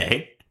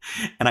birthday.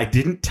 And I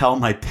didn't tell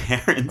my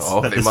parents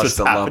that they this was must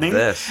have loved happening.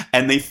 this.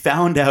 And they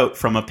found out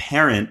from a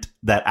parent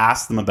that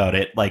asked them about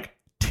it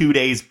 2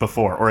 days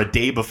before or a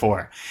day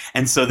before.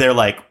 And so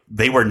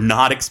they were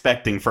not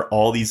expecting for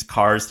all these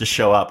cars to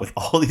show up with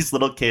all these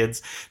little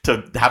kids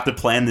to have to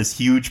plan this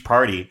huge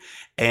party.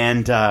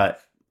 And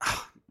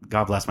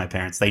God bless my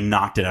parents. They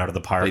knocked it out of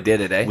the park. They did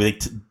it, eh?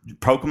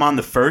 Pokemon,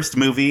 the first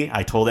movie,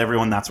 I told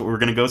everyone that's what we were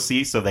going to go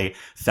see. So they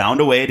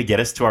found a way to get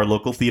us to our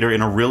local theater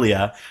in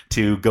Aurelia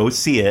to go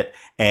see it.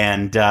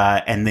 And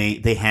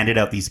they handed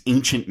out these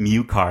ancient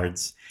Mew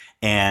cards.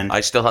 And I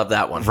still have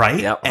that one.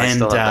 Right? Yep, I And,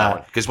 still have that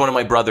one. Because one of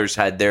my brothers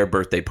had their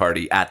birthday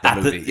party at the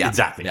movie. Yeah.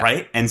 Exactly, Yeah.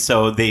 right? And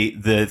so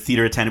the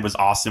theater attendant was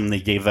awesome. They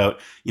gave out,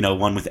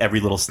 one with every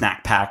little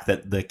snack pack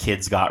that the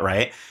kids got,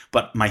 right?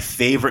 But my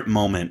favorite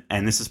moment,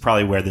 and this is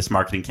probably where this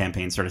marketing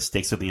campaign sort of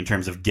sticks with me in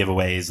terms of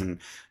giveaways and,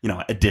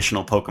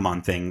 additional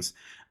Pokemon things.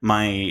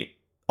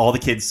 All the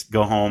kids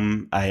go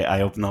home. I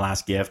open the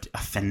last gift. A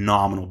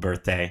phenomenal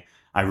birthday.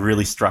 I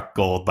really struck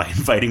gold by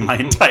inviting my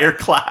entire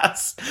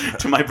class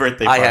to my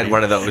birthday party. I had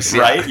one of those.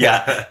 Yeah. Right?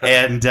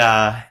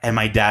 Yeah. And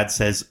my dad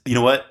says, you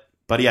know what,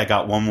 buddy, I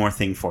got one more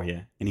thing for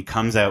you. And he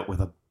comes out with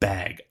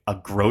a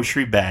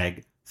grocery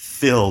bag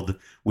filled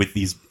with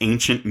these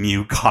ancient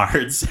Mew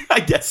cards. I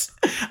guess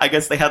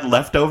they had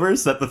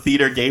leftovers that the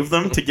theater gave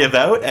them to give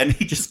out, and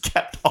he just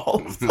kept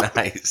all of them.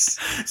 Nice.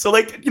 So,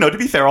 like, to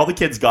be fair, all the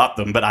kids got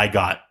them, but I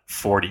got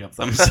 40 of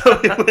them.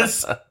 So it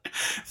was a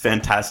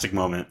fantastic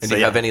moment. And so, do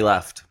you have any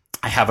left?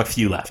 I have a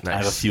few left. Nice. I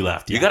have a few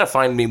left. Yeah. You got to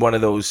find me one of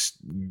those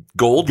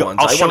gold ones.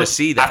 I want to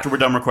see that. After we're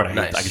done recording.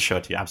 Nice. I can show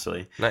it to you.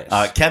 Absolutely.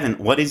 Nice. Kevin,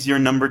 what is your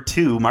number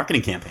 2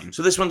 marketing campaign?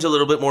 So this one's a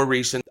little bit more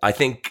recent. I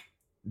think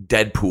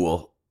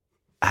Deadpool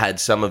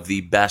had some of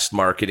the best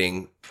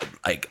marketing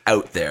like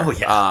out there. Oh,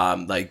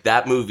 yeah. Like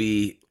that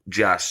movie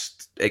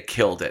it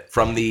killed it.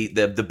 From the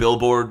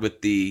billboard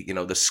with the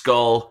the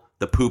skull,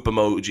 the poop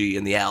emoji,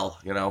 and the L.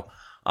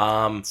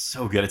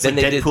 So good. It's then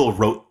like Deadpool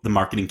wrote the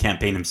marketing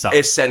campaign himself.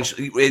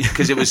 Essentially,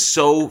 because it was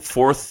so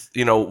fourth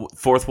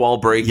wall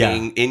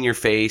breaking, in your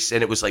face,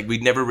 and it was like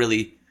we'd never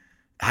really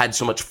had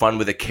so much fun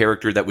with a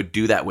character that would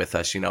do that with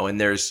us,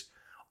 And there's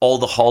all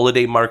the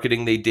holiday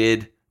marketing they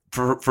did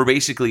for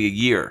basically a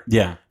year.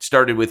 Yeah,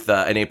 started with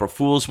an April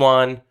Fool's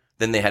one.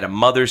 Then they had a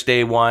Mother's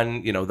Day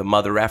one, the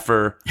mother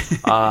effer.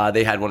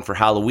 They had one for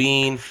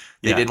Halloween.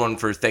 They did one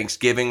for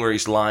Thanksgiving where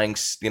he's lying,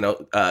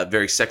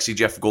 very sexy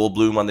Jeff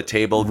Goldblum on the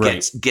table,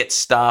 right. get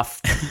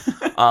stuffed.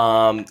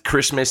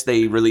 Christmas,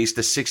 they released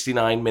a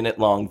 69-minute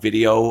long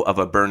video of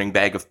a burning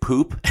bag of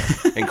poop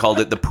and called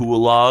it the Pool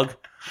Log.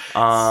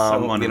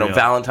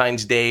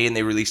 Valentine's Day, and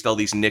they released all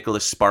these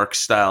Nicholas Sparks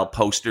style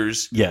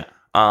posters. Yeah.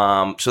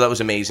 So that was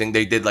amazing.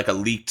 They did like a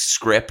leaked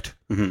script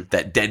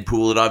that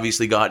Deadpool had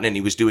obviously gotten, and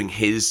he was doing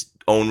his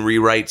own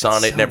rewrites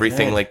on it and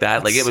everything good. like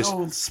that. That's like it was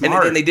so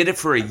smart. And they did it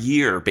for a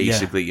year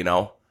basically,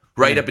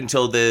 right up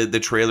until the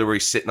trailer where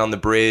he's sitting on the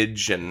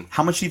bridge. And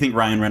how much do you think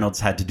Ryan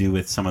Reynolds had to do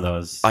with some of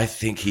those? I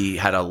think he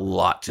had a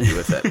lot to do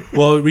with it.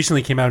 Well, it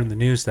recently came out in the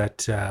news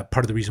that part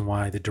of the reason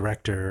why the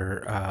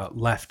director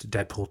left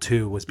Deadpool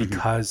 2 was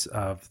because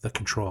of the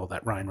control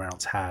that Ryan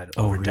Reynolds had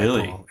over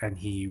Deadpool, and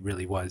he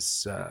really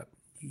was.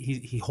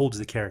 He holds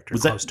the character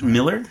close to him.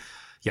 Miller?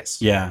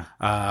 Yes. Yeah.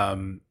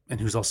 And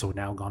who's also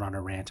now gone on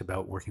a rant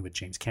about working with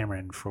James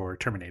Cameron for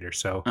Terminator.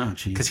 So,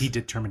 because he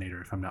did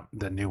Terminator, if I'm not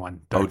the new one.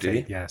 Did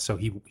he? Yeah. So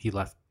he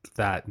left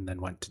that and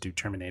then went to do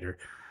Terminator.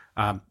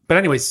 But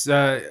anyways,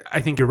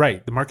 I think you're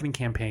right. The marketing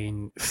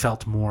campaign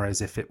felt more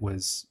as if it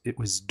was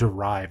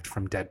derived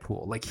from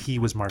Deadpool. Like he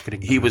was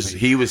marketing. He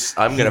was.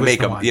 I'm going to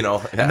make him.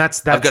 And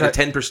that's I've got a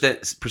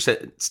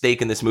 10%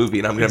 stake in this movie,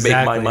 and I'm going to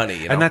make my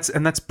money. And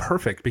that's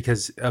perfect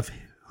because of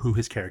who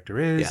his character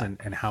is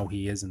and how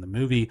he is in the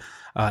movie.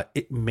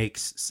 It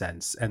makes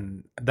sense,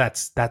 and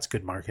that's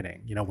good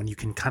marketing. When you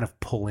can kind of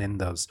pull in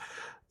those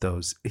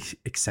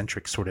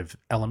eccentric sort of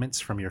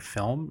elements from your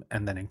film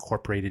and then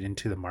incorporate it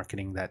into the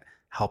marketing that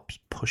helps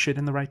push it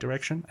in the right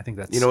direction. I think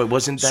that's it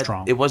wasn't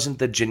strong. It wasn't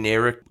the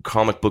generic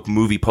comic book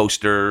movie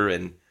poster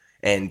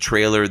and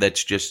trailer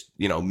that's just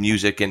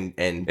music and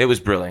it was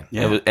brilliant.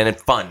 Yeah. It was, and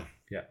it's fun.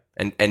 Yeah.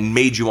 And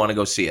made you want to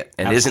go see it.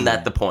 And Absolutely. Isn't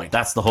that the point?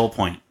 That's the whole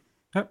point.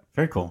 Yep.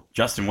 Very cool.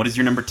 Justin, what is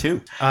your number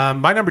 2?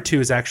 My number 2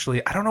 is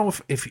actually, I don't know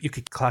if you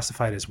could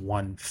classify it as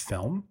one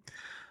film,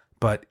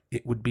 but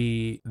it would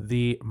be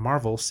the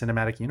Marvel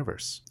Cinematic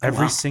Universe.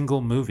 Every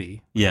single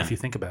movie, if you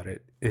think about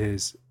it,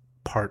 is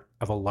part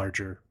of a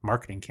larger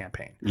marketing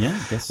campaign. Yeah,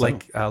 I guess so.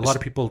 Like a lot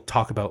of people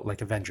talk about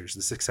like Avengers,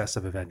 the success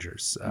of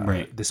Avengers,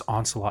 this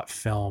onslaught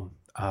film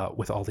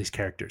with all these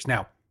characters.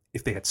 Now,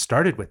 if they had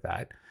started with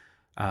that,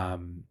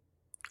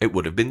 it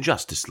would have been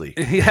Justice League.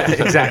 Yeah,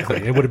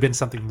 exactly. It would have been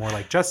something more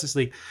like Justice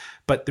League.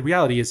 But the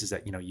reality is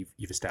that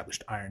you've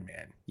established Iron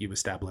Man, you've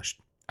established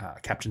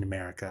Captain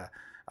America,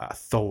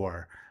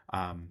 Thor,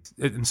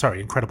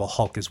 Incredible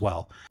Hulk as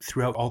well.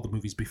 Throughout all the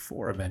movies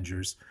before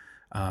Avengers,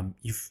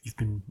 you've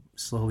been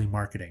slowly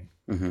marketing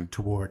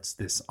towards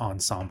this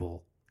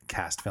ensemble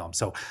cast film.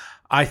 So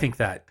I think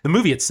that the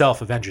movie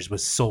itself, Avengers,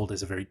 was sold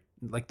as a very,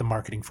 like, the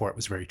marketing for it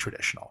was very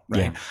traditional,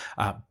 right?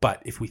 Yeah.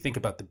 But if we think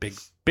about the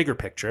bigger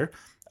picture,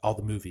 all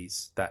the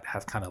movies that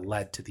have kind of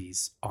led to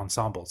these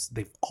ensembles,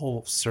 they've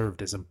all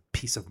served as a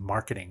piece of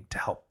marketing to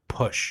help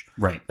push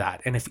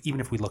that. And even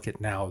if we look at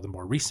now the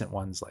more recent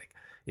ones like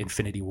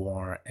Infinity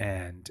War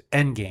and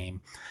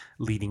Endgame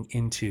leading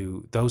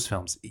into those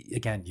films,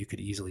 again, you could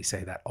easily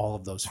say that all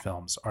of those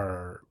films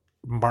are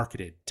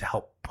marketed to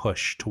help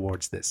push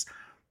towards this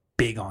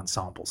big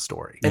ensemble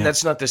story. And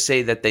that's not to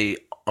say that they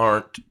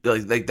aren't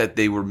like that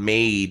they were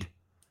made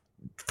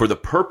for the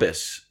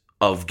purpose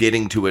of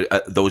getting to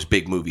those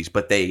big movies,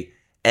 but they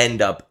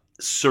end up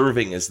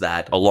serving as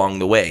that along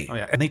the way. Oh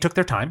yeah, and they took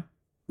their time,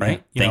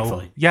 right? Yeah,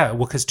 thankfully. Well,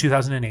 because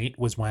 2008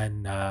 was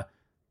when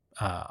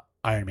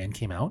Iron Man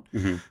came out,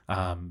 and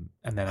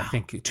then I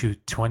think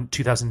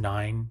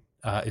 2009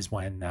 is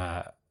when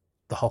the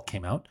Hulk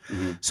came out.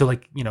 So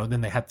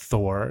then they had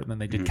Thor, and then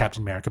they did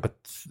Captain America, but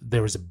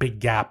there was a big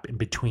gap in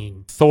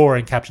between. Thor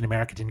and Captain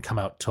America didn't come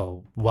out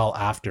till well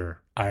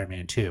after Iron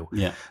Man 2.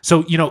 Yeah.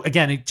 So,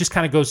 again, it just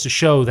kind of goes to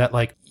show that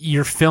like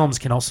your films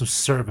can also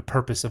serve a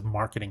purpose of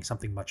marketing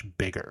something much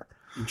bigger.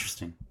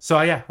 Interesting. So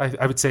yeah,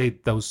 I would say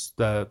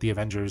the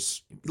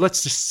Avengers.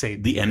 Let's just say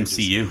The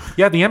MCU.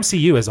 Yeah, the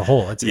MCU as a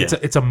whole. Yeah.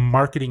 It's a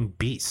marketing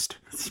beast.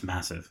 It's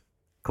massive.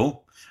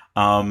 Cool.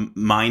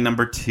 My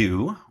number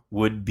 2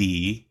 would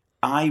be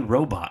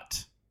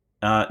iRobot.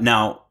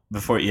 Now,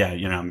 before,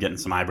 I'm getting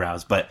some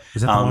eyebrows, but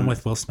Is that the one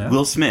with Will Smith?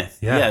 Will Smith.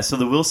 Yeah. So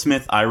the Will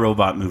Smith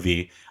iRobot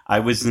movie.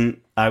 I was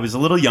a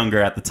little younger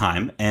at the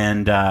time,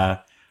 and I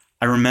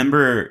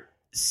remember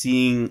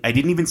I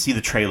didn't even see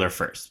the trailer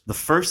first. The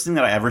first thing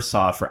that I ever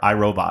saw for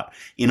iRobot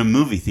in a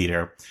movie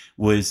theater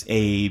was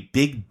a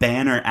big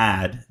banner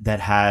ad that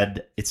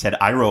said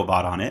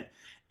iRobot on it.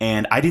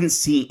 And I didn't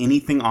see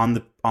anything on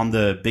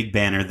the big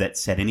banner that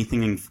said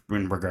anything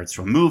in regards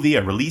to a movie,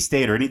 a release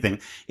date, or anything.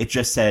 It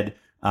just said,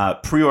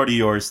 pre-order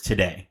yours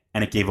today.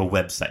 And it gave a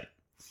website.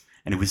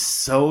 And it was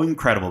so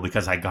incredible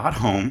because I got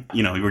home,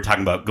 we were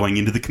talking about going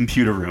into the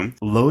computer room,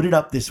 loaded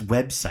up this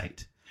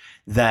website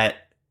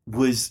that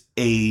was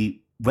a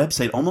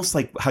website almost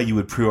like how you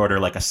would pre-order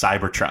like a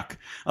Cybertruck,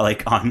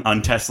 like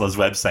on Tesla's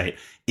website.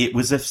 It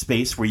was a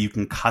space where you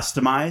can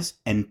customize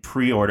and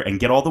pre-order and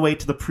get all the way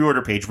to the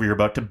pre-order page where you're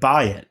about to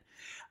buy it.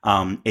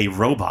 A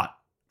robot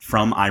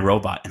from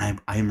iRobot. And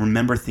I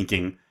remember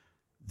thinking,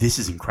 this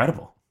is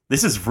incredible.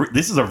 This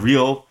is a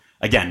real,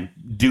 again,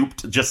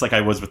 duped just like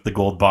I was with the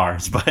gold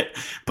bars, but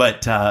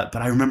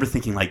I remember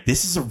thinking like,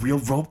 this is a real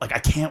robot. Like, I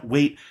can't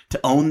wait to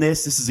own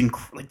this. This is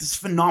this is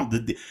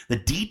phenomenal. The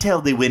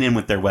detail they went in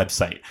with their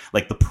website,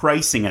 like the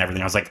pricing and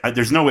everything. I was like,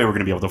 there's no way we're going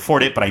to be able to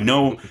afford it, but I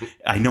know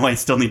I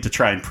still need to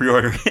try and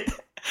pre-order it.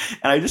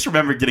 And I just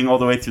remember getting all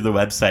the way through the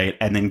website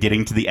and then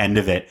getting to the end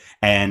of it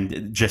and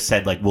it just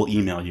said like, we'll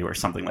email you or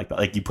something like that.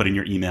 Like you put in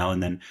your email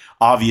and then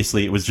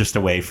obviously it was just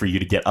a way for you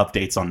to get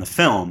updates on the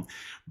film.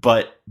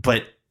 But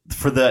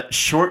for the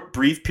short,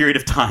 brief period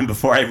of time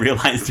before I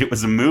realized it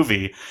was a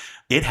movie,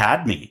 it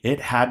had me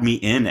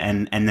in.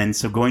 And then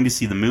so going to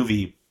see the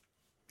movie,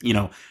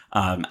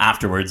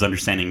 afterwards,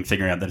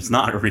 figuring out that it's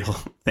not a real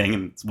thing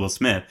and it's Will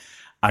Smith,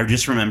 I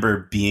just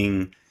remember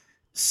being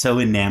so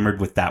enamored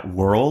with that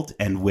world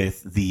and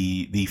with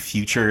the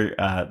future,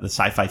 the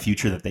sci-fi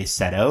future that they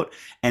set out,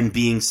 and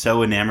being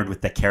so enamored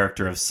with the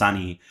character of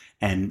Sonny,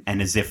 and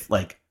as if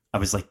like I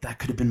was like, that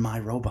could have been my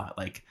robot,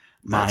 like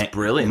that's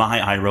brilliant. My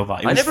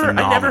iRobot. I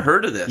never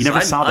heard of this. You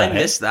never saw that? I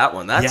missed that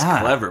one. That's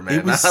clever, man.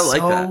 It was I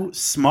like that. So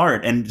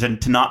smart, and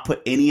to not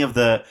put any of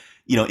the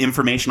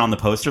information on the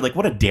poster, like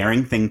what a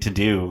daring thing to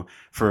do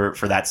for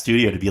that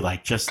studio to be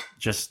like, just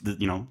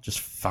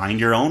find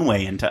your own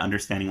way into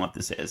understanding what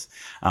this is.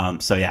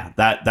 So yeah,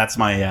 that's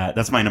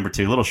my number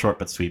 2. A little short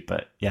but sweet,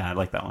 but yeah, I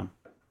like that one.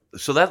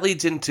 So that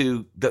leads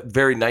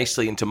very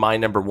nicely into my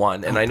number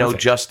 1, and I know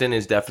perfect. Justin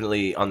is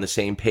definitely on the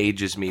same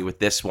page as me with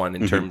this one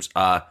in terms.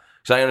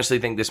 So I honestly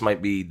think this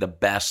might be the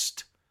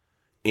best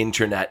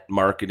internet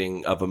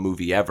marketing of a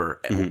movie ever,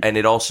 and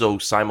it also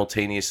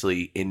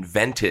simultaneously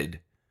invented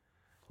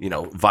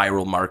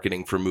viral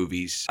marketing for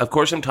movies. Of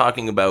course, I'm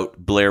talking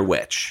about Blair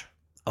Witch.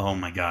 Oh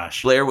my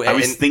gosh. Blair Witch. I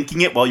was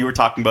thinking it while you were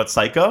talking about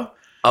Psycho.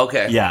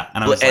 Okay. Yeah.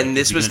 And I was like,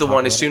 this was the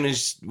one, as soon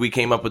as we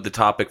came up with the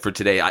topic for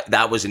today,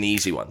 that was an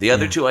easy one. The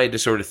other two I had to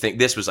sort of think,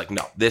 this was like,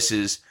 no, this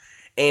is,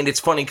 and it's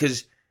funny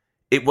because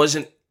it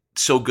wasn't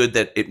so good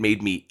that it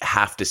made me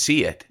have to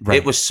see it. Right.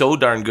 It was so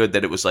darn good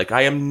that it was like,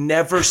 I am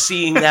never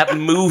seeing that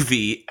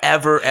movie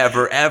ever,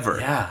 ever, ever.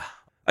 Yeah.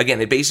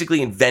 Again, it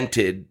basically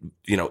invented,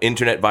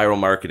 internet viral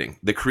marketing.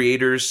 The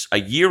creators, a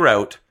year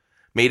out,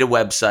 made a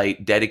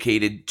website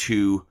dedicated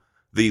to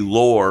the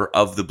lore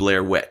of the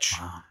Blair Witch.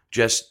 Wow.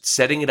 Just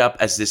setting it up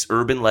as this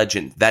urban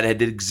legend that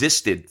had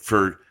existed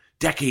for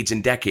decades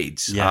and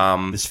decades.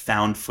 Yeah, this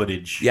found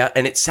footage. Yeah,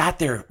 and it sat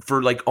there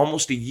for like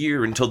almost a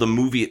year until the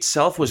movie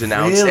itself was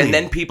announced. Really? And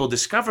then people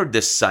discovered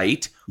this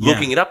site,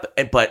 looking it up,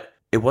 but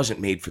it wasn't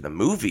made for the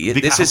movie.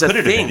 Because This is a how could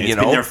it have thing, been? It's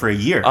been there for a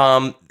year.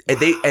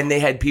 And they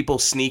had people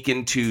sneak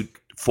into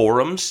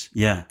forums,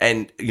 Yeah.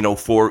 and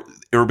for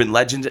urban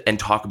legends and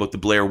talk about the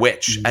Blair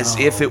Witch as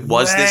No if it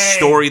was this way.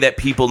 story that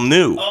people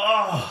knew.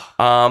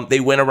 Oh.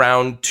 They went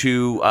around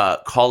to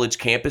college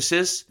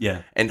campuses,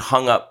 Yeah. and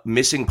hung up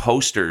missing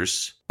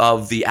posters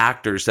of the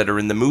actors that are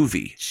in the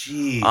movie.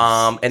 Jeez.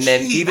 And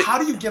then Jeez, how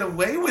do you get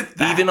away with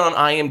that? Even on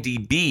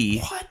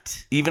IMDb,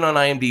 What? Even on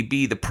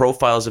IMDb, the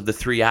profiles of the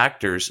 3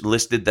 acters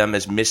listed them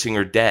as missing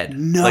or dead,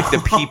 No. like the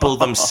people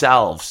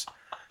themselves.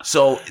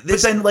 So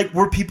But then, like,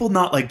 were people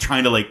not like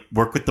trying to like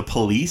work with the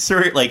police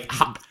or like?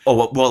 How?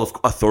 well,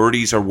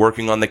 authorities are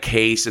working on the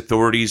case.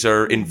 Authorities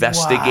are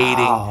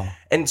investigating. Wow.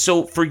 And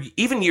so for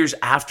even years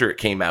after it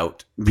came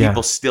out, Yeah.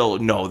 people still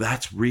know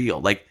that's real.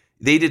 Like,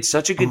 they did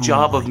such a good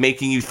job of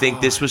making you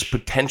think this was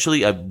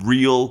potentially a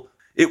real,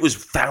 it was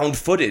found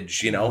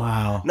footage,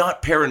 Wow.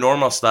 not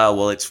paranormal style.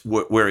 Well, it's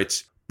where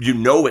it's,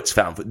 it's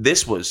found.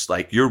 This was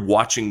like, you're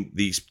watching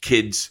these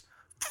kids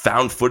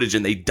found footage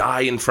and they die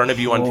in front of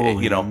you on,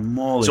 Holy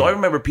moly. So I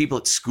remember people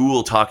at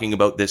school talking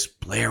about this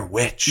Blair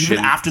Witch. Even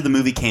and- after the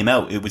movie came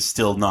out, it was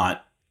still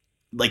not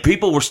like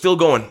people were still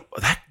going,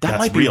 that That's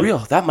might be real. real.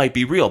 That might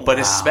be real. But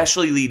Wow.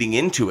 especially leading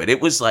into it, it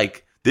was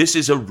like, this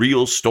is a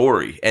real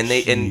story. And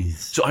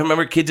so I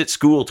remember kids at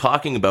school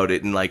talking about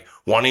it and like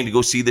wanting to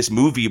go see this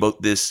movie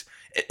about this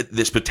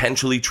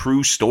potentially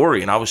true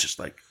story. And I was just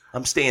like,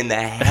 I'm staying the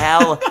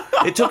hell.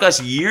 It took us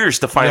years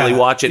to finally Yeah.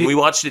 watch it. And we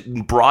watched it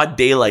in broad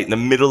daylight in the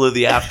middle of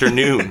the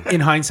afternoon.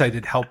 In hindsight,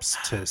 it helps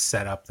to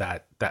set up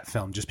that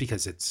film just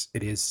because it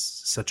is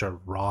such a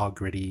raw,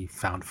 gritty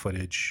found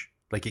footage.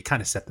 Like it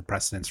kind of set the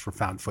precedence for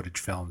found footage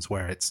films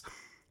where it's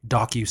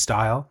docu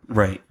style,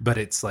 right. but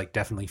it's like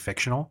definitely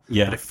fictional.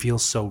 Yeah. But it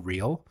feels so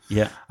real.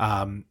 Yeah.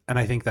 And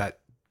I think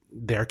that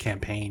their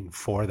campaign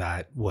for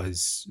that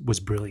was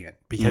brilliant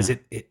because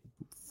it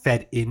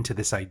fed into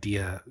this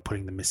idea,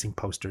 putting the missing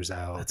posters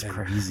out. That's and-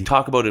 crazy.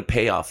 Talk about a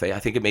payoff. I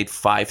think it made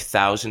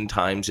 5,000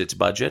 times its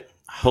budget,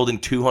 holding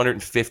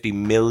 $250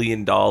 million,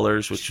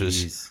 which was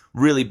Jeez.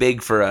 really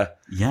big for a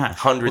Yeah.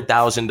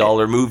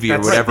 $100,000 movie or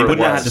That's whatever They it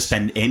wouldn't have was. had to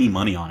spend any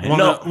money on it. Well,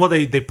 No. well,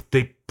 they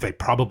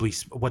probably,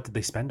 what did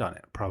they spend on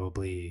it?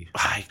 Probably.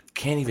 I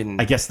can't even.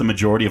 I guess the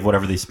majority of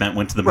whatever they spent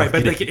went to the Right,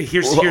 but marketing. like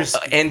here's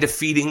and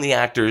defeating the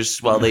actors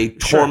while they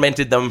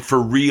tormented them for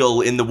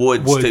real in the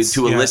woods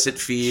to yeah. elicit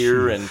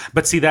fear. And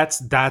But see,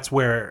 that's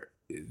where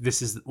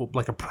this is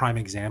like a prime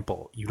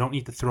example. You don't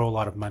need to throw a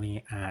lot of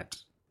money at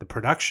the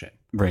production.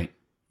 right.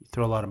 You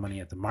throw a lot of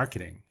money at the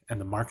marketing, and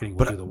the marketing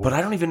will do the work. but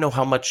I don't even know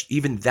how much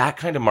even that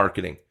kind of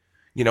marketing.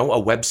 You know,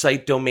 a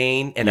website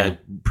domain and Yeah. a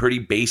pretty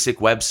basic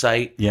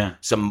website. Yeah.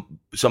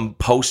 Some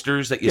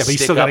posters that you yeah, but you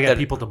stick still got up to get that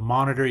people to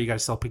monitor. You got to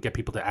still get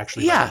people to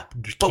actually. yeah,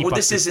 just but keep up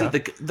this with isn't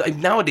stuff. like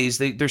nowadays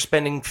they're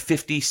spending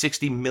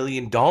 $50-60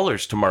 million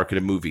to market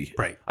a movie.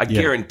 Right. I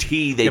Yeah.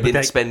 guarantee they Yeah, but didn't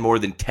that- spend more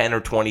than 10 or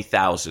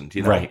 20,000.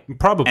 You know, Right.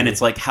 Probably. And it's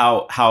like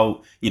how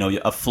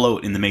a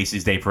float in the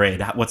Macy's Day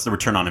Parade. What's the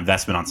return on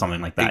investment on something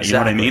like that? You know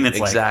what I Exactly, mean? It's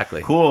exactly.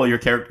 like cool, your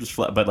character's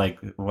but like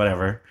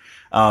whatever.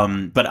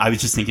 But I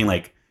was just thinking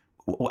like,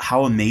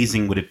 how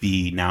amazing would it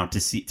be now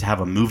to have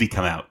a movie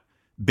come out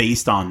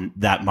based on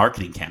that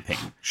marketing campaign?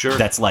 Sure.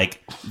 That's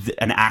like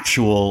an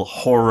actual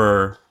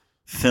horror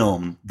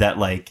film that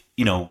like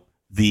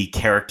the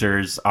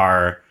characters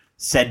are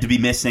said to be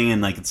missing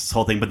and like it's this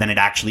whole thing, but then it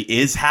actually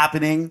is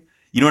happening.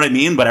 You know what I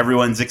mean? But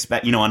everyone's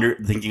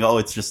thinking, oh,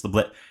 it's just the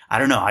blip. I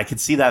don't know. I could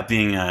see that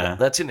being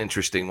That's an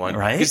interesting one,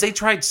 Right? Because they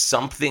tried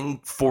something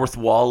Fourth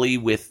Wall-E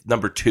with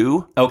number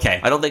 2. okay.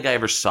 I don't think I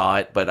ever saw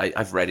it, but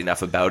I've read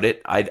enough about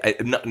it.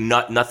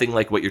 Nothing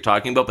like what you're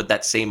talking about, but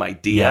that same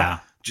idea. Yeah.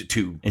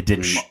 To It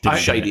didn't.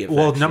 shitey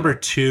well, effects, number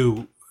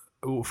 2,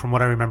 from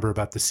what I remember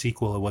about the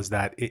sequel, it was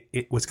that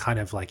it was kind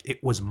of like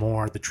it was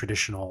more the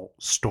traditional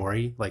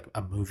story, like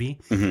a movie.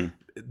 Mhm.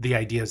 The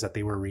idea is that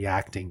they were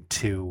reacting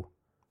to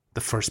the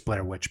first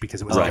Blair Witch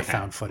because it was like Right. a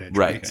found footage,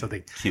 Right. right? So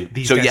they Cute.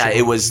 these So guys yeah, are it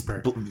going was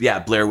deeper.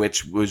 Blair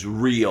Witch was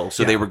real,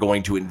 so Yeah. they were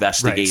going to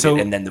investigate So,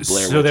 it, and then the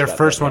Blair Witch. so their got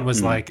first that. one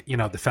was like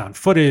the found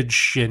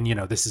footage, and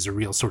this is a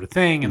real sort of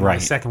thing, and then Right.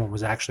 the second one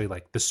was actually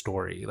like the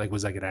story, like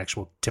was like an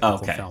actual typical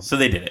Okay. film. So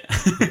they did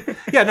it.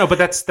 Yeah, no, but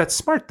that's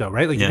smart though,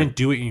 right? Like Yeah. you didn't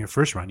do it in your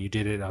first run, you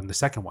did it on the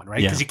second one,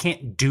 right? Yeah. Because you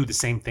can't do the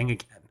same thing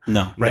again,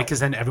 No. right? Because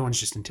then everyone's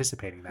just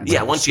anticipating that. Yeah,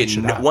 So once switch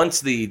it up. once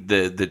the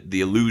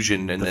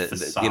illusion and The the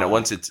facade.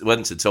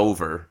 once it's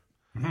over.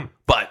 Mhm.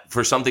 But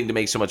for something to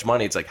make so much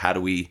money, it's like, how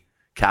do we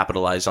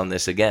capitalize on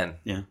this again?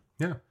 Yeah.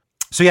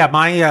 So yeah,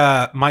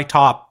 my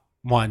top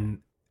one,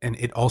 and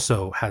it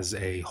also has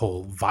a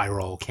whole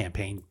viral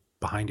campaign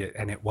behind it,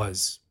 and it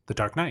was The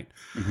Dark Knight.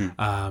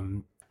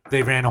 Mhm.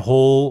 They ran a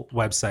whole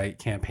website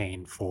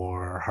campaign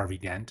for Harvey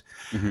Dent,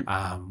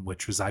 Mhm.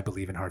 which was, I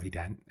believe, in Harvey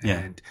Dent, Yeah.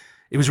 and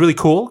it was really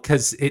cool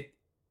because it,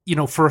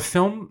 for a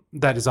film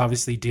that is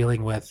obviously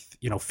dealing with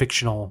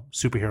fictional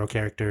superhero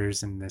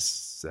characters in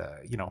this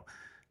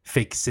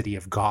fake city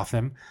of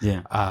Gotham.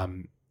 Yeah.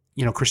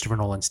 Christopher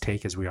Nolan's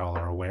take, as we all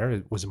are aware,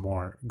 it was a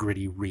more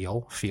gritty,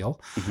 real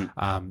feel.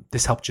 Mhm.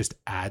 This helped just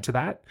add to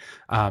that.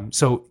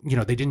 So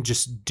they didn't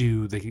just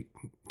do the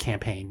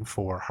campaign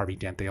for Harvey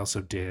Dent; they also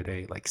did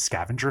a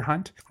scavenger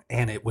hunt,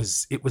 and it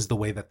was the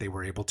way that they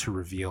were able to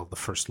reveal the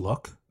first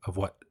look of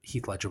what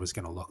Heath Ledger was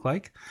going to look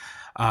like.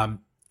 I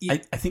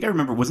think I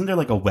remember. Wasn't there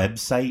like a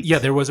website? Yeah,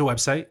 there was a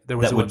website. There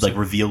was that a would website.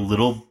 reveal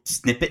little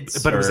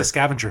snippets. But it was or- a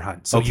scavenger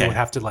hunt, so Okay. you would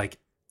have to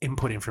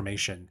input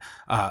information.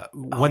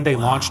 When they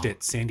wow. launched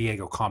it, San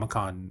Diego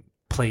Comic-Con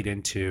played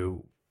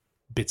into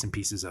bits and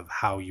pieces of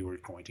how you were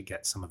going to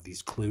get some of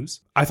these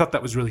clues. I thought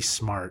that was really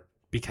smart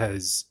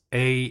because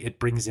it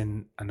brings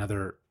in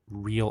another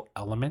real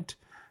element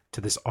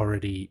to this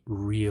already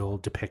real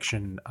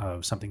depiction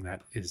of something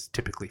that is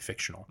typically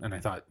fictional. And I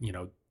thought,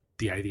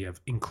 the idea of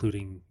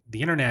including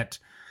the internet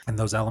and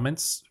those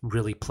elements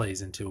really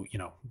plays into,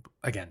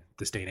 again,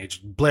 this day and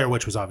age. Blair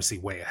Witch was obviously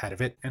way ahead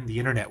of it, and the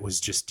internet was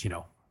just, it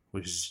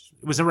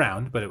was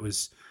around, but it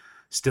was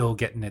still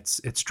getting its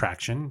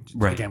traction.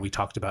 Right. Again, we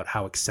talked about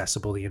how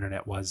accessible the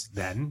internet was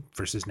then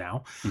versus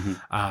now.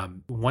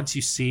 Mhm. Once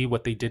you see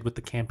what they did with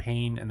the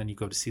campaign, and then you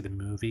go to see the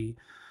movie,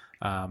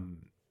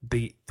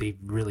 they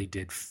really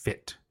did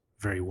fit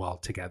very well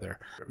together.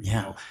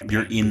 Yeah,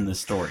 you're in the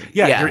story.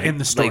 Yeah, you're in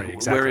the story. Like,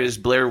 exactly. Whereas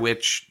Blair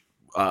Witch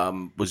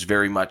was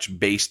very much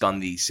based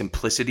on the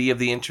simplicity of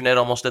the internet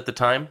almost at the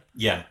time.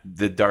 Yeah.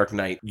 The Dark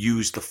Knight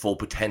used the full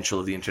potential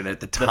of the internet at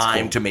the That's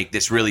time cool. to make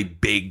this really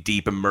big,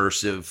 deep,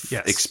 immersive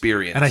Yes.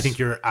 experience. And I think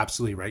you're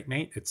absolutely right,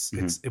 Nate.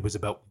 It was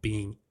about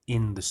being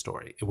in the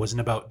story. It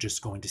wasn't about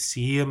just going to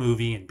see a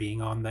movie and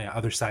being on the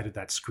other side of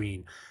that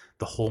screen.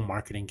 The whole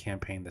marketing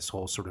campaign, this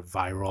whole sort of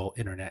viral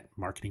internet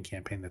marketing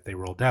campaign that they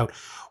rolled out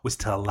was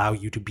to allow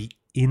you to be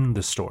in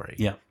the story.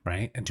 Yeah.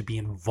 Right. And to be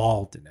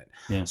involved in it.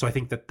 Yeah. So I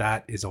think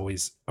that is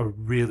always a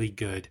really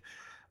good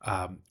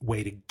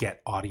way to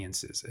get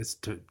audiences, is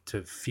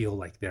to feel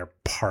like they're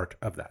part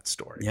of that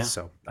story. Yeah.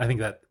 So I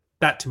think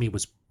that to me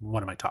was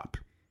one of my top.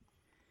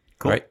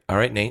 Cool. All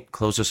right, Nate,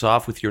 close us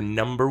off with your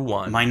number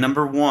one. My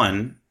number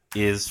one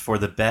is for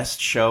the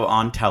best show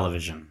on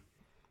television.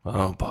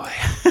 Oh, boy.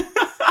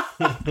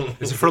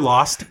 Is it for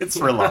Lost? It's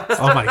for Lost.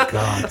 Oh my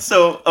God.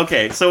 So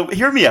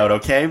hear me out,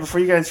 okay? Before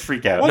you guys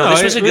freak out. No,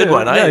 this was a good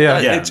one.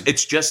 yeah.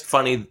 It's just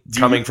funny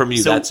coming from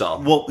you, that's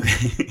all. Well,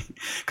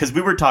 because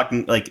we were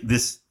talking like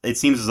this, it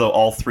seems as though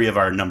all three of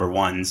our number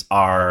ones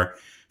are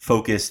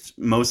focused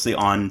mostly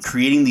on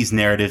creating these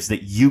narratives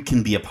that you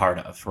can be a part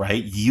of,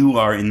 right? You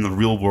are in the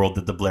real world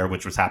that the Blair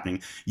Witch was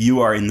happening. You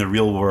are in the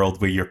real world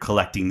where you're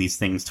collecting these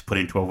things to put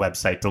into a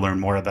website to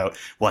learn more about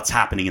what's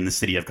happening in the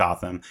city of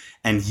Gotham.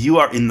 And you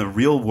are in the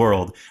real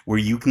world where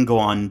you can go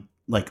on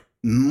like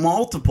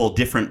multiple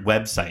different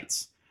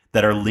websites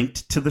that are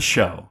linked to the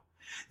show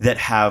that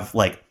have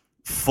like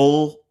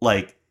full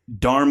like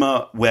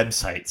Dharma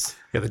websites.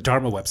 Yeah, the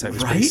Dharma website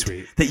was pretty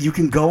sweet. That you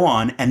can go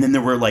on, and then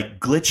there were like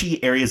glitchy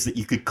areas that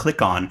you could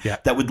click on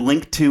that would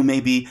link to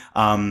maybe,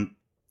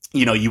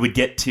 you would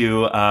get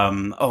to,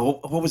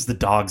 what was the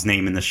dog's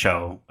name in the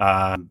show?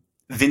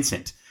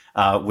 Vincent,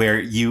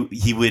 where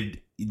he would,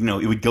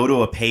 it would go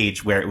to a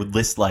page where it would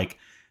list like,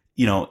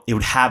 it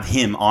would have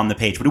him on the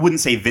page, but it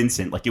wouldn't say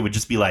Vincent. Like it would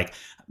just be like,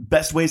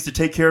 best ways to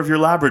take care of your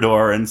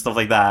Labrador and stuff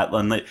like that.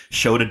 And like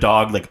showed a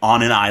dog like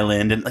on an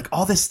island and like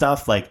all this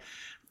stuff, like,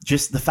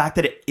 just the fact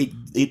that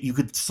you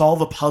could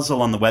solve a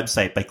puzzle on the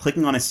website by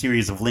clicking on a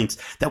series of links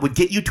that would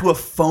get you to a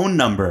phone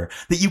number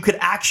that you could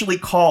actually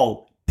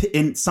call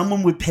and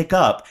someone would pick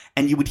up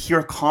and you would hear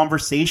a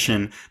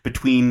conversation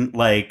between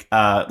like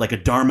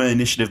a Dharma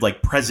Initiative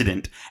like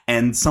president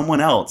and someone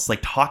else like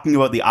talking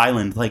about the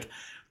island. Like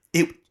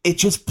it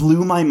just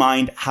blew my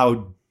mind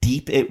how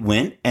deep it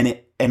went, and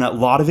a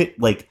lot of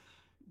it like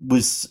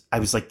I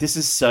was like, this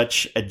is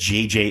such a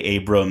J.J.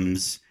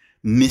 Abrams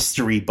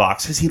mystery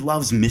box, because he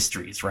loves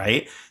mysteries,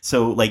 right?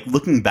 So like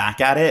looking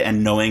back at it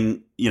and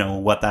knowing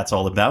what that's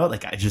all about,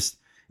 like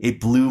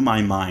it blew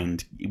my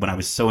mind when I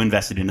was so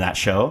invested in that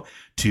show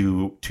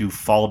to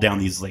fall down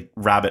these like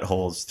rabbit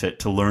holes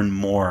to learn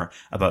more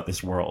about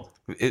this world.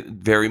 It,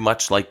 very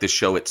much like the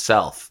show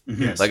itself.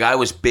 Yes. Like I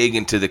was big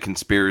into the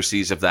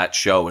conspiracies of that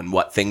show and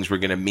what things were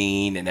going to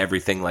mean and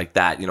everything like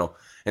that,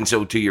 and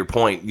so to your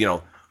point,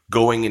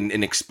 going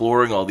and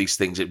exploring all these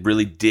things, it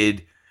really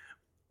did.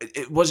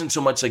 It wasn't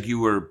so much like you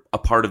were a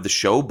part of the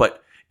show,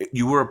 but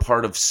you were a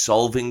part of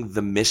solving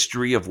the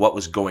mystery of what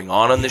was going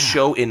on the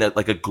show in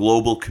a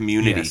global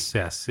community.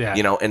 Yes, yeah.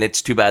 And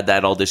it's too bad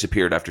that all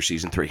disappeared after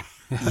season 3.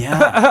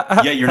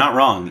 Yeah, you're not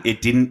wrong.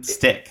 It didn't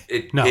stick.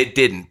 It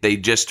didn't. They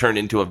just turned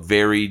into a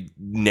very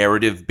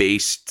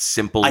narrative-based,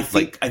 simple. I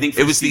think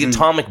it was the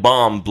atomic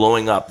bomb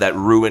blowing up that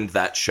ruined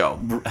that show.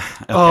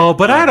 Okay.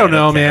 But I don't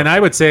know, man. I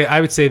would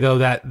say though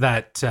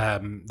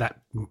that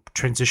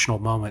transitional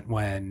moment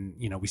when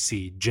we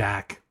see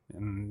Jack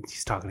and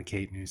he's talking to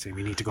Kate and he's saying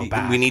we need to go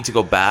back. We need to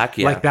go back.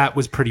 Yeah, like that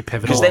was pretty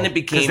pivotal. Because then it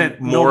became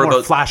more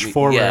about flash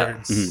forwards. Yeah.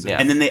 Mm-hmm. Yeah.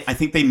 And then I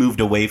think they moved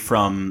away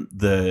from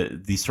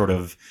the sort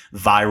of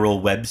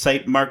viral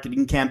website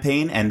marketing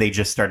campaign, and they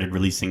just started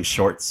releasing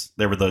shorts.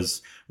 There were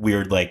those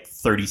weird like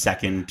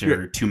 30-second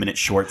or 2-minute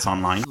shorts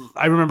online.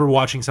 I remember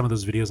watching some of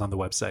those videos on the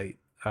website,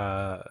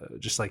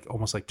 just like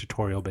almost like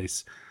tutorial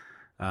based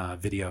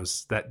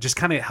videos that just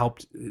kind of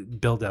helped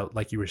build out,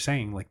 like you were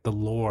saying, like the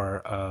lore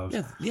of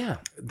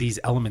these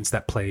elements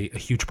that play a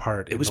huge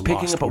part. It was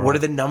picking up. What do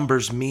the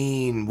numbers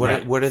mean? What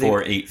are they?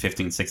 4, 8,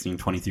 15, 16,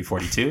 23,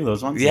 42.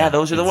 Those ones. Yeah,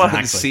 those are the exactly.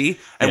 ones. See,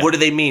 and what do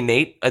they mean,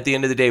 Nate? At the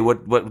end of the day,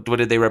 what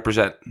did they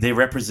represent? They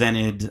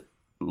represented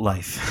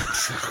life.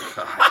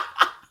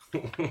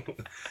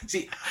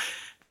 See,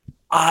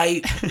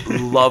 I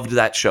loved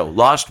that show.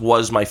 Lost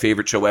was my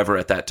favorite show ever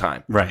at that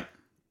time. Right.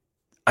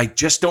 I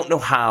just don't know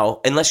how,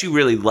 unless you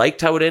really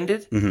liked how it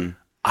ended,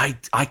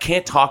 I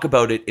can't talk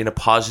about it in a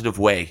positive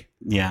way.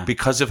 Yeah.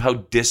 Because of how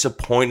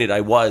disappointed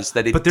I was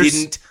that it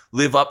didn't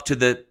live up to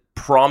the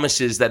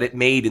promises that it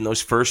made in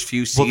those first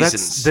few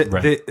seasons.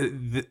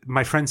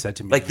 My friend said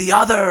to me, like the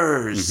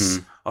others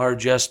are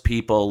just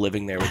people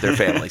living there with their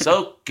families.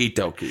 Okie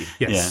dokie.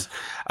 Yes.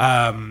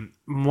 Yeah.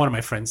 One of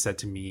my friends said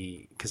to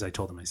me, because I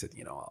told him, I said,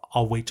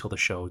 I'll wait till the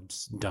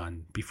show's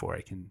done before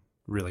I can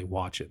really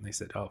watch it. And they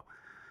said, oh,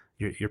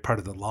 you're part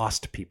of the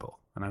Lost people.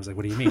 And I was like,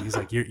 what do you mean? He's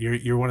like,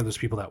 you're one of those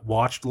people that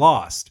watched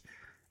Lost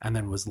and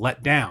then was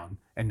let down,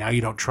 and now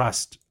you don't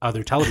trust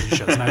other television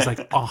shows. And I was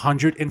like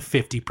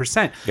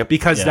 150%. Yep.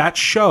 Because Yeah. that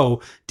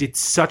show did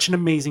such an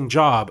amazing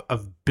job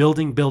of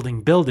building,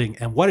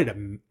 and what it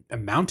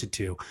amounted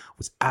to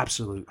was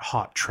absolute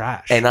hot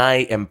trash. And I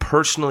am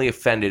personally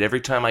offended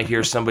every time I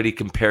hear somebody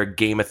compare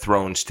Game of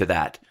Thrones to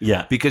that.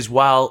 Yeah. Because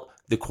while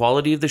the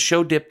quality of the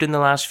show dipped in the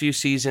last few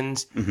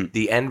seasons,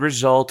 the end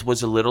result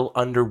was a little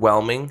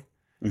underwhelming.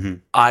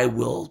 I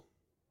will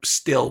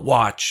still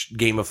watch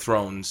Game of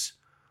Thrones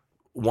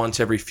once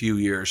every few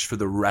years for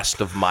the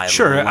rest of my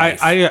life.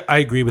 I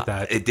agree with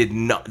that. It did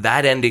not.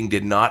 That ending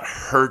did not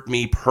hurt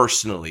me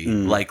personally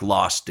like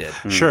Lost did.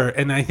 Sure,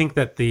 and I think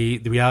that the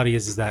reality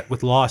is that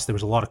with Lost, there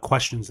was a lot of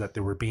questions that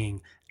were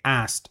being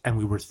asked, and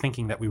we were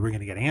thinking that we were going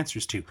to get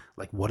answers to,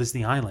 like what is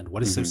the island?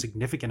 What is so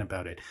significant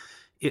about it?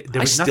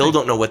 I still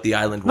don't know what the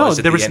island No, was.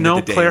 At there the was end no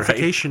of the day,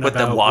 clarification right? What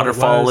about the what it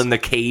waterfall was. in the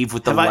cave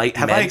with the Have light.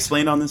 I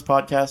explained on this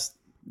podcast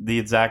the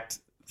exact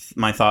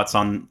my thoughts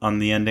on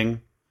the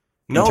ending?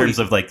 No, in terms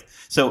of like,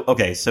 so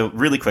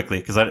really quickly,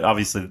 because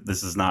obviously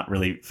this is not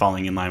really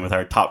falling in line with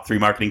our top 3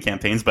 marketing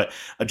campaigns, but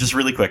just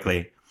really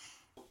quickly,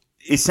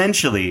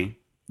 essentially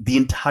the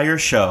entire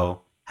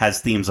show has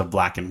themes of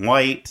black and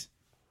white,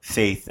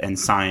 faith and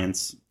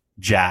science,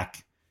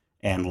 Jack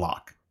and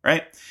Locke,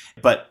 right?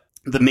 But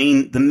the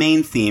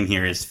main theme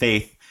here is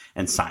faith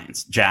and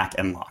science, Jack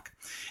and Locke,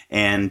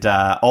 and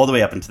all the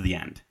way up into the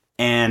end.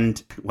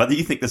 And whether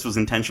you think this was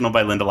intentional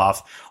by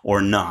Lindelof or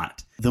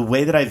not, the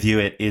way that I view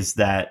it is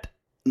that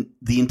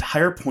the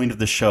entire point of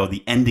the show,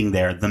 the ending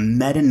there, the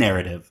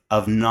meta-narrative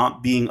of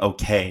not being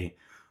okay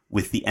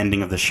with the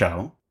ending of the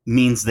show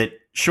means that,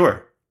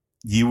 sure,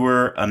 you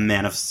were a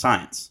man of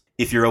science.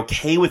 If you're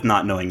okay with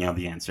not knowing all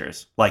the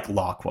answers, like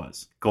Locke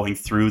was, going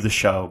through the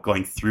show,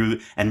 going through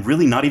and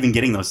really not even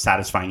getting those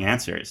satisfying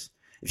answers,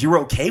 if you were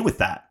okay with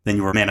that, then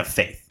you were a man of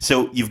faith.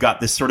 So you've got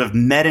this sort of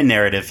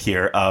meta-narrative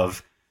here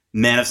of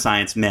man of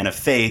science, man of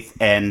faith,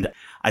 and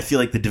I feel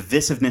like the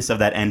divisiveness of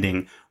that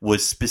ending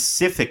was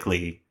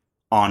specifically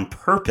on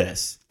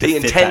purpose. They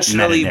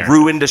intentionally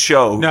ruined a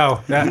show.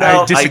 No,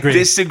 I I disagree.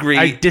 disagree.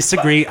 I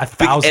disagree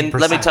 1,000%. And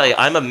let me tell you,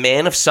 I'm a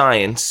man of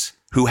science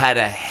who had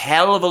a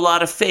hell of a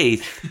lot of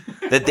faith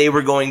that they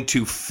were going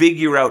to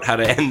figure out how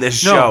to end this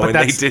show, and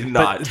they did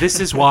not. But this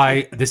is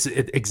why this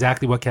is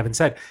exactly what Kevin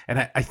said,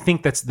 and I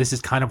think this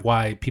is kind of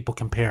why people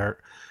compare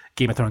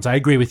Game of Thrones. I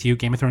agree with you.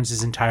 Game of Thrones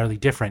is entirely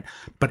different,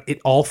 but it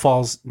all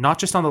falls not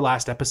just on the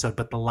last episode,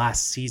 but the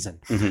last season.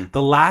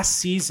 The last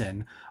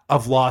season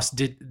of Lost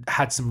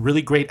had some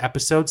really great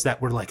episodes that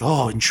were like,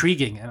 oh,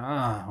 intriguing,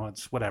 and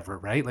it's whatever,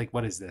 right? Like,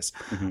 what is this?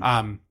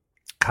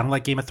 Kind of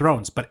like Game of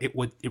Thrones, but it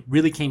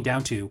really came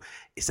down to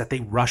is that they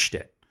rushed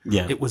it.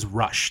 Yeah, it was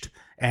rushed,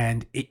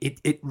 and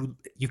it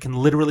you can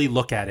literally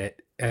look at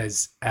it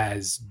as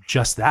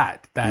just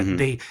that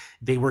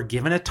they were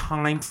given a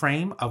time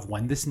frame of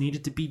when this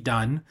needed to be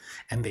done,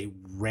 and they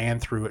ran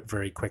through it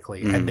very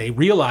quickly, and they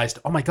realized,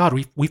 oh my god,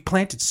 we've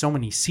planted so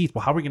many seeds.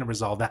 Well, how are we going to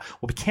resolve that?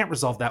 Well, we can't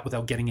resolve that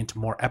without getting into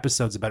more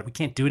episodes about it. We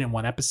can't do it in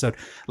one episode.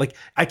 Like,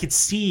 I could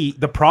see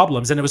the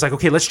problems, and it was like,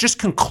 okay, let's just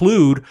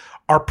conclude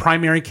our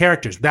primary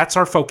characters. That's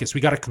our focus.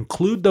 We got to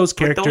conclude those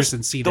characters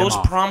and see them those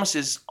off.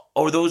 promises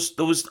or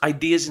those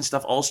ideas and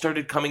stuff all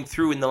started coming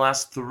through in the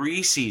last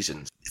 3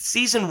 seasons.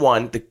 Season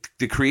 1,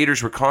 the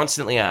creators were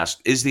constantly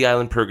asked, is the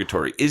island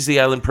purgatory? Is the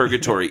island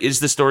purgatory? Is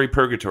the story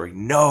purgatory?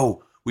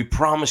 No, we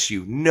promise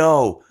you.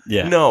 No,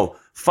 no.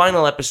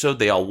 Final episode,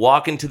 they all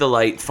walk into the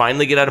light,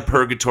 finally get out of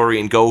purgatory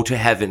and go to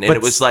heaven. And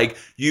it was like,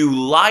 you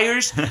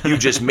liars, you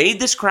just made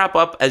this crap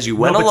up as you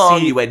went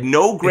along. You had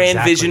no grand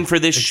vision for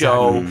this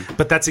show.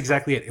 But that's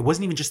exactly it. It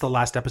wasn't even just the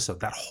last episode.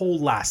 That whole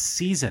last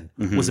season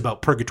was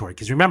about purgatory.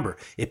 Because remember,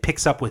 it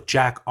picks up with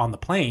Jack on the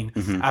plane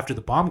after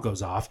the bomb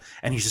goes off.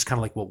 And he's just kind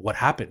of like, well, what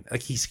happened?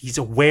 Like, he's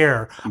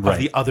aware of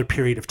the other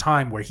period of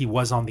time where he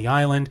was on the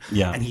island.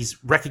 Yeah. And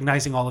he's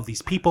recognizing all of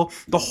these people.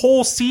 That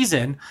whole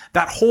season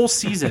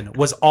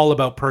was all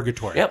about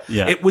purgatory. Yep.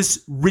 Yeah. It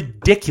was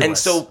ridiculous. And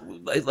so,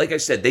 like I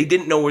said, they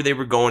didn't know where they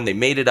were going. They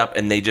made it up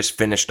and they just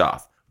finished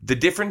off. The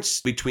difference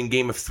between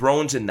Game of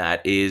Thrones and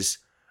that is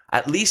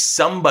at least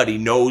somebody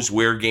knows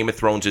where Game of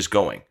Thrones is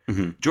going.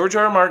 George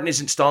R.R. Martin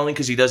isn't stalling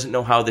because he doesn't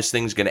know how this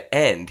thing's going to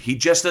end. He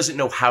just doesn't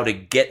know how to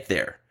get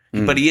there.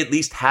 But he at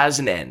least has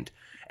an end.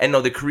 And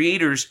no, the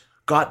creators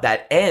got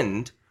that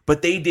end,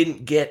 but they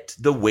didn't get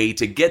the way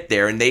to get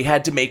there, and they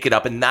had to make it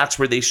up, and that's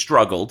where they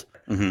struggled.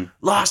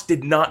 Lost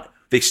did not.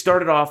 They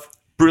started off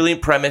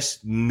brilliant premise,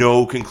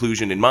 no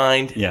conclusion in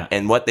mind. Yeah.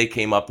 And what they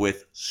came up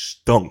with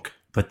stunk.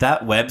 But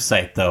that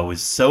website though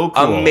was so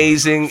cool.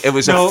 Amazing. It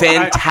was a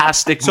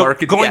fantastic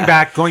marketing. Going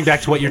back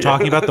to what you're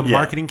talking about, the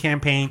marketing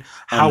campaign,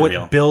 how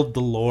Unreal. it built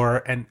the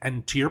lore,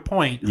 and to your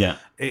point,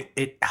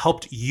 it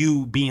helped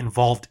you be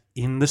involved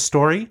in the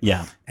story,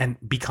 and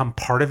become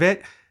part of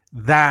it.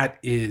 That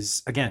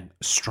is, again,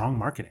 strong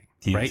marketing,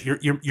 Huge. right?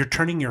 You're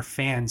turning your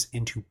fans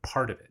into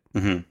part of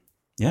it.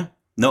 Yeah.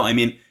 No, I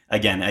mean,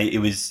 again, it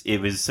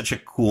was such a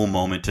cool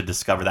moment to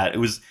discover that.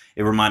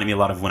 It reminded me a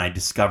lot of when I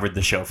discovered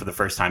the show for the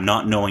first time,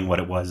 not knowing what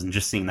it was and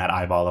just seeing that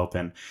eyeball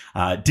open.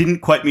 Didn't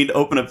quite mean to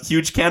open a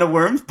huge can of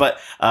worms, but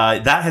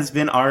that has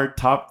been our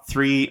top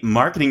 3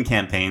 marketing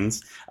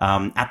campaigns.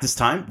 At this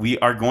time, we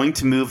are going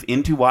to move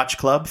into Watch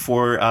Club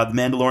for The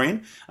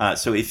Mandalorian.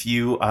 So if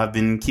you have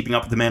been keeping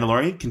up with The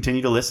Mandalorian,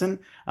 continue to listen.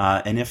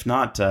 And if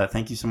not,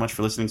 thank you so much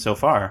for listening so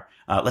far.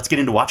 Let's get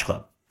into Watch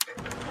Club.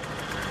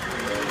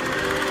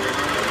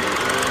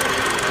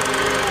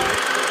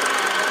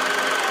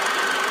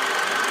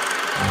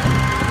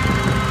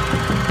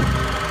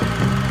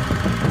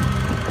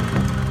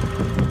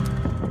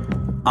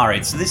 All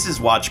right, so this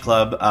is Watch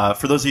Club.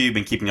 For those of you who've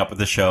been keeping up with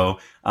the show,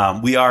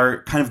 we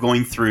are kind of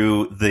going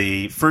through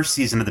the first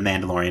season of The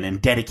Mandalorian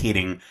and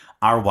dedicating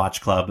our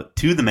Watch Club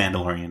to The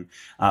Mandalorian.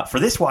 For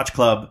this Watch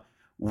Club,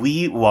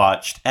 we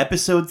watched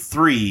episode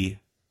 3,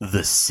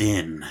 The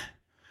Sin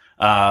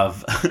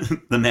of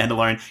The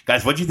Mandalorian.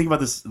 Guys, what did you think about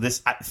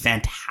this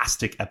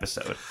fantastic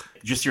episode?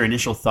 Just your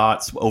initial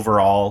thoughts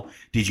overall.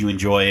 Did you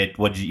enjoy it?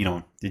 Was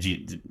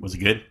it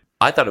good?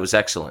 I thought it was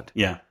excellent.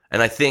 Yeah.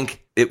 And I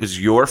think it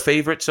was your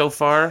favorite so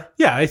far.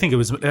 Yeah, I think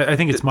it's my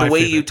the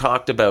way favorite. you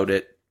talked about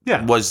it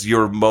was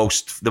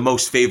the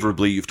most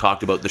favorably you've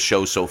talked about the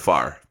show so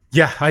far.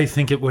 Yeah, I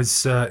think it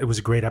was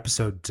a great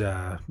episode.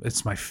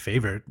 It's my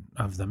favorite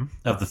of them.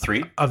 Of the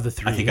 3? Of the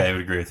 3. I think I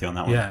would agree with you on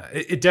that one. Yeah,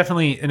 it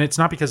definitely, and it's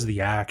not because of the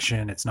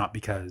action. It's not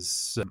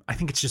because I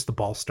think it's just the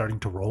ball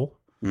starting to roll,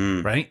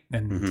 right?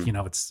 And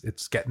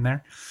it's getting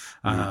there.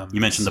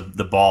 You mentioned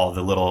the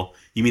ball,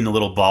 you mean the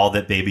little ball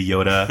that Baby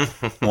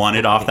Yoda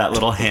wanted off that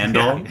little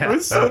handle? Yeah. It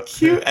was so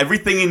cute.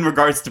 Everything in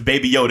regards to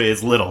Baby Yoda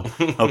is little.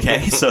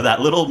 Okay, so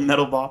that little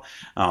metal ball.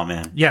 Oh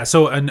man. Yeah.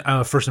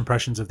 So, first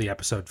impressions of the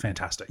episode,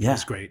 fantastic. Yeah. It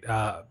was great.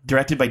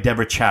 Directed by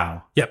Deborah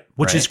Chow. Yep,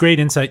 which is Right. great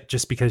insight,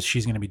 just because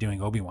she's going to be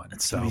doing Obi-Wan.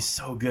 It's gonna be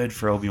so good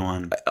for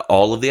Obi-Wan.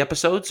 All of the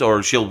episodes,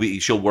 or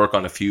she'll work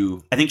on a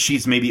few. I think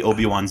she's maybe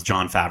Obi-Wan's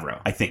Jon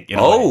Favreau. I think.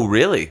 Oh,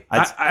 really?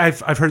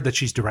 I've heard that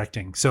she's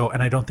directing,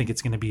 and I don't think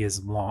it's going to be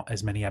as long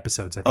as many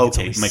episodes. I think it's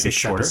Okay, only might be 6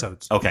 shorter.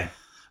 episodes. Okay.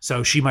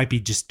 So she might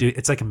be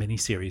it's like a mini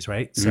series,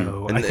 right?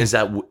 So And is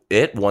that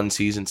it? 1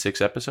 season,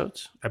 6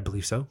 episodes? I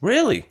believe so.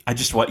 Really? I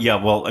just what?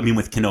 Yeah. Well, I mean,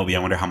 with Kenobi, I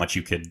wonder how much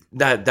you could.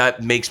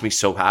 That makes me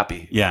so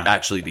happy. Yeah.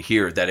 Actually, to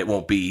hear that it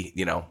won't be,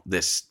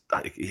 this.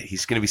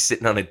 He's going to be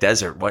sitting on a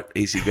desert. What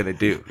is he going to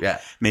do? Yeah.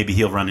 Maybe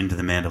he'll run into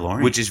the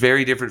Mandalorian. Which is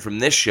very different from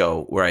this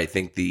show, where I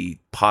think the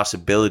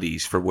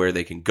possibilities for where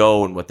they can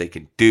go and what they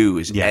can do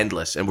is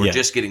endless. And we're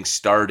just getting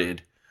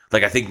started.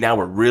 Like, I think now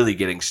we're really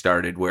getting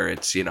started where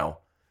it's,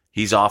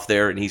 he's off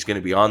there and he's going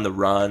to be on the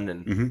run.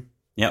 And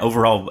Yeah.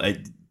 Overall,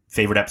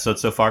 favorite episode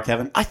so far,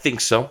 Kevin? I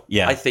think so.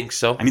 Yeah. I think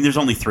so. I mean, there's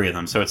only 3 of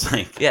them, so it's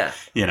like, Yeah.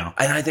 And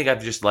And I think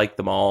I've just liked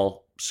them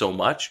all so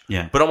much.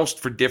 Yeah. But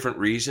almost for different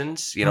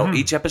reasons.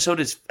 Each episode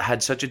has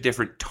had such a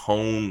different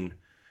tone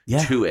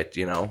to it,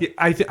 Yeah,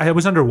 I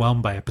was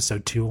underwhelmed by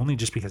episode 2 only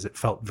just because it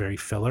felt very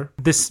filler.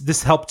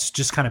 This helped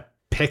just kind of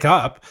pick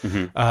up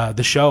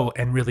the show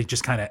and really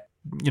just kind of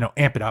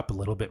amp it up a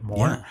little bit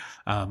more.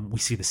 We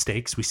see the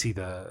stakes. We see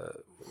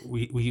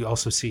we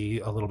also see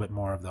a little bit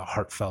more of the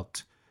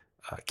heartfelt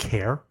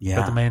care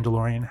that the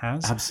Mandalorian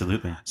has.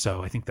 Absolutely.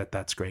 So I think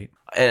that's great.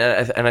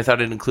 And I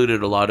thought it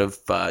included a lot of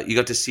you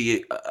got to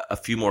see a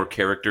few more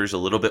characters a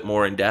little bit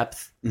more in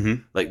depth.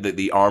 Like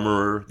the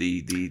armorer,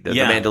 the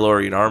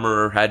Mandalorian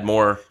armorer had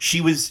more.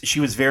 She was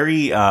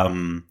very.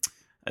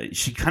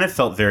 She kind of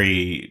felt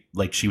very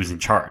like she was in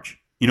charge.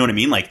 You know what I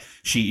mean? Like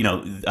she,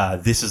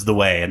 this is the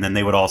way, and then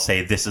they would all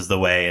say, "This is the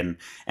way,"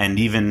 and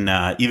even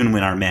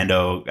when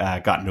Armando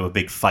got into a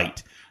big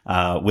fight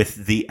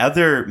with the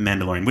other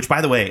Mandalorian, which,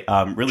 by the way,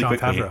 really Jon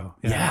quickly,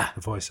 Favreau,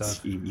 the voice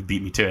of. You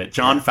beat me to it.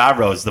 Jon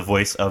Favreau is the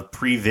voice of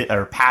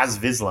Paz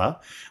Vizsla,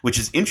 which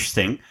is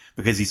interesting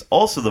because he's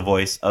also the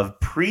voice of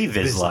Pre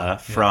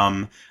Vizsla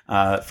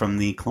from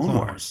the Clone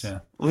Wars. Yeah.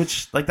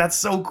 Which, like, that's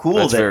so cool.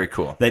 That's very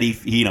cool. That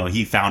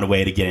he found a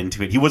way to get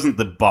into it. He wasn't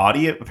the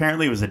body,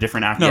 apparently. It was a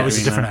different actor. No, it was a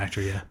doing different that.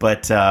 actor, yeah.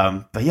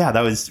 But yeah,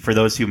 that was for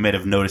those who might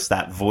have noticed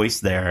that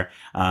voice there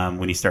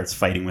when he starts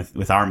fighting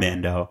with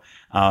Armando.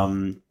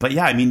 But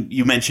yeah, I mean,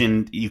 you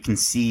mentioned you can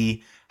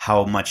see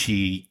how much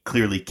he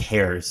clearly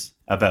cares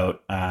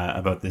about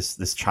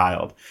this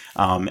child,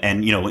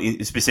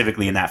 and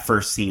specifically in that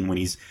first scene when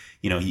he's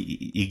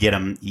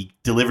he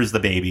delivers the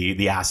baby,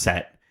 the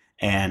asset,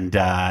 and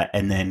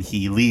then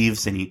he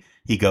leaves and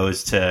he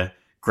goes to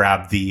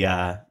grab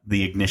the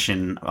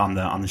ignition on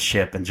the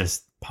ship and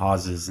just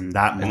pauses in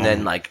that moment. And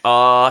then like,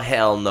 oh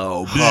hell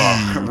no,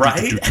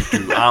 right?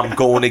 I'm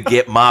going to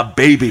get my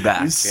baby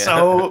back. It's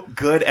so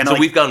good. And so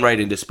we've gone right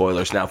into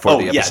spoilers now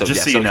for the episode.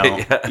 Just so you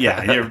know.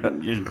 Yeah, you're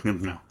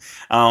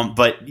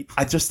but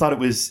I just thought it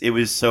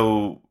was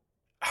so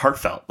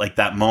heartfelt, like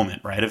that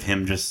moment, right, of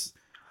him just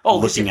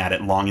looking at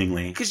it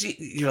longingly. Because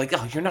you're like,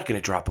 oh, you're not going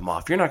to drop him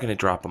off. You're not going to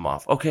drop him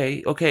off.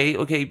 Okay,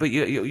 but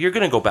you're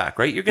going to go back,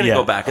 right? You're going to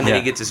go back, and then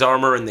he gets his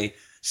armor, and they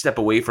step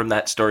away from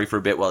that story for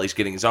a bit while he's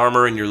getting his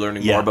armor, and you're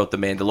learning more about the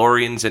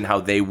Mandalorians and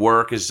how they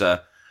work as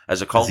a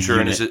culture,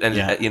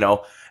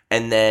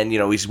 And then,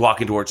 he's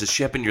walking towards the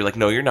ship and you're like,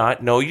 no, you're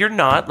not. No, you're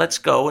not. Let's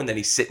go. And then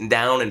he's sitting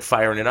down and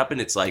firing it up.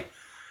 And it's like,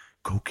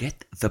 go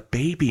get the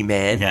baby,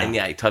 man. Yeah. And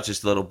he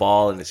touches the little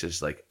ball and it's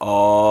just like,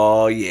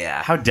 oh,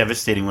 yeah. How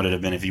devastating would it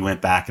have been if you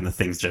went back and the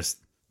thing's just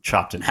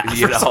chopped in half?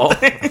 You or know?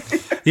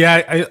 something?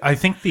 Yeah, I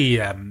think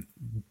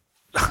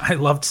I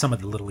loved some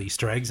of the little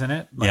Easter eggs in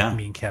it. Like Yeah.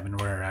 me and Kevin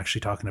were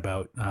actually talking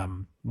about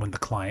when the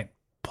client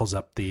pulls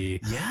up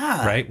the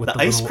Yeah. right with the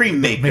the ice little-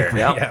 cream maker.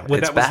 Yeah. Well,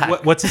 It's that was-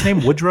 back. what's his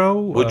name? Woodrow.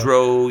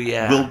 Woodrow,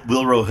 yeah.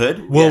 Wilro Hood.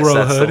 Wilro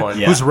that's the Hood, one,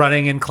 yeah. who's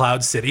running in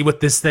Cloud City with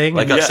this thing.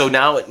 Like, And- so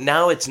now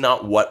it's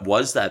not what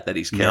was that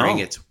he's carrying,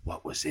 No. it's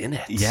what was in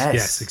it. Yes.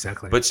 yes,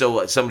 exactly. But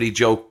so somebody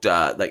joked,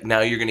 like now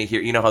you're going to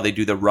hear, how they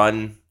do the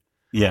run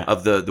Yeah.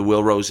 of the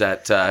Wilros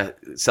at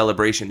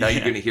Celebration. Now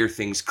you're going to hear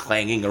things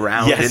clanging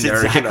around Yes, in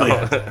there.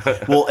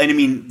 exactly. Well, and I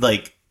mean,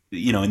 like,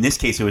 in this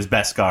case, it was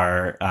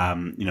Beskar,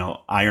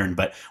 iron.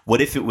 But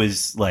what if it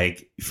was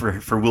like for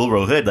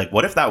Wilro Hood? Like,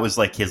 what if that was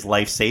like his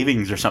life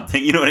savings or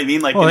something? You know what I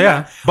mean? Like, well,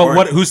 yeah. But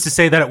or- who's to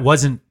say that it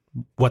wasn't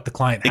what the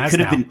client It has could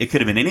have now? been. It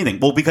could have been anything.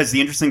 Well, because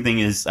the interesting thing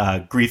is,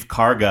 Grief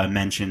Karga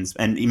mentions,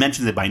 and he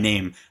mentions it by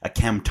name, a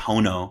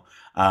Camtono.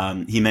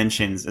 He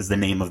mentions as the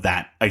name of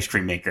that ice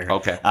cream maker.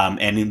 Okay.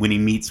 And when he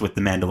meets with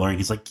the Mandalorian,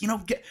 he's like,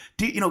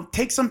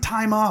 take some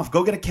time off.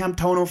 Go get a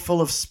Camtono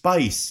full of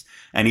spice.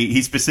 And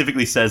he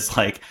specifically says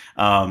like,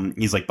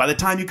 he's like, by the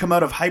time you come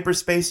out of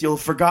hyperspace, you'll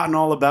have forgotten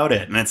all about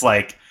it. And it's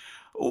like,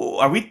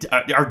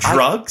 are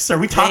drugs? Are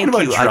we talking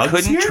about drugs I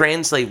couldn't here?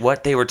 translate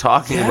what they were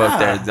talking about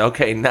there.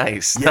 Okay,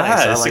 nice. Yes,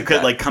 Nice. I it could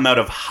that. like come out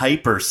of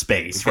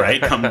hyperspace,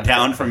 right? Come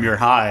down from your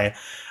high.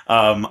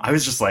 I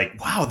was just like,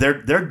 wow,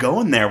 they're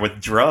going there with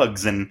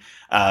drugs, and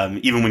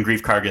even when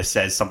Grief Karga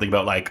says something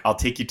about like, I'll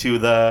take you to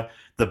the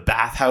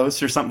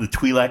bathhouse or something, the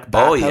Twi'lek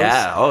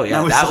bathhouse. Oh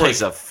yeah. And That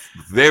was a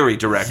very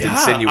direct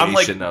insinuation I'm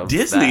like, of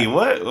Disney. that.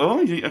 What?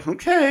 Oh,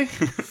 okay.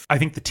 I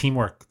think the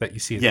teamwork that you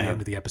see at Yeah. the end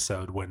of the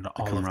episode when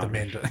all of the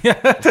camaraderie.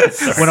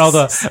 when all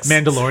the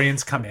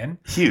Mandalorians come in,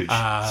 Huge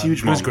it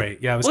was moment.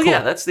 great. Yeah, it was Well, cool.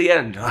 yeah, that's the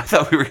end. I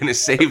thought we were going to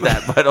save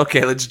that, but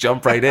okay, let's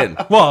jump right in.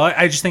 Well,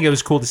 I just think it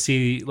was cool to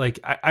see. Like,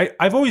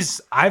 I've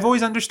always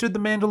understood the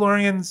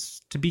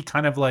Mandalorians to be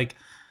kind of like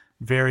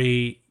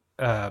very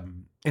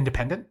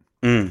independent.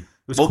 Mm.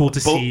 It was cool to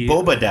see.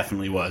 Boba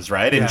definitely was,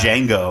 right? And Yeah.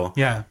 Django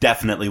Yeah.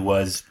 definitely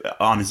was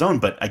on his own.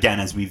 But again,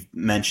 as we've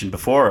mentioned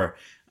before,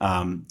 They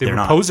they're were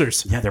not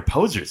posers. Yeah, they're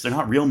posers. They're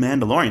not real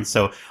Mandalorians.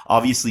 So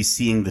obviously,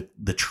 seeing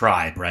the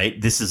tribe, right?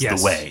 This is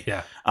Yes. the way.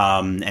 Yeah.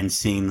 And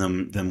seeing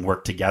them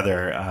work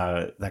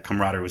together, that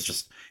camaraderie was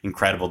just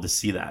incredible to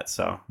see that.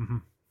 So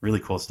really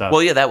cool stuff.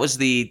 Well, yeah, that was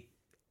the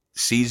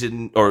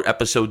season or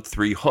episode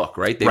 3 hook,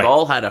 right? They've Right.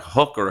 all had a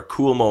hook or a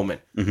cool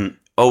moment. Mhm.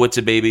 Oh, it's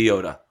a Baby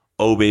Yoda.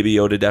 Oh, Baby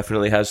Yoda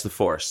definitely has the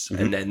Force.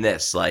 And then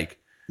this, like,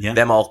 Yeah.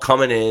 them all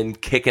coming in,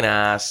 kicking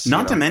ass.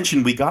 Not to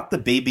mention, we got the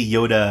Baby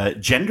Yoda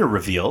gender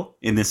reveal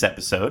in this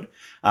episode,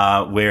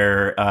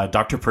 where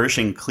Dr.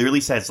 Pershing clearly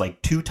says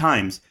like 2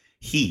 times,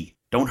 "He,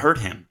 don't hurt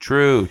him."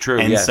 True.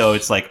 And yes. so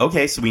it's like,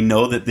 okay, so we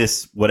know that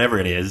this, whatever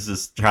it is,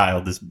 this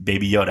child, this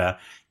Baby Yoda,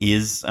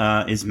 is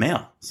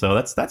male. So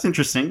that's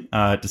interesting,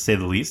 to say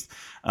the least.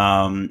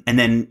 And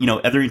then,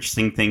 other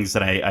interesting things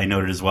that I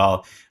noted as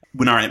well.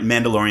 When our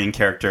Mandalorian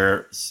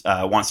character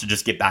wants to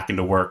just get back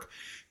into work,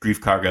 Grief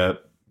Karga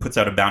puts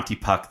out a bounty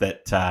puck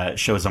that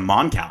shows a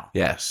Mon Cal.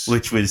 Yes.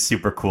 Which was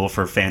super cool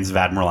for fans of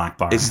Admiral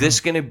Akbar. Is this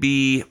going to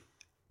be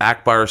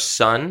Akbar's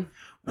son,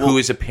 who Well-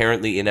 is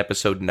apparently in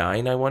episode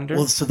 9, I wonder?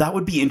 Well, so that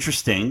would be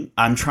interesting.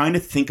 I'm trying to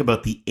think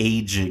about the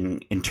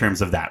aging in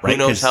terms of that, right? Who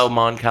knows 'Cause how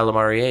Mon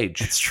Calamari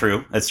aged? It's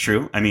true. That's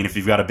true. I mean, if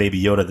you've got a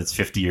Baby Yoda that's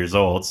 50 years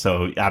old,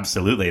 so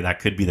absolutely, that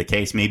could be the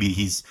case. Maybe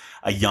he's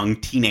a young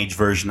teenage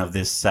version of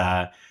this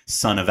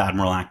son of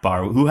Admiral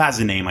Akbar, who has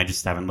a name. I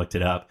just haven't looked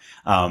it up.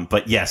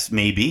 But yes,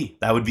 maybe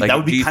that would be Like, that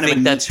would do be you kind of a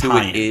think neat that's who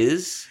tie-in. it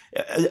is?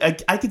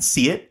 I could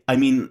see it. I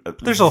mean,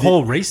 There's a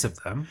whole race of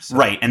them. So.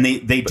 right, and they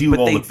do But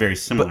all they- look very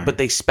similar. But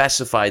they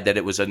specified that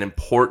it was an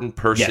important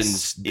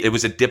person's. Yes. It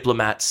was a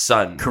diplomat's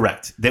son.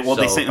 correct. They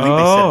So- said,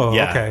 Oh,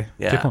 yeah. okay.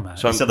 Yeah. Diplomat.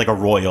 So They said like a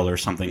royal or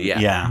something.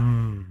 Yeah.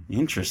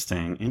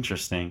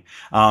 Interesting.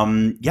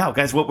 Yeah,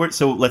 guys.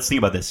 So let's think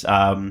about this.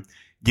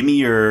 Give me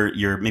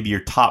your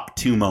top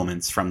 2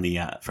 moments from the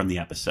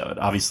episode.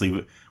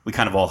 Obviously, we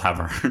kind of all have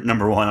our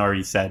number one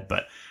already said,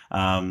 but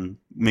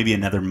maybe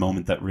another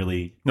moment that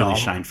really No.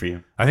 shined for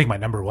you. I think my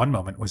number one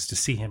moment was to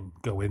see him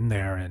go in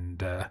there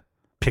and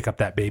pick up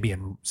that baby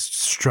and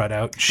strut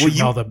out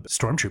shooting all the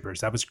stormtroopers.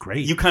 That was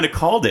great. You kind of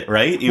called it,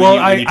 right? Well,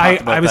 When you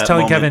talked about I was that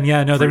telling moment Kevin,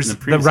 yeah, no, in there's the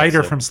previous writer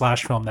episode. from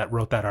Slash Film that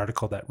wrote that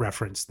article that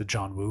referenced the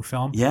John Woo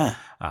film. Yeah.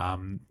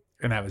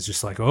 And I was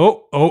just like,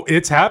 oh,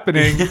 it's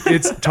happening.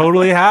 It's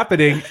totally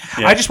happening.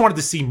 Yeah. I just wanted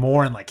to see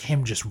more and like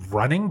him just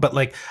running, but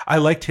like I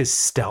liked his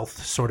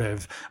stealth sort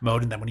of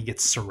mode. And then when he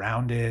gets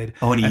surrounded,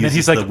 Oh, and he then uses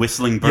he's like the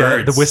whistling yeah,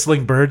 birds. the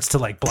whistling birds to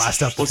like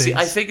blast up the Well, see, things.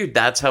 I figured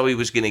that's how he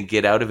was going to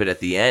get out of it at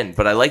the end.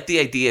 But I like the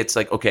idea. It's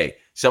like, okay,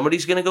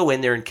 somebody's going to go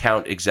in there and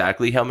count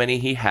exactly how many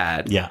he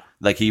had. Yeah.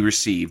 Like he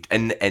received.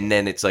 And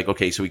then it's like,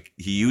 okay, so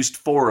he used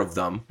 4 of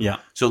them. Yeah.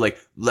 So like,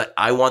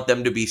 I want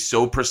them to be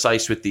so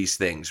precise with these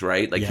things,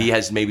 right? Like he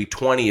has maybe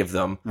 20 of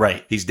them.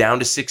 Right. He's down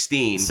to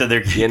 16. So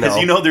they're,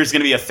 because there's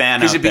going to be a fan out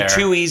because it'd be there.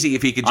 too easy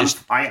if he could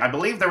just. I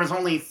believe there was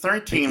only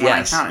 13 Yes. when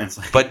I counted. It's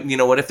like, But you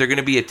know what? If they're going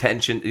to be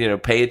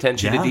pay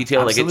attention to Yeah,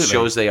 detail, like absolutely. it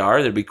shows they are,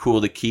 it'd be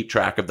cool to keep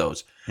track of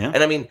those. Yeah.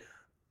 And I mean,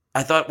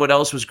 I thought what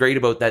else was great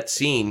about that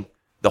scene,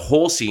 the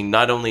whole scene,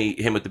 not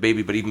only him with the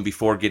baby, but even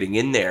before getting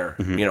in there,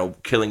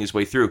 killing his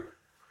way through.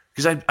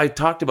 Because I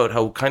talked about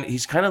how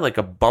he's kind of like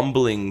a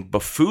bumbling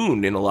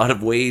buffoon in a lot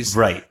of ways,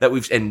 Right. That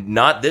and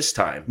not this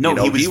time. no,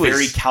 he was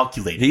very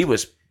calculated. He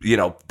was,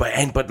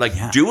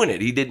 but doing it.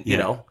 He didn't,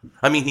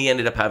 I mean, he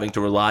ended up having to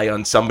rely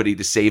on somebody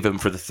to save him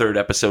for the 3rd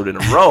episode in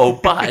a row,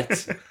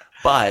 but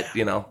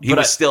he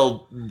was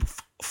still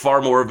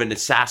far more of an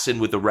assassin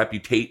with a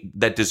reputation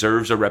that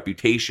deserves a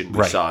reputation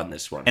we saw in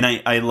this one. And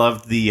I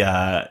loved the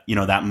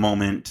that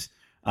moment.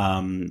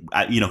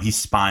 He's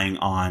spying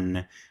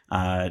on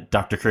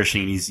Dr.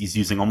 Cushing. He's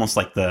using almost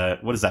like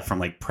what is that from,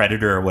 like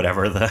Predator or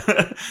whatever,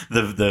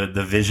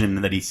 the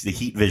vision that the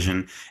heat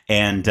vision.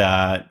 And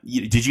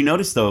did you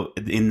notice though,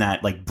 in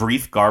that like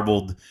brief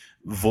garbled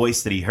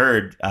voice that he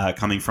heard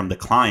coming from the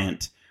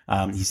client,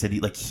 he said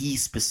he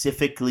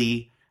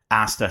specifically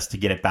asked us to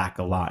get it back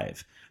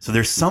alive. So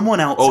there's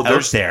someone else out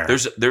there.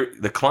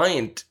 The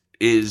client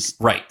is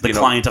right. The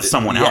client of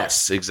someone else.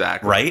 Yes,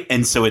 exactly. Right.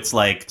 And so it's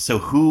like, so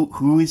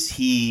who is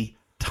he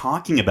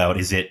talking about?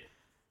 Is it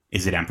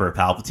Emperor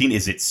Palpatine?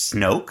 Is it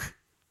Snoke?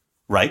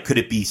 Right? Could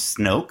it be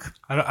Snoke?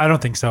 I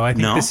don't think so. I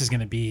think this is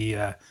going to be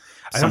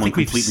someone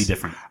completely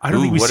different. I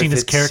don't think we've what seen if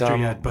his it's, character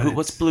yet. But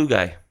what's Blue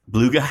Guy?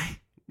 Blue guy?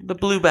 The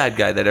blue bad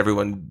guy that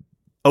everyone.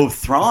 Oh,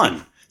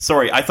 Thrawn.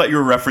 Sorry, I thought you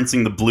were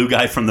referencing the blue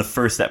guy from the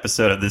first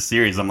episode of this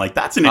series. I'm like,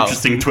 that's an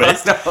interesting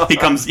twist. No.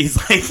 He's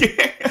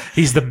like...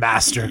 he's the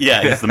master.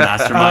 Yeah, he's the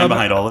mastermind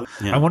behind all of it.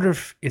 Yeah. I wonder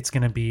if it's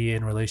going to be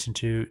in relation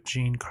to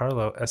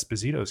Giancarlo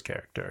Esposito's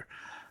character.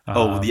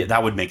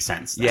 That would make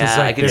sense. Yeah,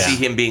 like, I can see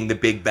him being the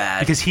big bad.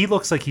 Because he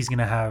looks like he's going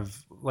to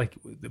have, like,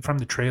 from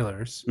the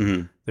trailers,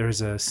 Mhm.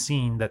 there's a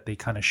scene that they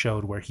kind of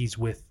showed where he's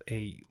with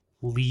a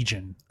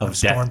legion Of of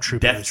stormtroopers.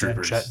 death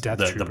troopers. Death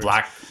The troopers.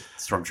 black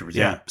stormtroopers,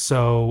 yeah.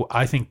 So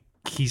I think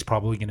he's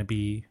probably going to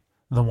be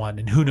the one,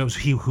 and who knows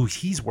who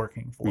he's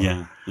working for.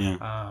 Yeah,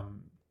 yeah.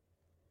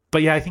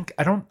 But yeah, I think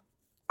I'm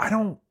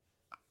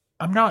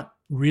not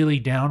really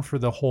down for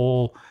the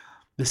whole,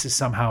 this is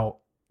somehow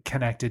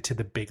connected to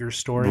the bigger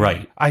story.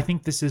 Right. I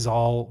think this is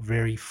all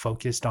very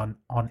focused on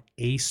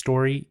a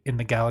story in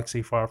the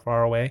galaxy far,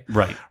 far away,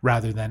 Right.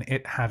 rather than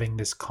it having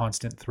this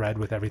constant thread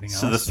with everything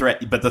So else.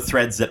 the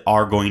threads that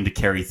are going to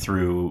carry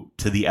through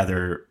to the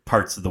other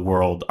parts of the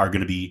world are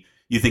going to be,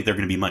 you think they're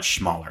going to be much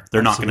smaller.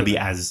 They're not going to be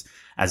as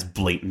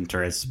blatant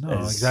or as... No,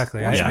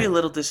 exactly. Would you Yeah. be a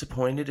little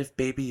disappointed if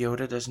Baby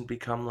Yoda doesn't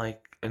become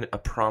like a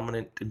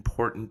prominent,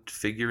 important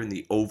figure in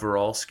the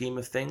overall scheme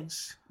of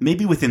things?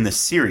 Maybe within the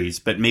series,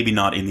 but maybe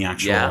not in the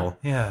actual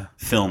Yeah.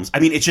 films. I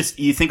mean, it's just,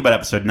 you think about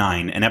episode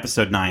 9, and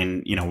episode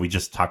 9, we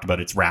just talked about,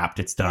 it's wrapped,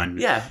 it's done.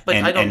 Yeah, but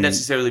And- I don't and-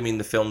 necessarily mean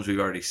the films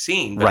we've already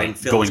seen, but Right, in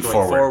films going going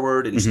forward.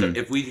 forward and Mhm.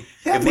 if we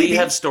maybe.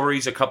 have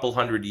stories a couple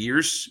hundred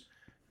years,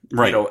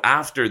 Right.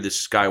 after the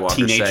Skywalker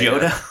Teenage saga.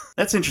 Yoda.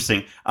 That's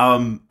interesting.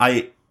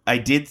 I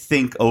did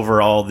think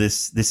overall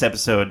this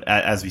episode,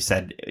 as we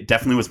said, it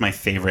definitely was my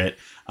favorite.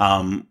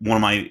 One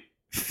of my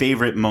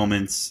favorite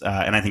moments,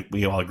 and I think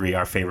we all agree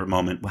our favorite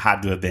moment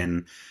had to have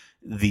been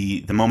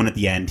the moment at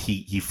the end.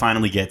 He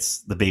finally gets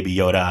the Baby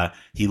Yoda.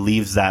 He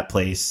leaves that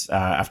place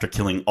after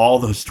killing all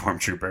those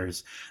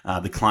stormtroopers.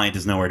 The client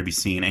is nowhere to be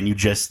seen, and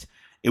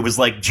it was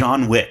like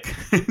John Wick,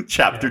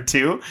 Chapter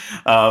 2,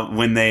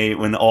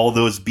 when all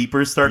those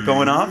beepers start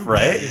going off,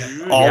 right?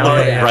 All of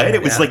it, yeah, right?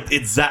 It was yeah.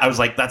 like I was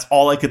like, that's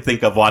all I could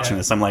think of watching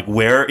this. I'm like,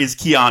 where is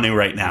Keanu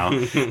right now?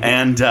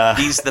 And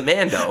He's the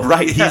Mando.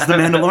 right, he's the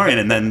Mandalorian,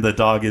 and then the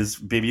dog is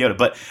Baby Yoda.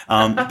 But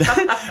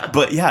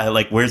but yeah,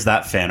 like, where's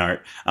that fan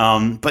art?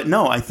 But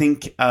no, I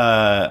think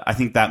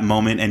that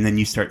moment, and then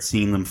you start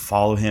seeing them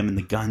follow him, and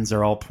the guns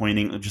are all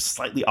pointing just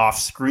slightly off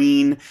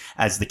screen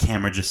as the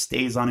camera just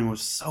stays on him. It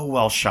was so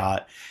well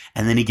shot.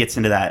 And then he gets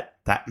into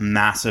that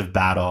massive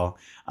battle,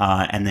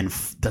 and then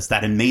does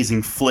that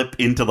amazing flip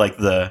into like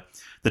the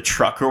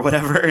truck or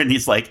whatever, and he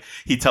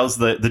tells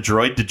the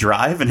droid to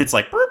drive, and it's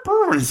like burr,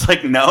 burr, and it's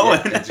like no,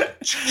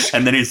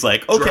 and then he's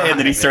like okay, and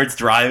then he starts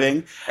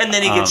driving, And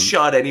then he gets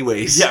shot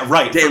anyways. yeah,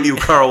 right. Damn you,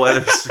 Carl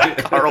Weathers.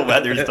 Carl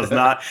Weathers does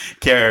not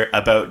care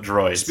about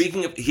droids.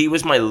 Speaking of, he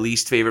was my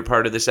least favorite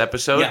part of this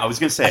episode. Yeah, I was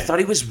gonna say. I thought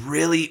he was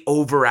really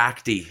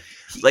overacty.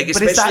 Like, But is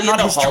that especially not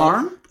in his the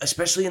charm?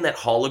 Especially in that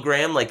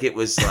hologram, like it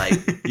was like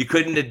you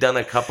couldn't have done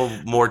a couple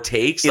more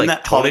takes. In Like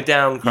that tone it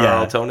down,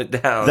 Carl. yeah. Tone it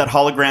down. That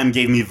hologram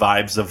gave me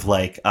vibes of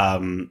like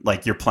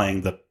you're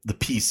playing the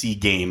PC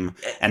game,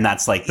 and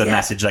that's like the Yeah.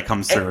 message that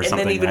comes through, or and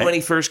something. then even right? when he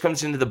first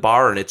comes into the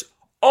bar and it's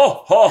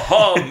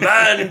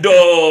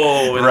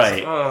Mando, and Right.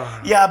 it's,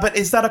 oh. Yeah, but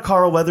is that a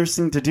Carl Weathers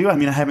thing to do? I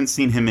mean, I haven't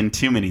seen him in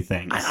too many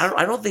things.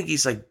 I don't think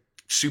he's like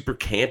super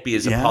campy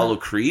as Yeah. Apollo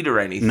Creed or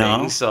anything.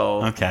 No?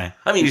 So Okay.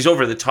 I mean, he's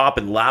over the top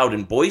and loud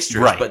and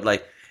boisterous, Right. but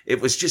like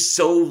it was just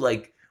so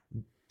like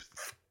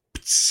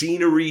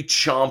scenery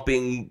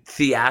chomping,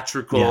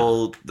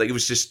 theatrical. Like it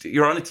was just,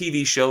 you're on a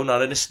TV show,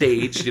 not on a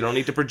stage. You don't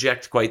need to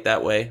project quite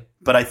that way.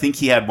 But I think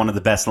he had one of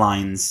the best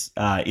lines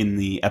in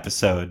the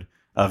episode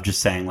of just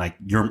saying like,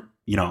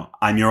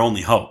 I'm your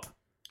only hope.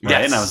 Right.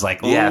 Yes. And I was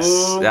like, Yes,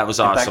 ooh, that was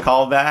get awesome. That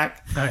call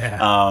back. Oh,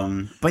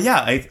 yeah. But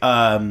yeah,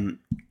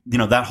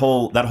 that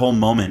whole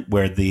moment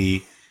where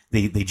they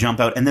jump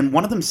out, and then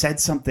one of them said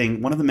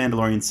something. One of the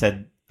Mandalorians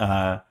said,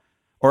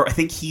 or I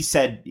think he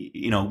said,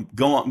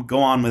 go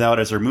on without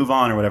us, or move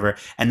on, or whatever.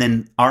 And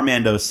then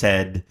Armando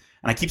said,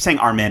 and I keep saying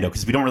Armando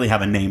because we don't really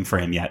have a name for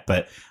him yet,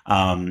 but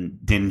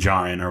Din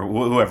Djarin or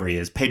whoever he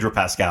is, Pedro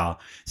Pascal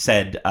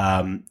said,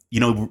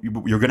 you're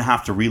going to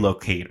have to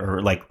relocate, or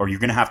you're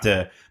going to have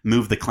to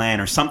move the clan,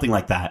 or something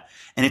like that.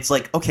 And it's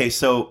like, okay,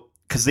 so.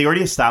 Because they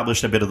already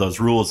established a bit of those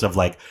rules of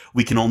like,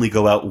 we can only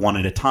go out one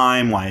at a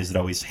time. Why is it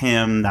always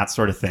him? That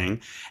sort of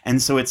thing.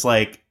 And so it's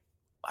like,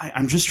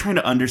 I'm just trying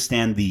to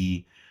understand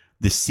the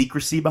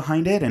secrecy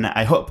behind it. And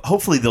I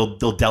hopefully they'll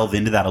delve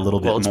into that a little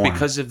bit more. Well, it's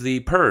because of the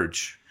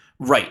purge.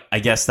 Right. I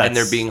guess that's... And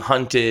they're being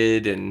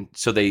hunted. And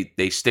so they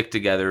stick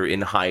together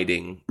in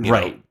hiding, you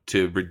Right. know,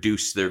 to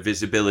reduce their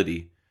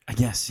visibility. I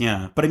guess,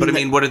 yeah. But I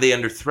mean, what are they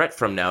under threat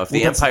from now? If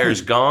the that's the Empire's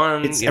thing.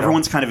 gone,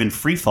 Everyone's kind of in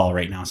free fall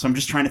right now. So I'm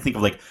just trying to think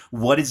of like,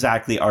 what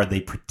exactly are they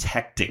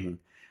protecting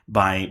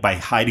by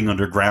hiding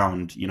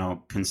underground,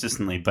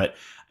 consistently? But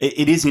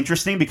it is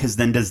interesting, because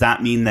then does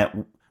that mean that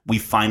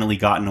we've finally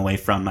gotten away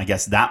from, I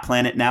guess, that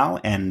planet now,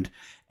 and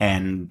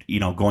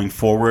going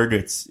forward,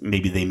 it's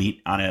maybe they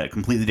meet on a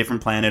completely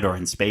different planet or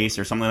in space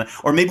or something like that,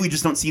 or maybe we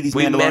just don't see these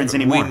Mandalorians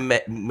anymore. We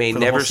may for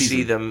the never whole see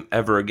season. them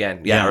ever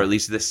again. Yeah. Or at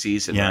least this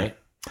season, Yeah. right?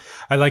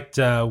 I liked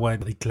when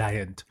the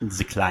client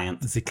The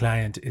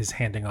client. is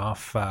handing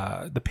off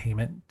the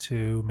payment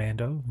to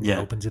Mando. He Yeah.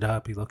 opens it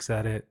up, he looks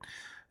at it,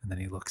 and then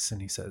he looks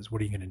and he says, "What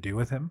are you going to do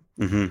with him?"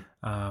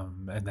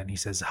 Mm-hmm. And then he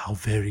says, "How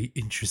very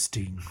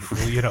interesting."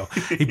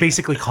 He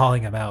basically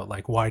calling him out,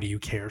 like, "Why do you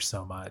care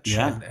so much?"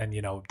 Yeah. And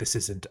this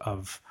isn't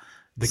of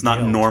the It's not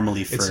guild.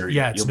 normally It's- for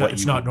yeah, it's what not-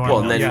 it's you not would- normal.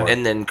 Well, and then Yeah.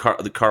 and then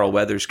the Carl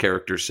Weathers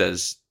character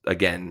says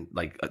again,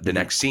 like the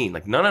next scene,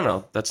 like,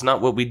 no, that's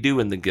not what we do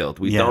in the guild.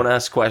 We Yeah. don't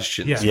ask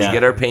questions. Yeah. We Yeah.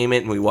 get our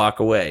payment and we walk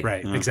away.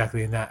 Right,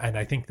 exactly. And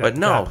I think that. But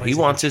no, that plays he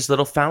a wants huge- his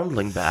little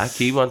foundling back.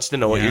 He wants to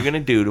know what Yeah. you're going to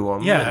do to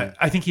him. Yeah, And-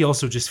 I think he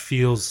also just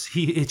feels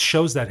it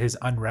shows that his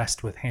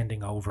unrest with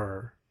handing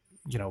over,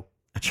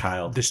 a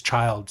child. this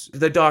child.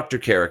 the doctor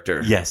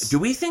character. Yes. Do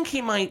we think he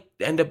might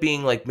end up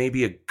being like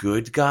maybe a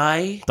good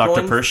guy? Dr.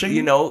 going-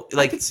 Pershing?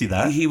 Like could see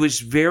that. He was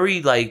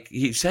very like,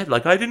 he said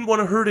like, I didn't want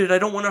to hurt it. I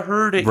don't want to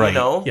hurt it. Right.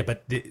 Yeah,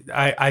 but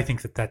I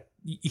think that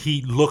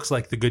he looks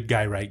like the good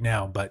guy right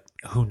now, but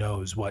who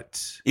knows what.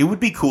 It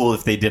would be cool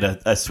if they did a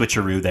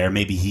switcheroo there.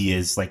 Maybe he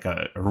is like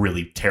a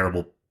really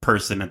terrible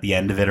person at the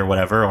end of it, or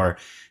whatever, or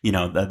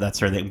that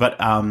sort of thing. But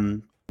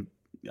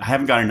I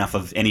haven't got enough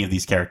of any of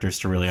these characters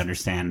to really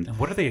understand And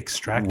what are they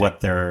extracting?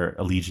 what their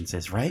allegiance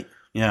is, right?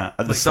 Yeah,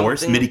 the But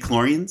Force, something-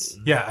 midi-chlorians.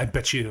 Yeah, I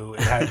bet you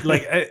it had,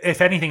 like, if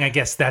anything, I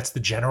guess that's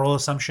the general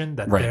assumption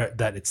that Right.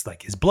 that it's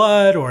like his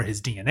blood or his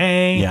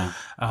DNA. Yeah,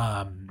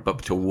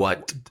 But to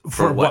what?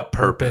 For what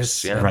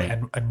purpose? Yeah. Right.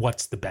 And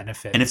what's the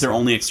benefit? and if they're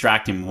only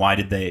extracting, why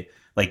did they?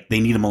 Like, they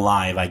need him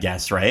alive, I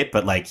guess, right?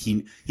 But like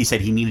he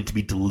said, he needed to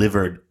be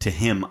delivered to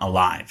him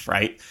alive,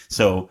 right?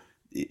 So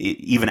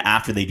even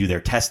after they do their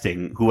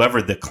testing,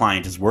 whoever the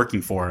client is working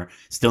for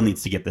still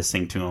needs to get this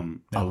thing to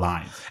him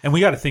alive. And we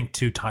got to think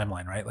too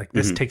timeline, right? Like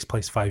this Mhm. takes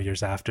place 5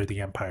 years after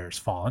the Empire's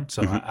fallen.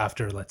 So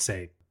after, let's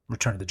say,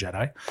 Return of the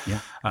Jedi. Yeah.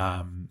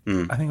 I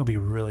think it'll be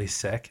really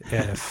sick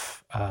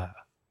if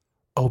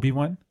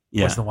Obi-Wan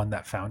Yeah. was the one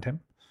that found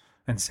him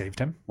and saved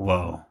him.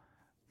 Whoa.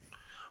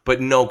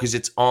 But no, because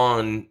it's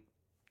on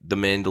the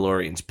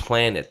Mandalorian's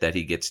planet that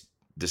he gets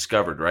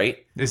discovered, right?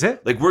 Is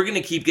it? Like, we're going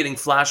to keep getting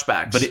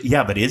flashbacks.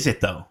 But but is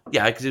it though?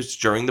 yeah, because it's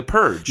during the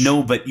purge.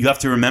 No, but you have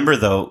to remember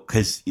though,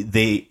 because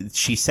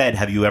she said,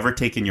 "Have you ever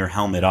taken your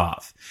helmet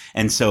off?"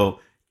 And so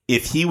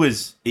if he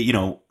was,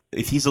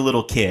 if he's a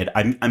little kid,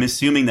 I'm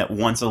assuming that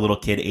once a little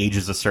kid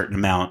ages a certain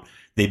amount,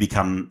 they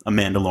become a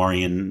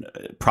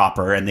Mandalorian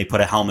proper, and they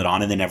put a helmet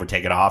on and they never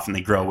take it off, and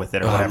they grow with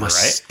it or it whatever,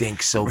 must right?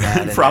 stink so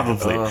bad. in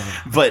Probably.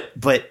 there.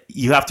 But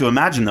you have to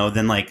imagine though,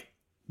 then like,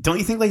 don't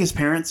you think like his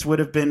parents would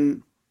have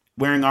been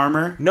wearing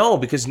armor? No,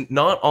 because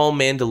not all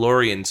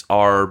Mandalorians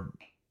are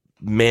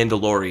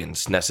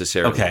Mandalorians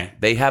necessarily. Okay.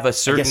 They have a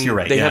certain you're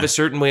right, they yeah. have a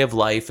certain way of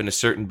life and a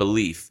certain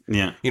belief.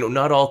 Yeah.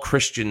 Not all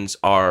Christians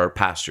are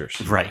pastors.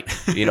 Right.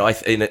 In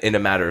a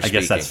matter of I speaking.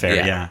 guess that's fair.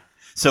 Yeah.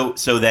 So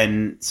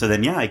then,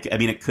 yeah. I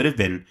mean, it could have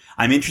been.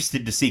 I'm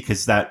interested to see,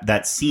 because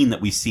that scene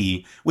that we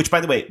see, which, by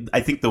the way,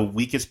 I think the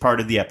weakest part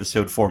of the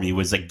episode for me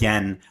was,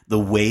 again, the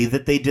way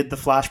that they did the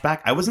flashback.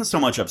 I wasn't so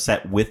much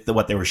upset with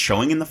what they were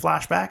showing in the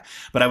flashback,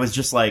 but I was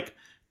just like,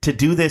 to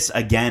do this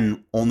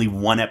again, only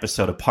one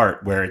episode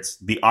apart, where it's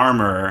the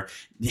armor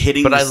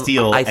hitting But the I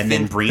steel and then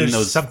think bringing There's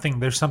those. something.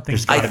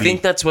 I gotta be-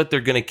 think that's what they're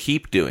going to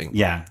keep doing.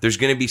 Yeah. There's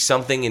going to be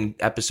something in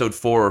episode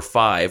 4 or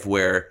 5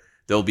 where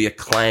there'll be a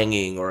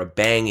clanging or a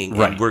banging,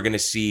 Right. and we're going to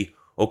see,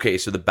 okay,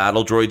 so the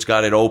battle droid's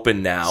got it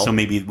open now. So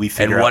maybe we and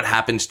figure what out.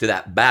 happens to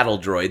that battle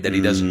droid that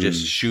he doesn't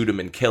just shoot him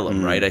and kill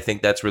him, right? I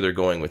think that's where they're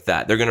going with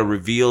that. They're going to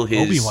reveal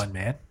his... Obi-Wan,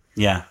 man.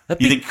 Yeah.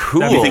 That'd you be think,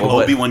 cool, You think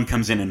but- Obi-Wan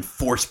comes in and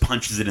force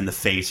punches it in the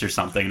face or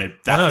something? And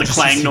that's No, the just-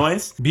 clang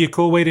noise? Be a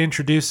cool way to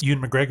introduce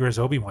Ewan McGregor as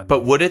Obi-Wan.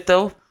 But would it,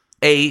 though?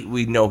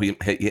 We know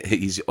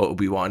he's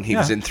Obi-Wan. He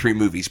was in 3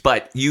 movies.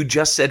 But you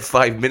just said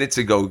 5 minutes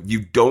ago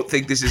you don't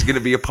think this is going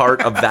to be a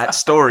part of that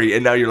story,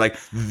 and now you're like,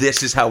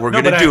 this is how we're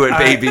going to do it,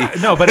 baby.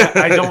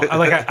 I don't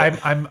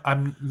like.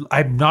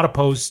 I'm not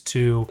opposed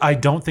to. I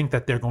don't think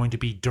that they're going to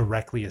be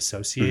directly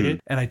associated,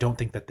 and I don't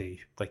think that they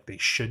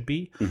should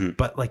be.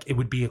 But like, it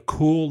would be a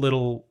cool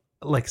little.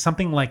 Like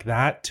something like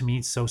that to me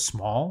is so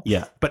small.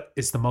 Yeah. But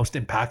it's the most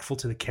impactful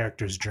to the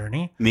character's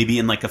journey. Maybe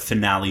in like a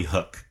finale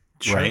hook,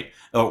 Sure. right?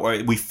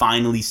 Or we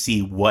finally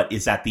see what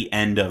is at the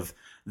end of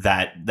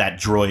that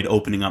droid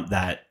opening up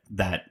that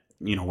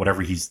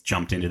whatever he's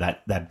jumped into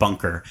that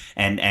bunker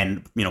and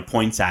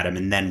points at him,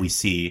 and then we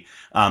see.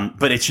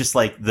 But it's just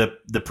like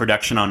the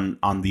production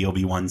on the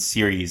Obi-Wan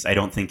series, I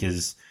don't think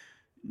is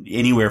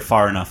anywhere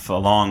far enough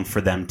along for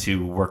them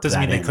to work. Doesn't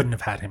that mean they in. couldn't have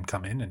had him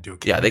come in and do a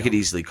Yeah, they cameo. could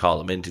easily call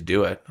him in to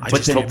do it. I But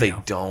just then- hope they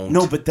don't.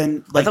 No, but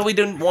then I like thought we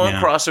didn't want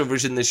Yeah.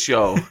 crossovers in this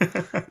show.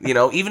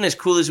 Even as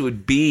cool as it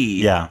would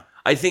be, yeah.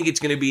 I think it's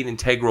going to be an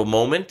integral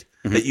moment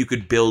that you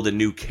could build a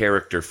new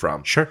character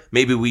from. Sure.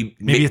 Maybe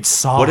it's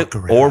Saw what if,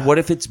 Gerrera. or what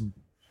if it's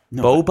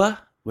Boba?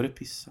 Would it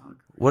be Saw?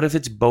 What if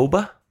it's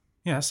Boba?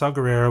 Yeah, Saw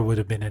Gerrera would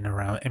have been in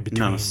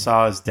between. No,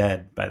 Saw is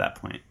dead by that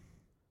point.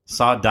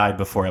 Saw died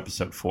before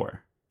episode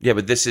 4. Yeah,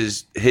 but this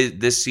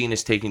scene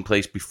is taking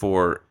place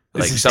before,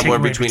 This like is somewhere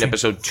taking place between between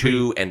episode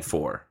 2 and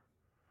 4.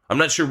 I'm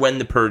not sure when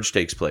the purge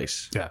takes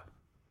place. Yeah.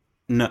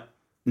 No.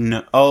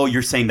 Oh,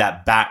 you're saying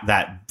that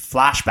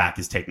flashback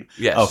is taken.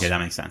 Yes. Okay, that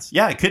makes sense.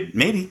 Yeah, it could.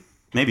 Maybe.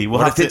 We'll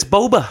What have if it's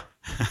Boba?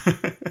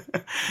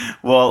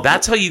 Well,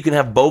 That's how you can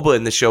have Boba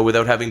in the show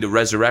without having to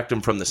resurrect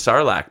him from the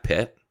Sarlacc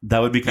pit. that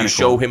would be kind You of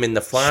show cool. him in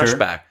the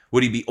flashback.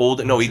 Would he be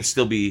old? No, he'd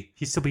still be.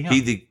 He'd still be young.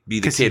 He'd be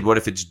the 'Cause kid. he- What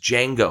if it's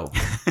Django?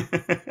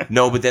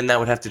 No, but then that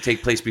would have to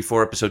take place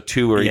before episode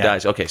 2 where he Yeah.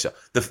 dies. Okay, so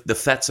the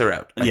Fets are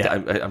out. Yeah.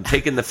 I'm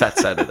taking the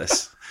Fets out of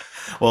this.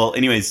 Well,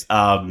 anyways,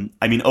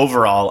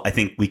 overall, I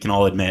think we can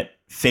all admit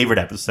favorite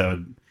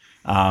episode.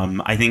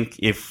 I think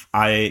if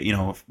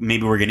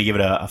maybe we're going to give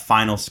it a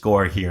final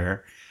score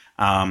here.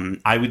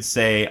 I would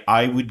say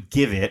I would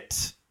give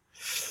it.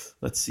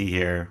 Let's see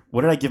here.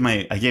 What did I give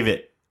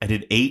I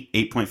did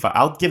 8.5.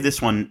 I'll give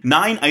this one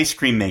 9 ice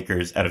cream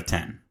makers out of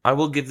 10. I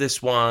will give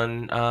this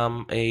one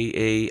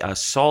a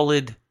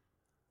solid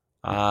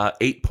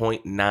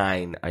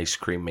 8.9 ice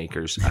cream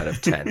makers out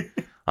of 10.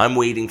 I'm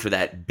waiting for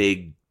that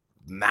big,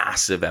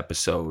 massive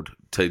episode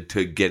to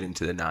get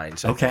into the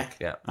 9s. I Okay. think.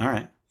 Yeah. All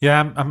right.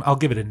 Yeah, I'll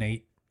give it an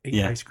 8. 8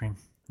 Yeah. ice cream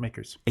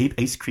makers. 8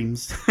 ice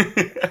creams.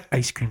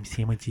 Ice cream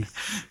sandwiches.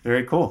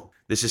 Very cool.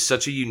 This is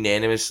such a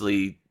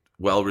unanimously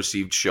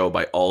well-received show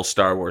by all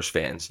Star Wars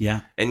fans.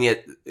 Yeah. And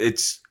yet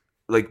it's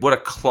like, what a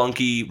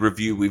clunky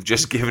review we've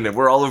just given it.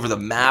 We're all over the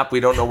map. We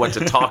don't know what to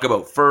talk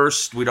about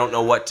first. We don't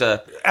know what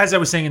to... As I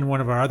was saying in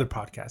one of our other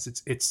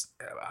podcasts, it's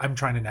I'm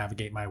trying to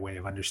navigate my way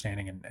of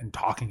understanding and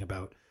talking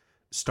about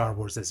Star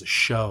Wars as a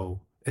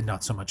show and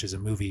not so much as a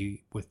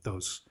movie with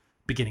those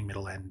beginning,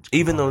 middle, end.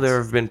 Even though there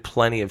components. have been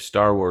plenty of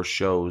Star Wars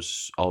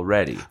shows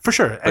already. For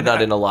sure. But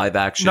not in a live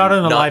action. Not in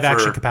a live for-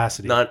 action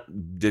capacity. Not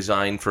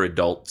designed for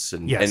adults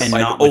and, Yes. And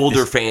like not with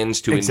older this-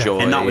 fans to Exactly.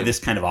 enjoy. And not with this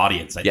kind of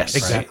audience, I Yes.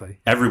 think. right? Exactly.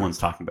 Everyone's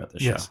talking about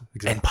this Yes, show.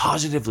 exactly. And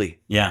positively.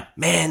 Yeah.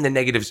 Man, the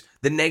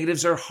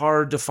negatives are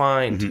hard to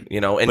find,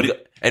 Mm-hmm.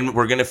 But and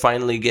we're going to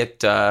finally get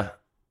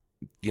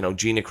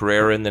Gina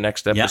Carrera in the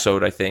next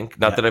episode, I think.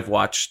 Not that I've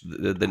watched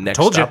the next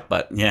Told you. up,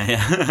 but Yeah.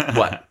 Yeah.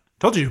 what?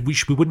 Told you we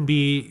wouldn't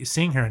be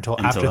seeing her until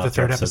after the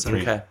third episode.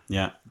 3. Okay.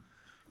 Yeah.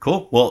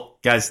 Cool. Well,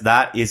 guys,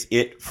 that is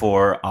it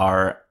for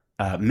our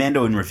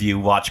Mando in Review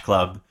Watch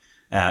Club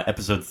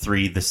episode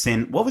 3. The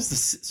sin. What was the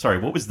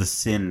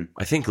sin?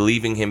 I think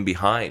leaving him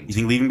behind. You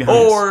think leaving behind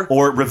Or-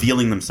 or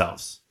revealing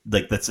themselves?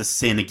 Like that's a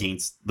sin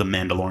against the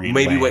Mandalorian.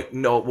 Maybe way.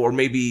 or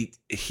maybe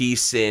he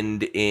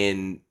sinned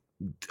in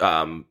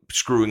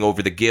screwing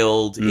over the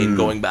guild, in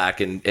going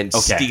back and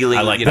stealing.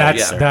 I like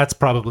That's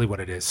probably what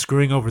it is.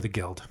 Screwing over the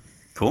guild.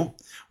 Cool.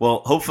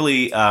 Well,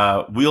 hopefully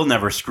we'll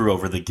never screw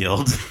over the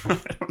guild. I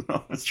don't know.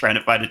 I was trying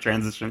to find a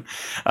transition.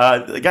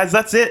 Guys,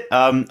 that's it.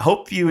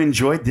 Hope you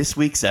enjoyed this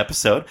week's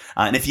episode.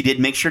 And if you did,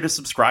 make sure to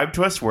subscribe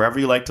to us wherever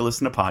you like to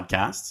listen to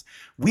podcasts.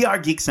 We are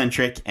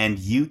Geekcentric, and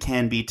you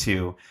can be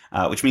too,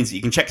 which means that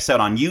you can check us out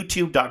on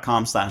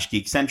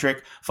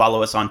youtube.com/geekcentric,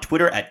 follow us on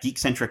Twitter at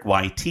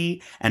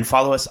geekcentricyt, and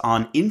follow us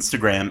on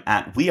Instagram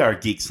at We Are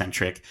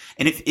Geekcentric.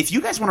 And if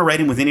you guys want to write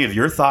in with any of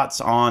your thoughts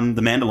on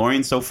The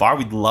Mandalorian so far,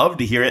 we'd love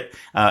to hear it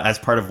as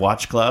part of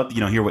Watch Club.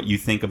 Hear what you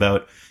think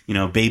about,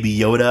 Baby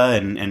Yoda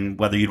and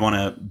whether you'd want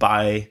to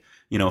buy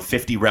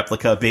 50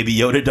 replica Baby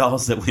Yoda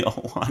dolls that we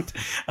all want.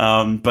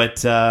 Well,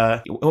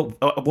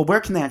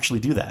 where can they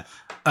actually do that?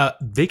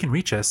 They can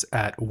reach us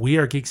at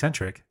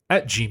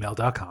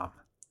wearegeekcentric@gmail.com.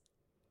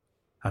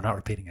 I'm not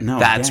repeating it. No,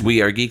 That's again.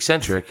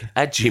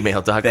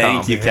 wearegeekcentric@gmail.com.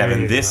 Thank you, Kevin.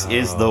 There This you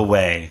is go. the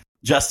way.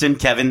 Justin,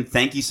 Kevin,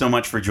 thank you so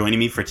much for joining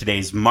me for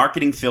today's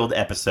marketing-filled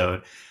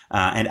episode.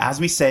 And as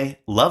we say,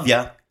 love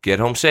ya. Get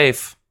home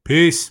safe.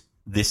 Peace.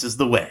 This is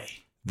the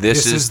way.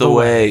 This is the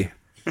way.